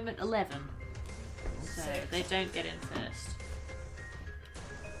having a moment. 11. So they don't get in first.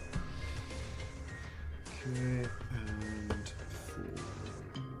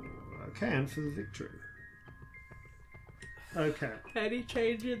 Okay, and for the victory. Okay. Any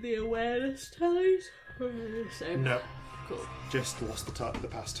change in the awareness tallies? So No, cool. just lost the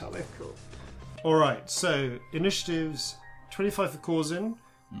past tally. Cool. All right, so initiatives: 25 for Corzin,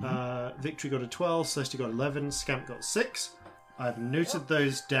 Victory got a 12, Celestia got 11, Scamp got 6. I've noted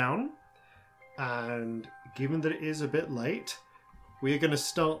those down, and given that it is a bit late, we are going to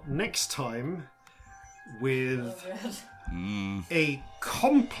start next time with a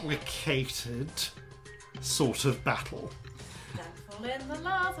complicated sort of battle. Don't fall in the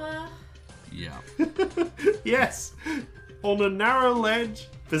lava. Yeah. Yes, on a narrow ledge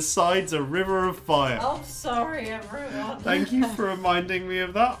besides a river of fire. I'm sorry, everyone. Thank you for reminding me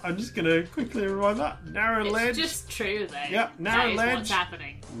of that. I'm just going to quickly remind that. Narrow It's ledge, just true, though. Yep, narrow That is ledge. what's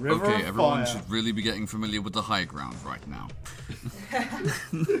happening. river Okay, of everyone fire. should really be getting familiar with the high ground right now.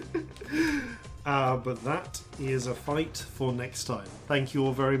 But that is a fight for next time. Thank you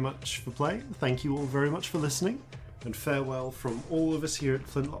all very much for playing. Thank you all very much for listening. And farewell from all of us here at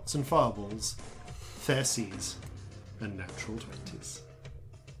Flintlocks and Fireballs. Fair seas and natural 20s.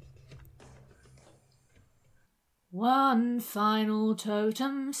 One final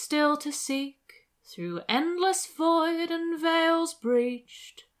totem still to seek, through endless void and veils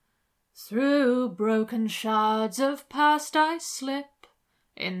breached. Through broken shards of past I slip,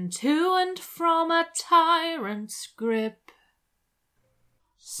 into and from a tyrant's grip.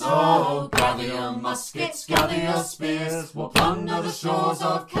 So gather your muskets, gather your spears, we'll plunder the shores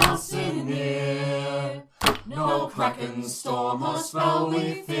of Calcinear. No kraken, storm or spell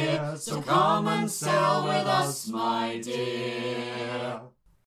we fear, so come and sail with us, my dear.